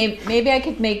maybe I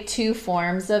could make 2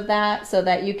 forms of that so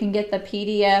that you can get the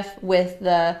PDF with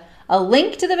a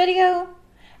link to the video,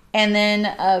 and then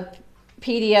a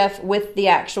PDF with the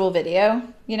actual video,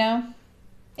 you know,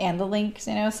 and the links,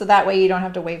 you know, so that way you don't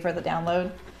have to wait for the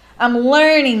download. I'm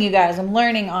learning, you guys. I'm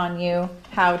learning on you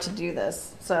how to do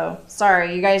this. So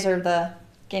sorry, you guys are the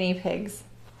guinea pigs.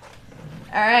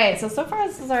 All right, so far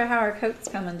this is how our coat's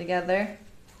coming together.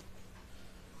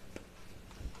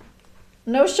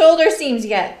 No shoulder seams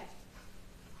yet.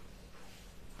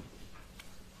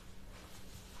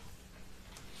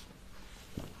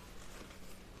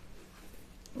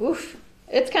 Oof,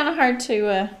 it's kind of hard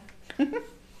to,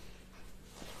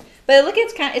 but look,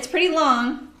 it's pretty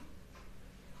long.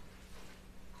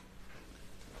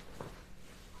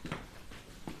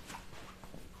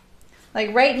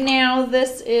 Like right now,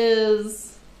 this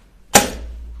is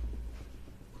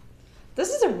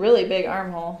a really big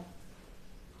armhole.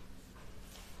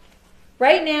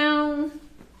 Right now,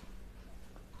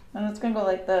 and it's gonna go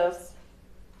like this.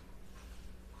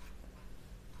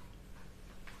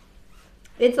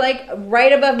 It's like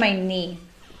right above my knee.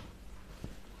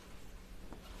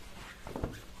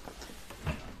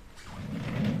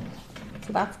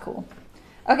 So that's cool.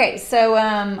 Okay, so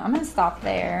I'm gonna stop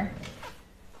there.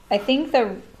 I think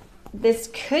this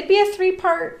could be a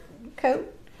 3-part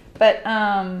coat, but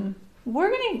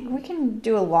we can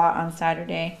do a lot on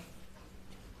Saturday,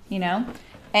 you know,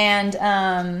 and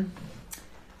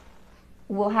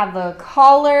we'll have the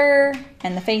collar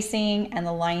and the facing and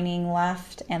the lining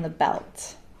left and the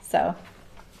belt. So,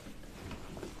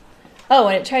 oh,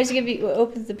 and it tries to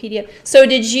opens the PDF. So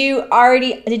did you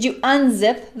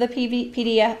unzip the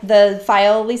PDF, the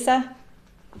file, Lisa?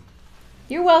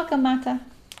 You're welcome, Mata.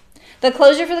 The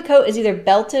closure for the coat is either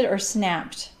belted or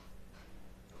snapped.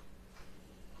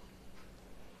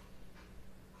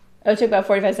 Oh, it took about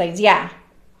 45 seconds. Yeah.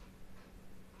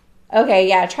 Okay,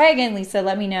 yeah, try again, Lisa.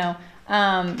 Let me know.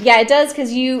 Yeah, it does,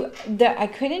 because I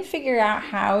couldn't figure out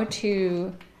how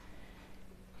to,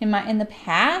 in the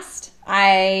past,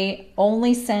 I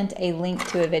only sent a link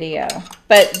to a video.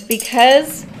 But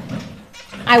because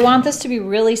I want this to be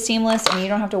really seamless and you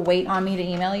don't have to wait on me to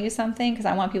email you something, because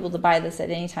I want people to buy this at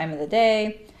any time of the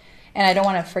day, and I don't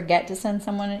want to forget to send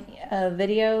someone a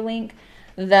video link,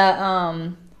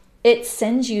 it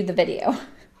sends you the video.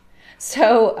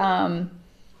 So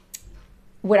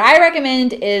what I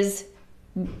recommend is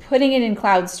putting it in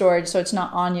cloud storage so it's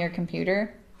not on your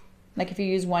computer. Like if you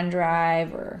use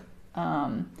OneDrive or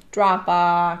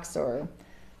Dropbox or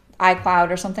iCloud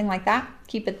or something like that,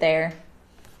 keep it there.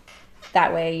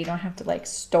 That way you don't have to like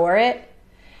store it.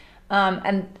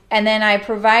 And then I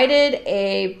provided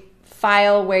a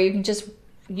file where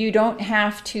you don't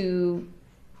have to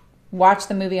watch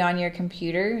the movie on your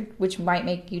computer, which might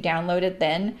make you download it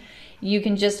then. You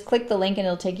can just click the link and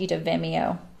it'll take you to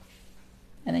Vimeo,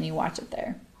 and then you watch it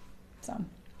there. So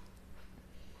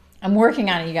I'm working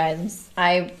on it, you guys.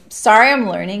 I'm sorry I'm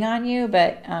learning on you,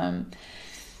 but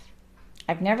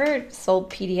I've never sold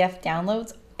PDF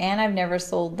downloads, and I've never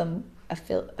sold them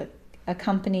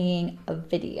accompanying a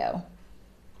video,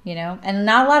 you know? And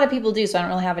not a lot of people do, so I don't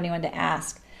really have anyone to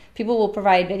ask. People will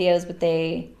provide videos, but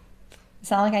it's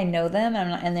not like I know them,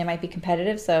 and they might be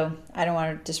competitive, so I don't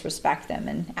want to disrespect them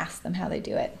and ask them how they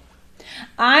do it.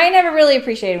 I never really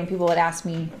appreciated when people would ask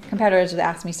me, competitors would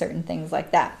ask me certain things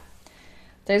like that.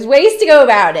 there's ways to go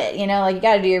about it, you know, like you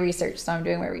got to do your research. So I'm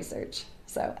doing my research.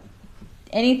 So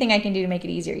anything I can do to make it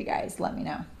easier, you guys, let me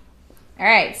know. All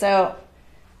right. So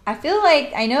I feel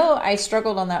like, I know I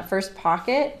struggled on that first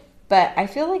pocket, but I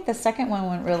feel like the second one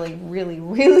went really, really,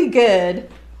 really good.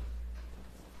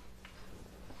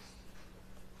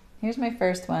 Here's my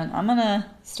first one. I'm going to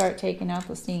start taking out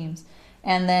the seams,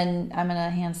 and then I'm going to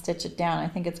hand stitch it down. I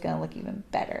think it's going to look even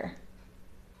better.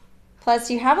 Plus,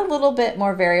 you have a little bit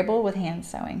more variable with hand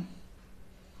sewing.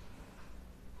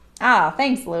 Ah,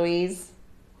 thanks, Louise.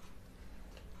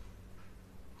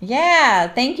 Yeah,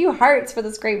 thank you, Hearts, for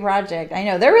this great project. I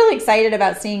know, they're really excited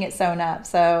about seeing it sewn up,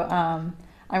 so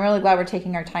I'm really glad we're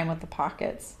taking our time with the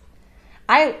pockets.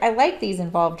 I like these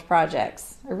involved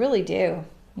projects. I really do,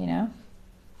 you know.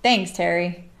 Thanks,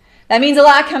 Terry. That means a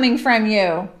lot coming from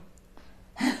you.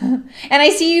 And I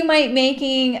see you might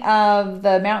making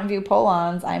the Mountain View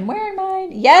pull-ons. I'm wearing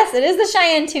mine. Yes, it is the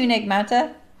Cheyenne tunic,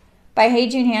 Mata, by Hey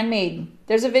June Handmade.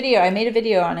 There's a video. I made a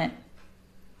video on it.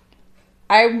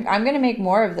 I'm going to make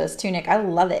more of this tunic. I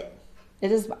love it.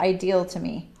 It is ideal to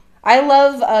me. I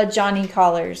love Johnny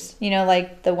collars, you know,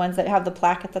 like the ones that have the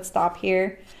placket that stop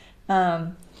here.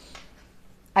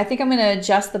 I think I'm going to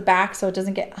adjust the back so it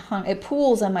doesn't get hung. It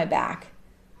pools on my back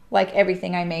like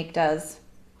everything I make does.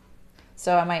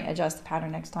 So I might adjust the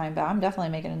pattern next time, but I'm definitely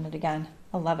making it again.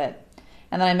 I love it.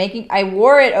 And then I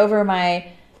wore it over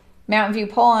my Mountain View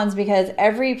pull-ons because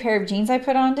every pair of jeans I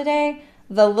put on today,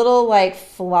 the little like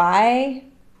fly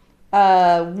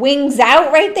wings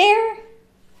out right there.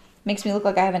 Makes me look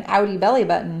like I have an outie belly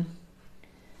button.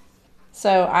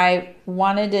 So I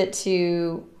wanted it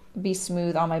to be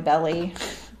smooth on my belly.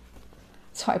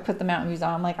 So I put the Mountain Views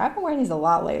on. I'm like, I've been wearing these a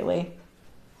lot lately.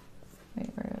 Wait,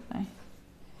 where am I?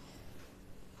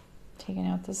 Taking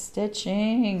out the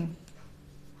stitching.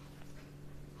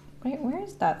 Wait, where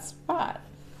is that spot?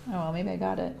 Oh, well, maybe I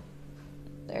got it.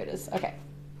 There it is. Okay.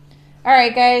 All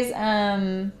right, guys.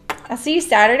 I'll see you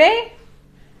Saturday.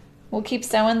 We'll keep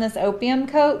sewing this Opium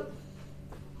coat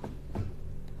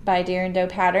by Deer and Doe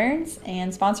Patterns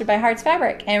and sponsored by Hearts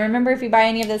Fabric. And remember, if you buy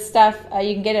any of this stuff,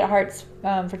 you can get it at Hearts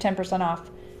for 10% off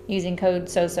using code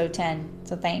SOSO10.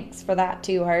 So thanks for that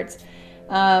too, Hearts.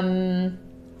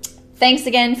 Thanks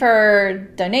again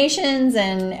for donations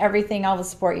and everything, all the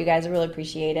support, you guys. I really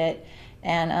appreciate it.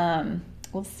 And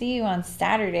we'll see you on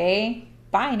Saturday.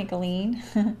 Bye, Nicolene.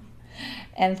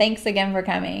 And thanks again for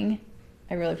coming.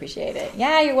 I really appreciate it.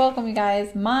 Yeah, you're welcome, you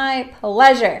guys. My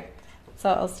pleasure. So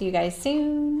I'll see you guys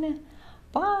soon.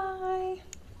 Bye.